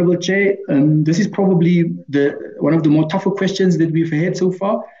 Honorable Chair, this is probably one of the more tougher questions that we've had so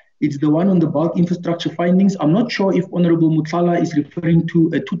far. It's the one on the bulk infrastructure findings. I'm not sure if Honorable Motlala is referring to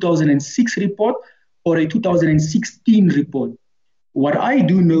a 2006 report or a 2016 report. What I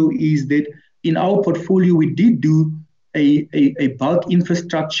do know is that in our portfolio, we did do a bulk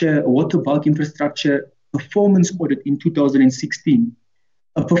infrastructure, a water bulk infrastructure performance audit in 2016.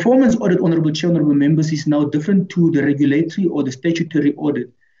 A performance audit, Honorable Chair, Honorable Members, is now different to the regulatory or the statutory audit.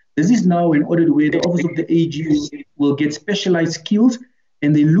 This is now an audit where the Office of the AG will get specialized skills,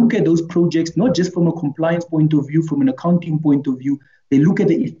 and they look at those projects, not just from a compliance point of view, from an accounting point of view. They look at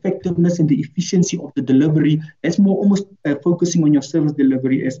the effectiveness and the efficiency of the delivery. That's more almost focusing on your service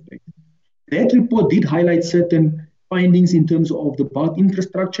delivery aspect. That report did highlight certain findings in terms of the bulk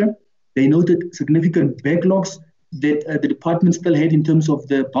infrastructure. They noted significant backlogs that the department still had in terms of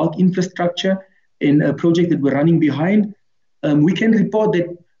the bulk infrastructure and a project that we're running behind. We can report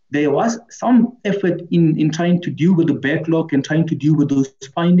that there was some effort in trying to deal with the backlog and trying to deal with those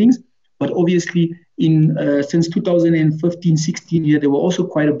findings. But obviously, since 2015-16 year, there were also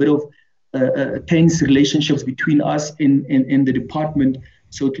quite a bit of tense relationships between us and the department.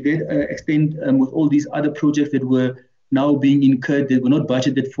 So to that extent, with all these other projects that were now being incurred that were not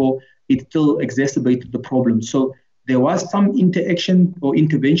budgeted for, it still exacerbated the problem. So there was some interaction or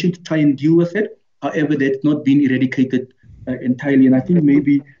intervention to try and deal with it. However, that's not been eradicated entirely. And I think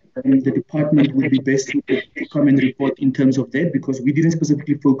maybe the department would be best to come and report in terms of that, because we didn't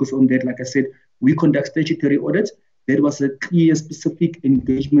specifically focus on that. Like I said, we conduct statutory audits. That was a clear, specific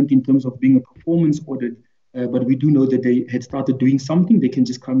engagement in terms of being a performance audit. But we do know that they had started doing something. They can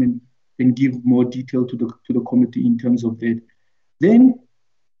just come in and give more detail to the committee in terms of that. Then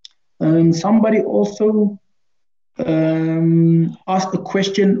somebody also asked a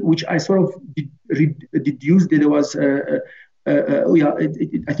question which I sort of deduced that there was,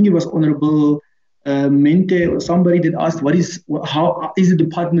 I think it was Honorable Mente or somebody that asked, how is the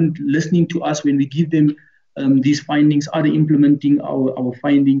department listening to us when we give them these findings? Are they implementing our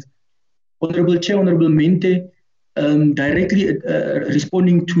findings? Honorable Chair, Honorable Mente, directly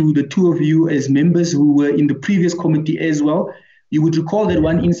responding to the two of you as members who were in the previous committee as well. You would recall that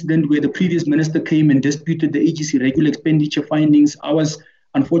one incident where the previous minister came and disputed the agency regular expenditure findings. I was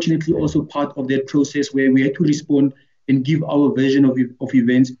unfortunately also part of that process where we had to respond and give our version of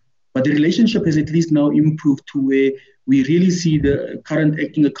events. But the relationship has at least now improved to where we really see the current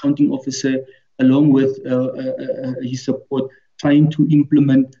acting accounting officer along with his support trying to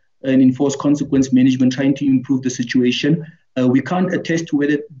implement and enforce consequence management, trying to improve the situation. We can't attest to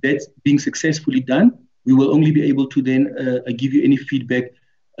whether that's being successfully done. We will only be able to then give you any feedback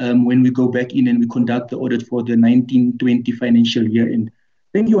when we go back in and we conduct the audit for the 19-20 financial year end.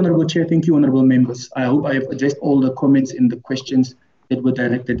 Thank you, Honorable Chair. Thank you, Honorable Members. I hope I have addressed all the comments and the questions that were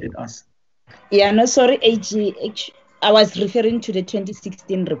directed at us. Yeah, no, sorry, AG. I was referring to the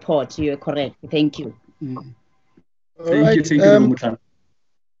 2016 report. You're correct. Thank you. Thank you,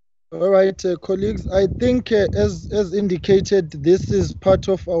 all right, colleagues. I think, as indicated, this is part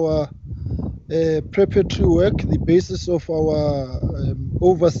of our preparatory work. The basis of our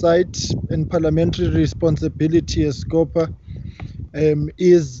oversight and parliamentary responsibility as SCOPA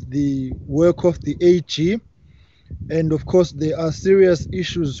is the work of the AG. And of course, there are serious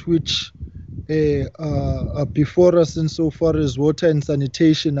issues which are before us insofar as water and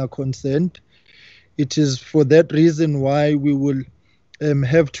sanitation are concerned. It is for that reason why we will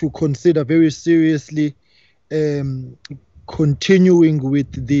have to consider very seriously continuing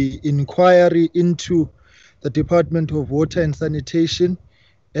with the inquiry into the Department of Water and Sanitation.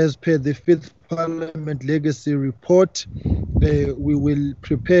 As per the 5th Parliament Legacy Report, we will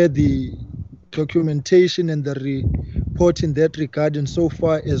prepare the documentation and the report in that regard, and so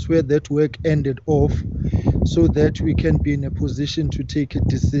far as where that work ended off, so that we can be in a position to take a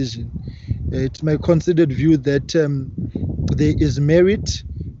decision. It's my considered view that there is merit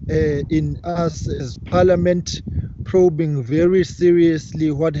in us as Parliament probing very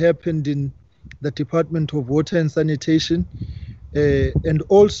seriously what happened in the Department of Water and Sanitation, and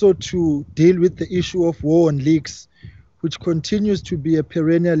also to deal with the issue of war on leaks, which continues to be a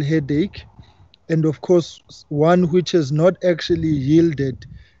perennial headache, and of course one which has not actually yielded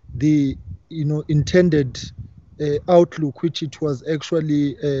the intended outlook which it was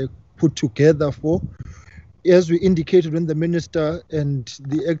actually put together for. As we indicated when the minister and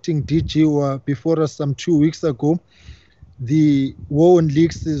the acting DG were before us some 2 weeks ago, the war on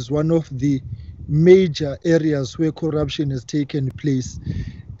leaks is one of the major areas where corruption has taken place.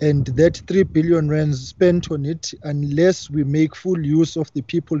 And that 3 billion rand spent on it, unless we make full use of the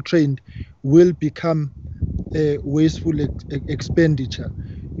people trained, will become a wasteful expenditure.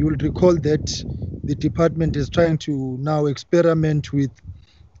 You will recall that the department is trying to now experiment with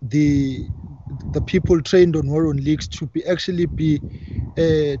the people trained on war on leaks to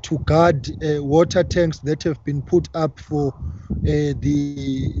guard water tanks that have been put up for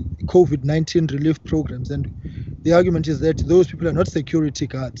the COVID-19 relief programs. And the argument is that those people are not security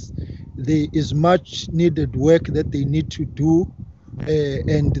guards. There is much needed work that they need to do,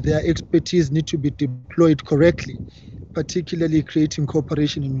 and their expertise need to be deployed correctly, particularly creating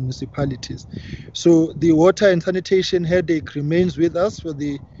cooperation in municipalities. So the water and sanitation headache remains with us for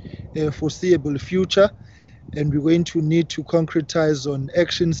the foreseeable future, and we're going to need to concretize on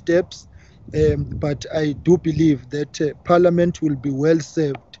action steps. But I do believe that Parliament will be well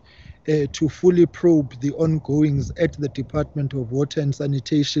served to fully probe the ongoings at the Department of Water and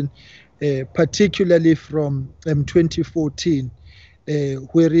Sanitation particularly from 2014,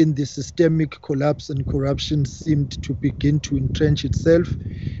 wherein the systemic collapse and corruption seemed to begin to entrench itself,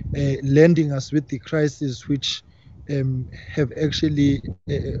 landing us with the crisis which have actually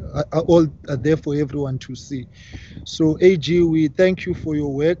are there for everyone to see. So AG, we thank you for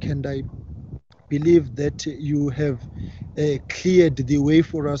your work, and I believe that you have cleared the way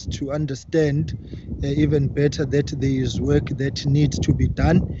for us to understand even better that there is work that needs to be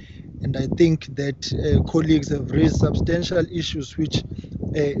done. And I think that colleagues have raised substantial issues which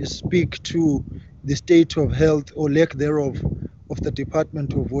speak to the state of health or lack thereof of the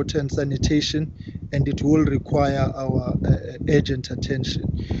Department of Water and Sanitation, and it will require our urgent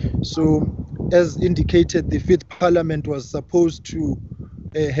attention. So, as indicated, the Fifth Parliament was supposed to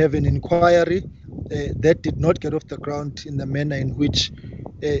have an inquiry that did not get off the ground in the manner in which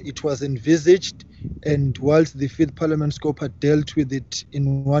it was envisaged. And whilst the Fifth Parliament scope had dealt with it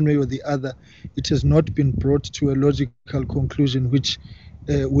in one way or the other, it has not been brought to a logical conclusion, which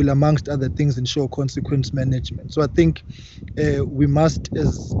will, amongst other things, ensure consequence management. So I think we must,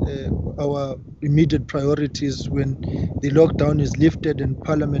 as our immediate priorities when the lockdown is lifted and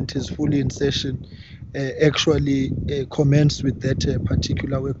Parliament is fully in session, actually commence with that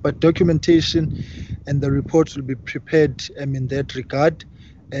particular work. But documentation and the reports will be prepared in that regard,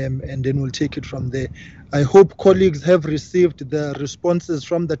 and then we'll take it from there. I hope colleagues have received the responses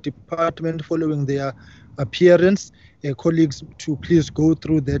from the department following their appearance. Colleagues, to please go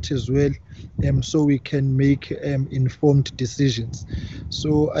through that as well, so we can make informed decisions.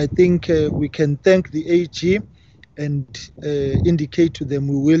 So I think we can thank the AG and indicate to them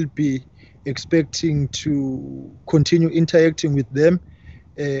we will be expecting to continue interacting with them,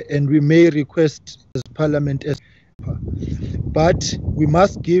 and we may request as Parliament as but we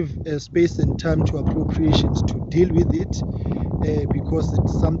must give space and time to appropriations to deal with it, because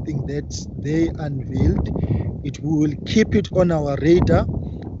it's something that they unveiled. It will keep it on our radar,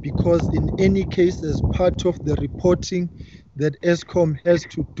 because in any case, as part of the reporting that ESCOM has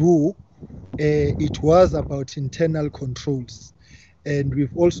to do, it was about internal controls. And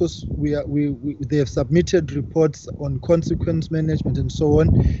we've also they have submitted reports on consequence management and so on.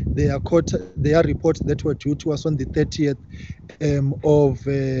 They are reports that were due to us on the 30th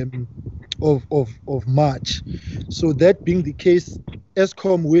of March. So that being the case,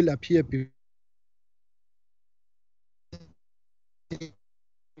 ESCOM will appear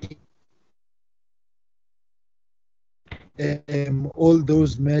all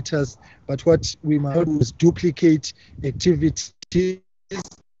those matters, but what we might do is duplicate activities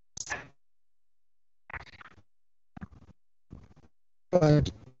but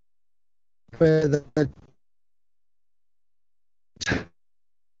further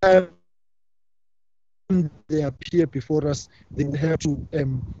time they appear before us, they have to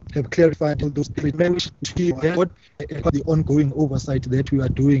have clarified all those things. The ongoing oversight that we are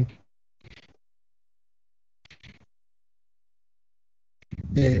doing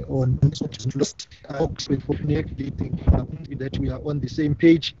on lost that we are on the same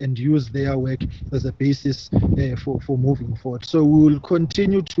page and use their work as a basis for moving forward. So we will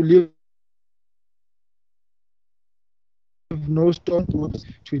continue to leave no stone to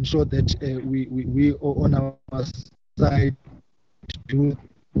ensure that we are on our side to do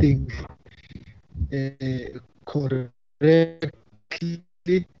things correctly.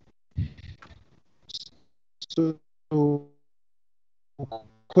 So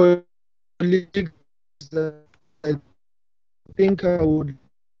colleagues, I think I would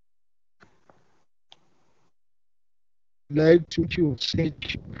like to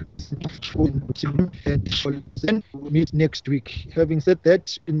take and then we'll meet next week. Having said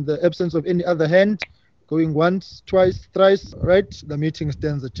that, in the absence of any other hand, going once, twice, thrice, right, the meeting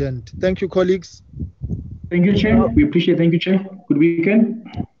stands adjourned. Thank you, colleagues. Thank you, Chair. We appreciate it. Thank you, Chair. Good weekend.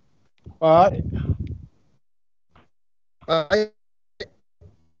 Bye. Bye.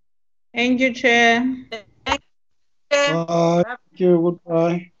 Thank you, Chair. Thank you.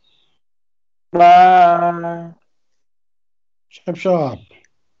 Goodbye. Bye. Sharp, sharp.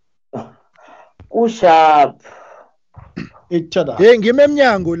 Usharp. Each other. Hey, ngime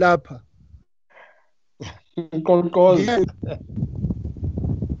emnyango lapha. Nkolokozi.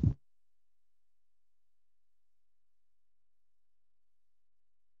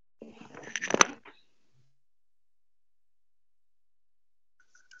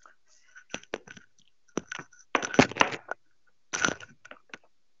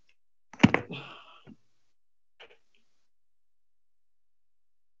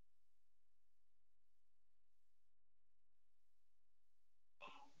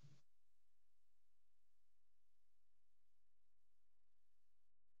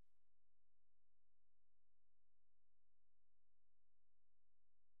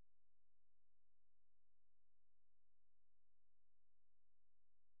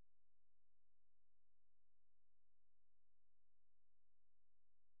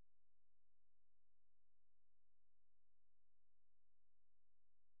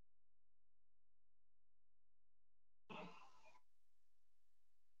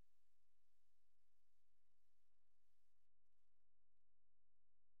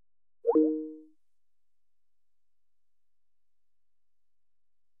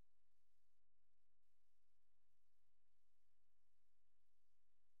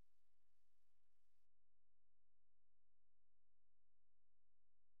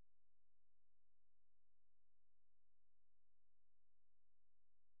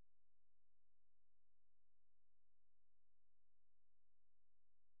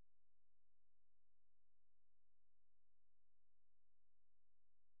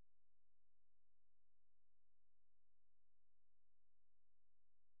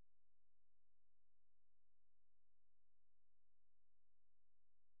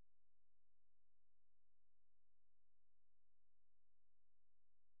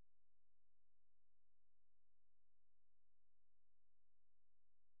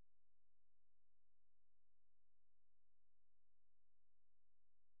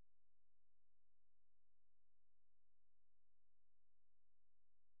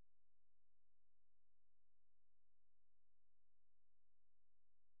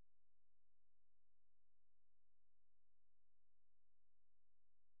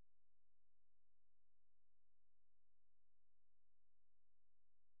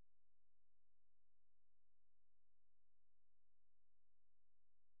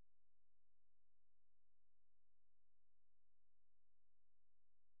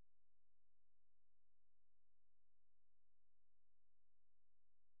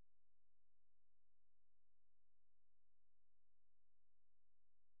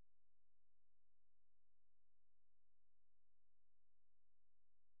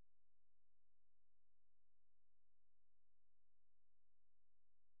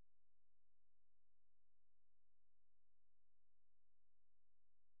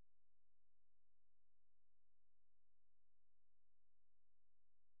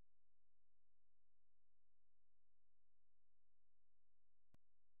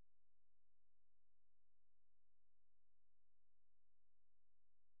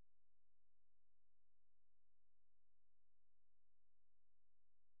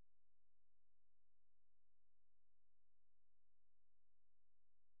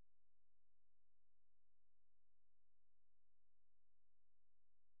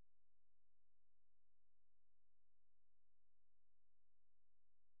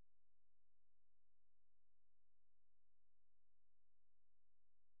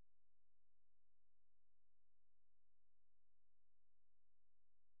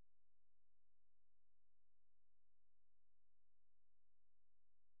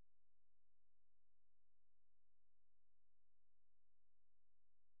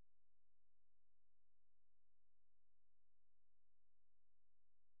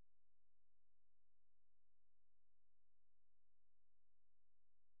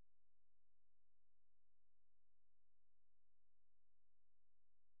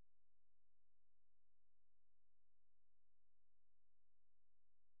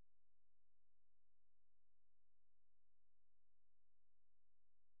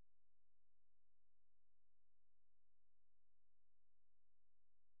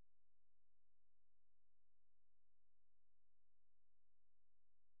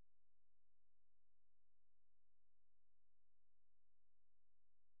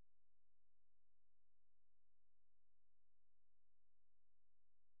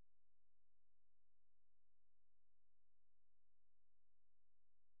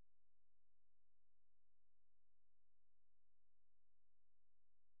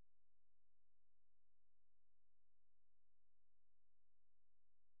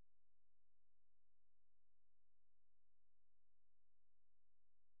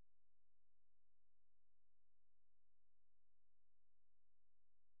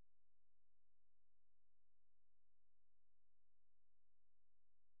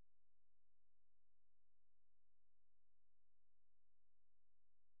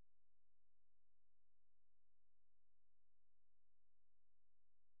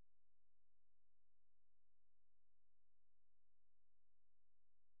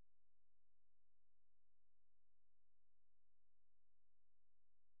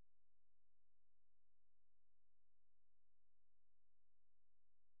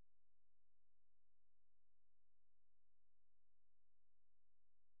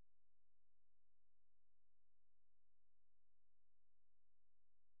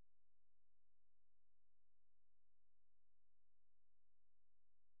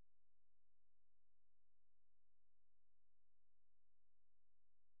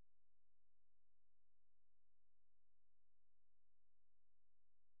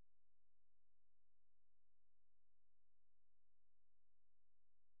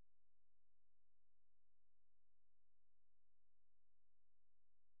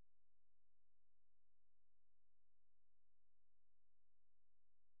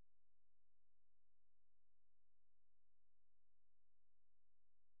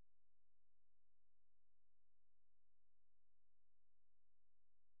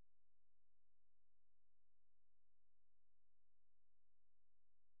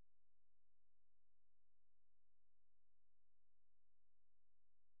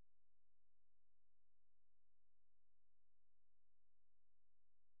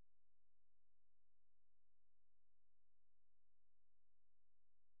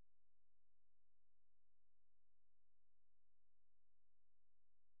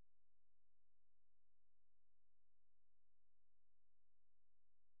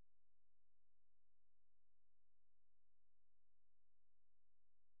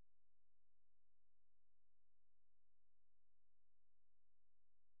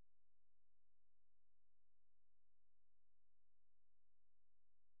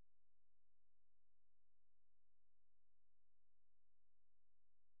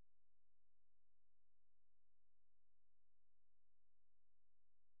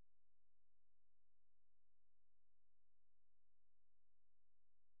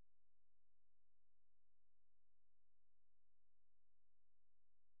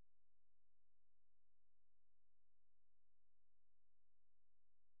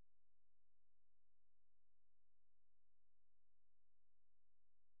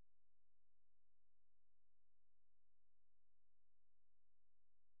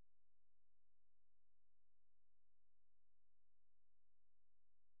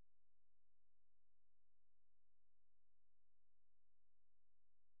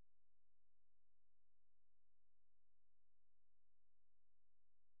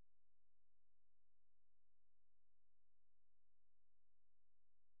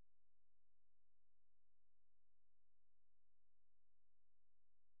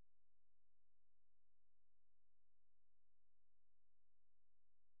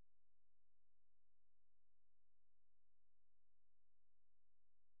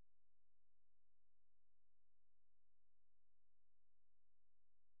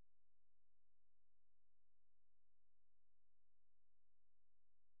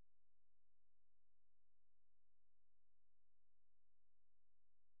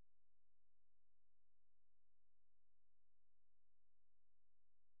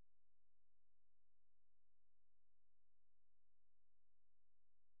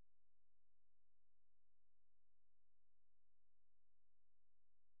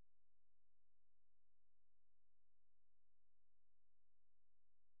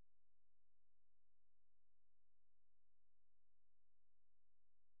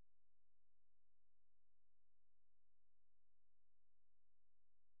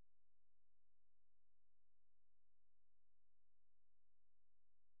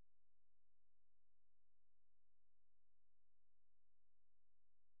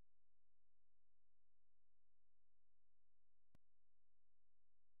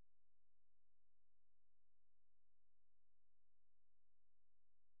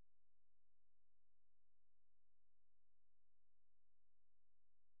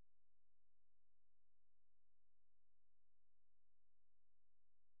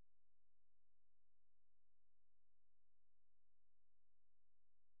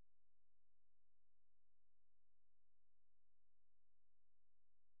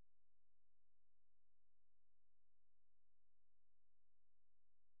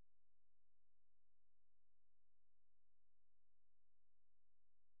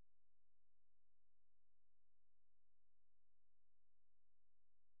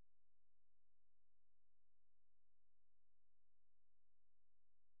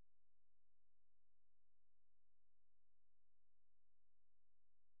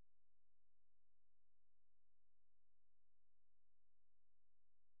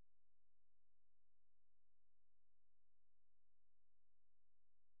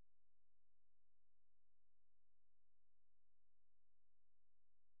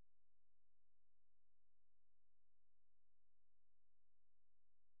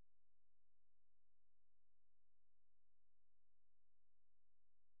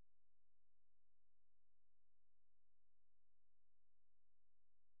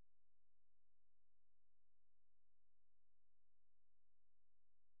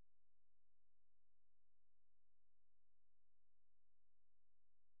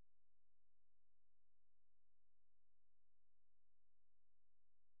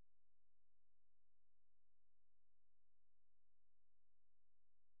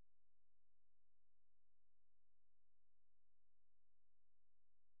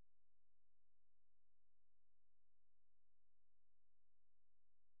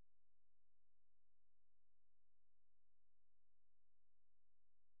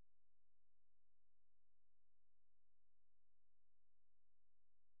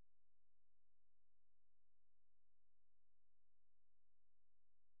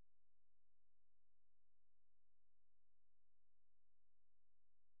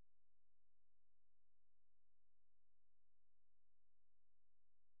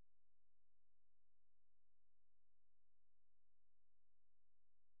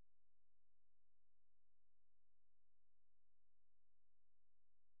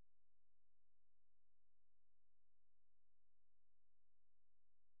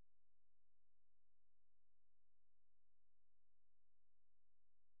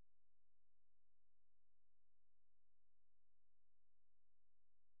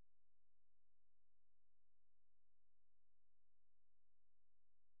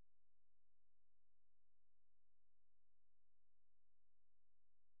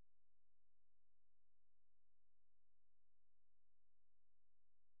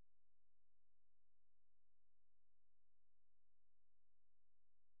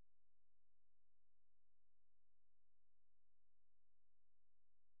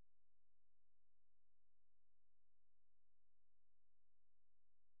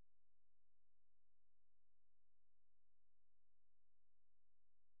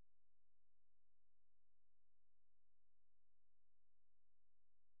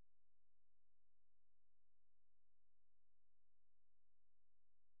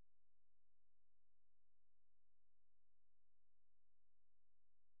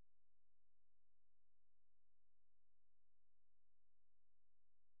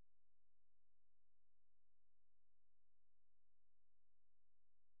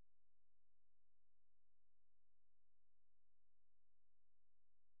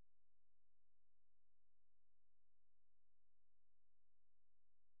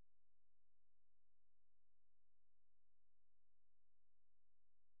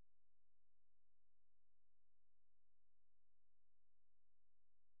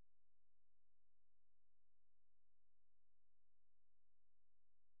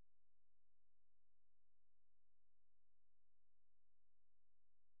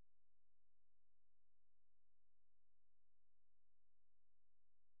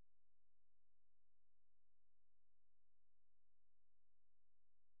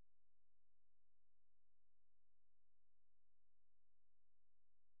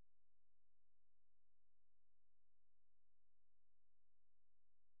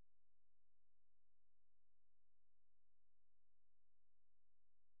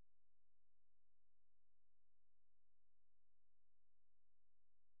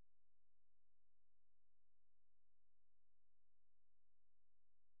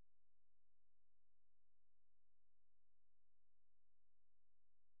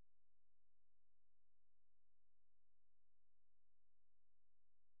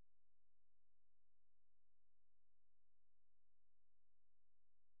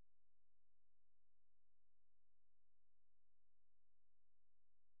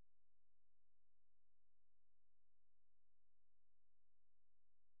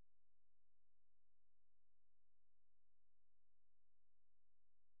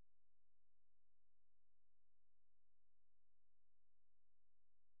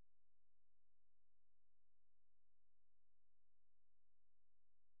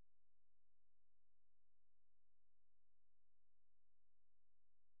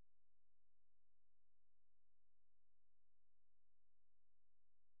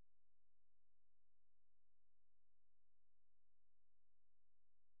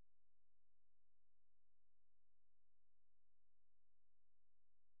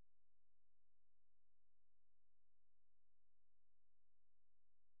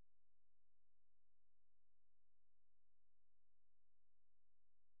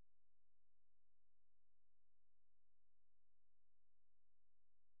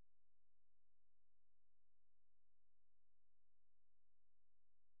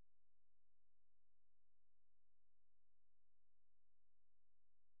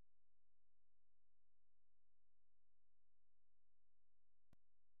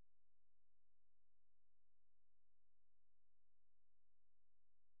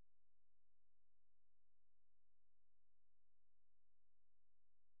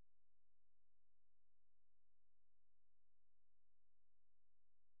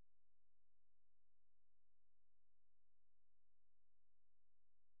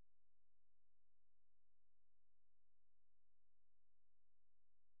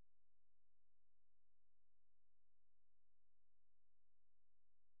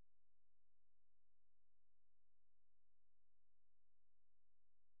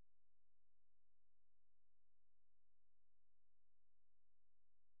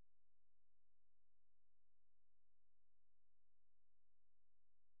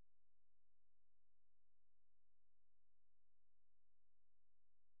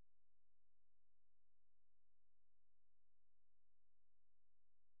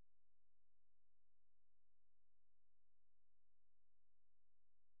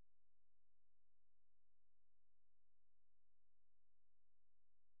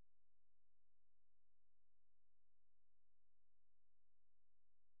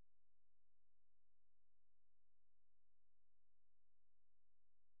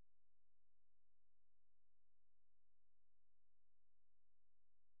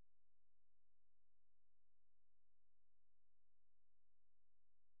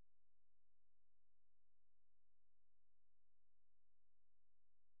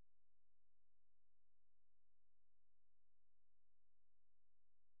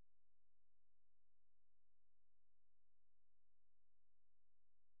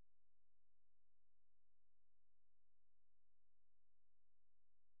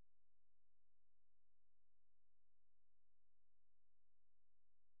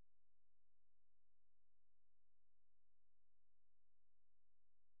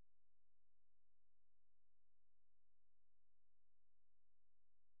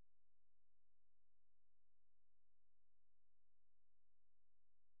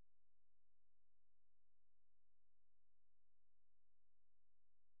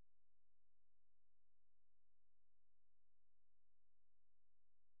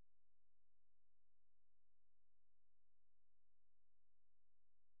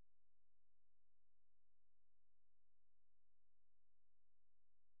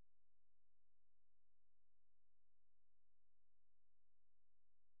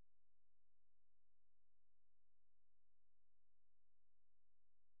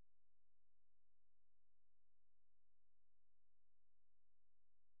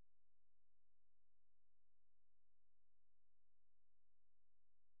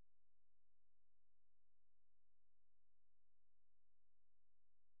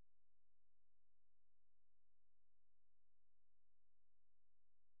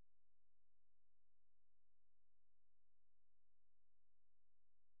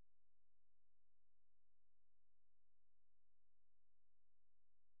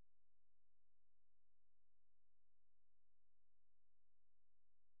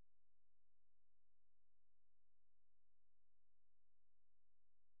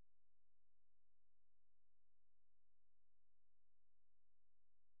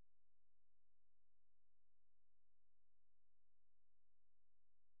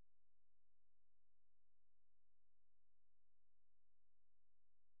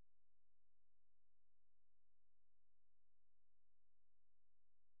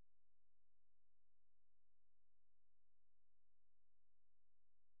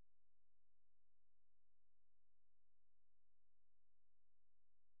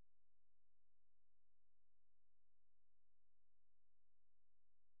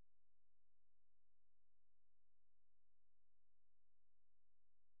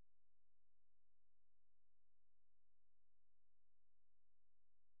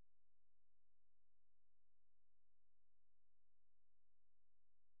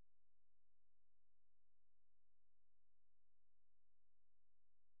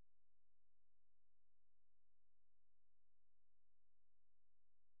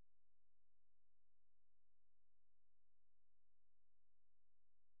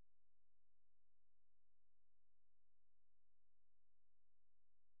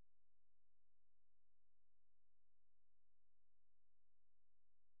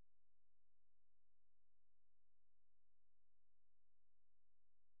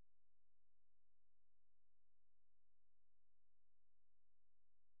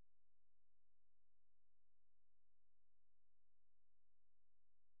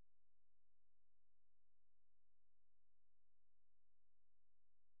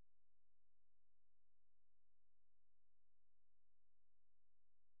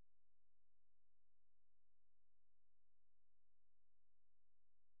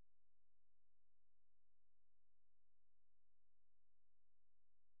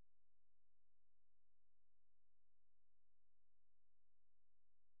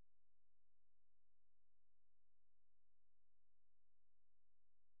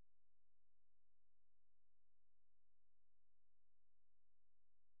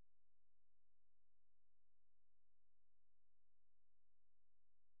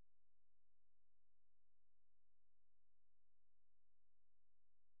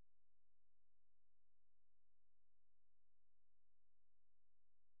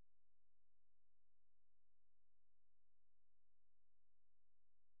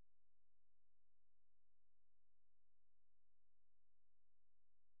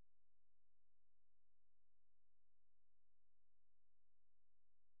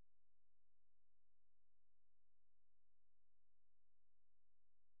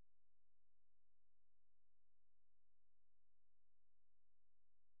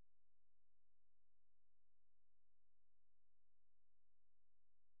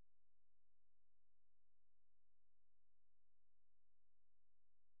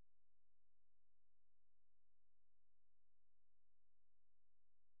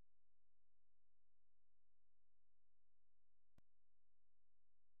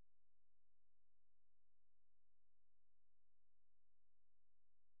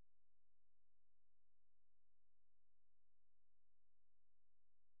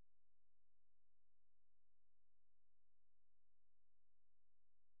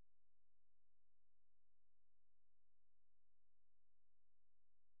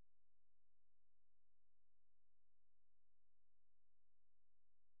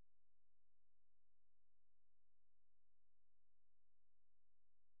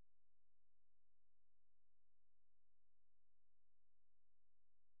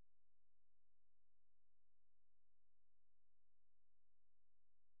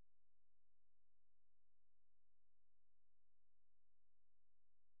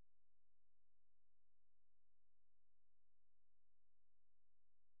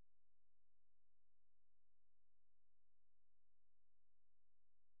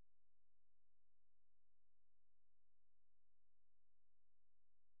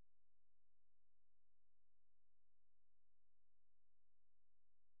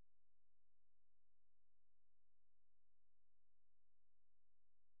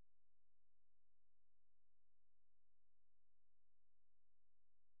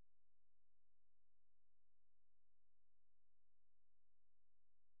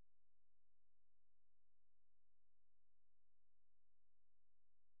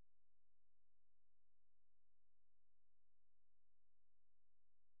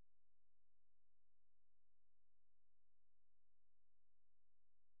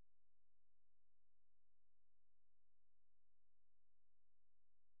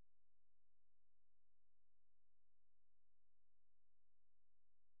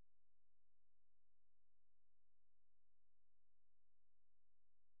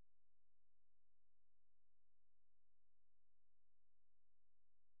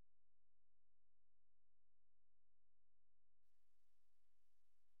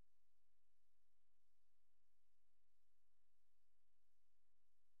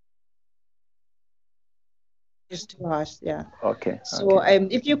 is too harsh. Yeah. Okay. So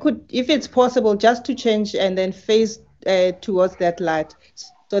if it's possible, just to change and then face towards that light,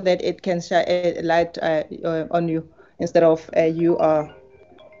 so that it can shine a light on you instead of you are.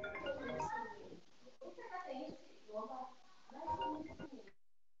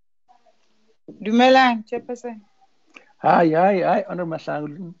 Dumelang, Chairperson. Hi, Honorable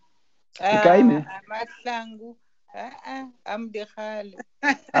Mahlangu. Mahlangu. I'm the Khale.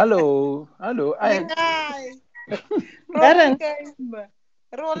 Hello. Darren.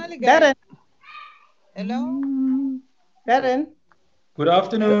 Darren. Hello. Darren. Good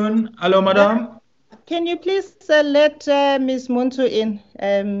afternoon. Hello, madam. Can you please let Ms. Muntu in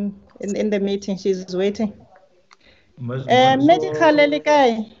the meeting? She's waiting. Medical I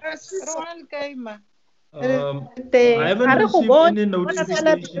haven't received any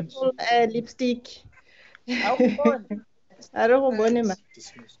notifications. Lipstick.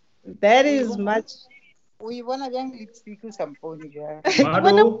 That is much. We want to young lipstick or something.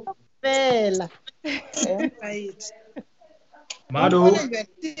 Mado.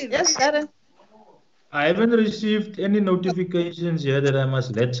 Yes, Darren. I haven't received any notifications here that I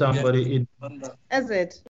must let somebody in. Is it?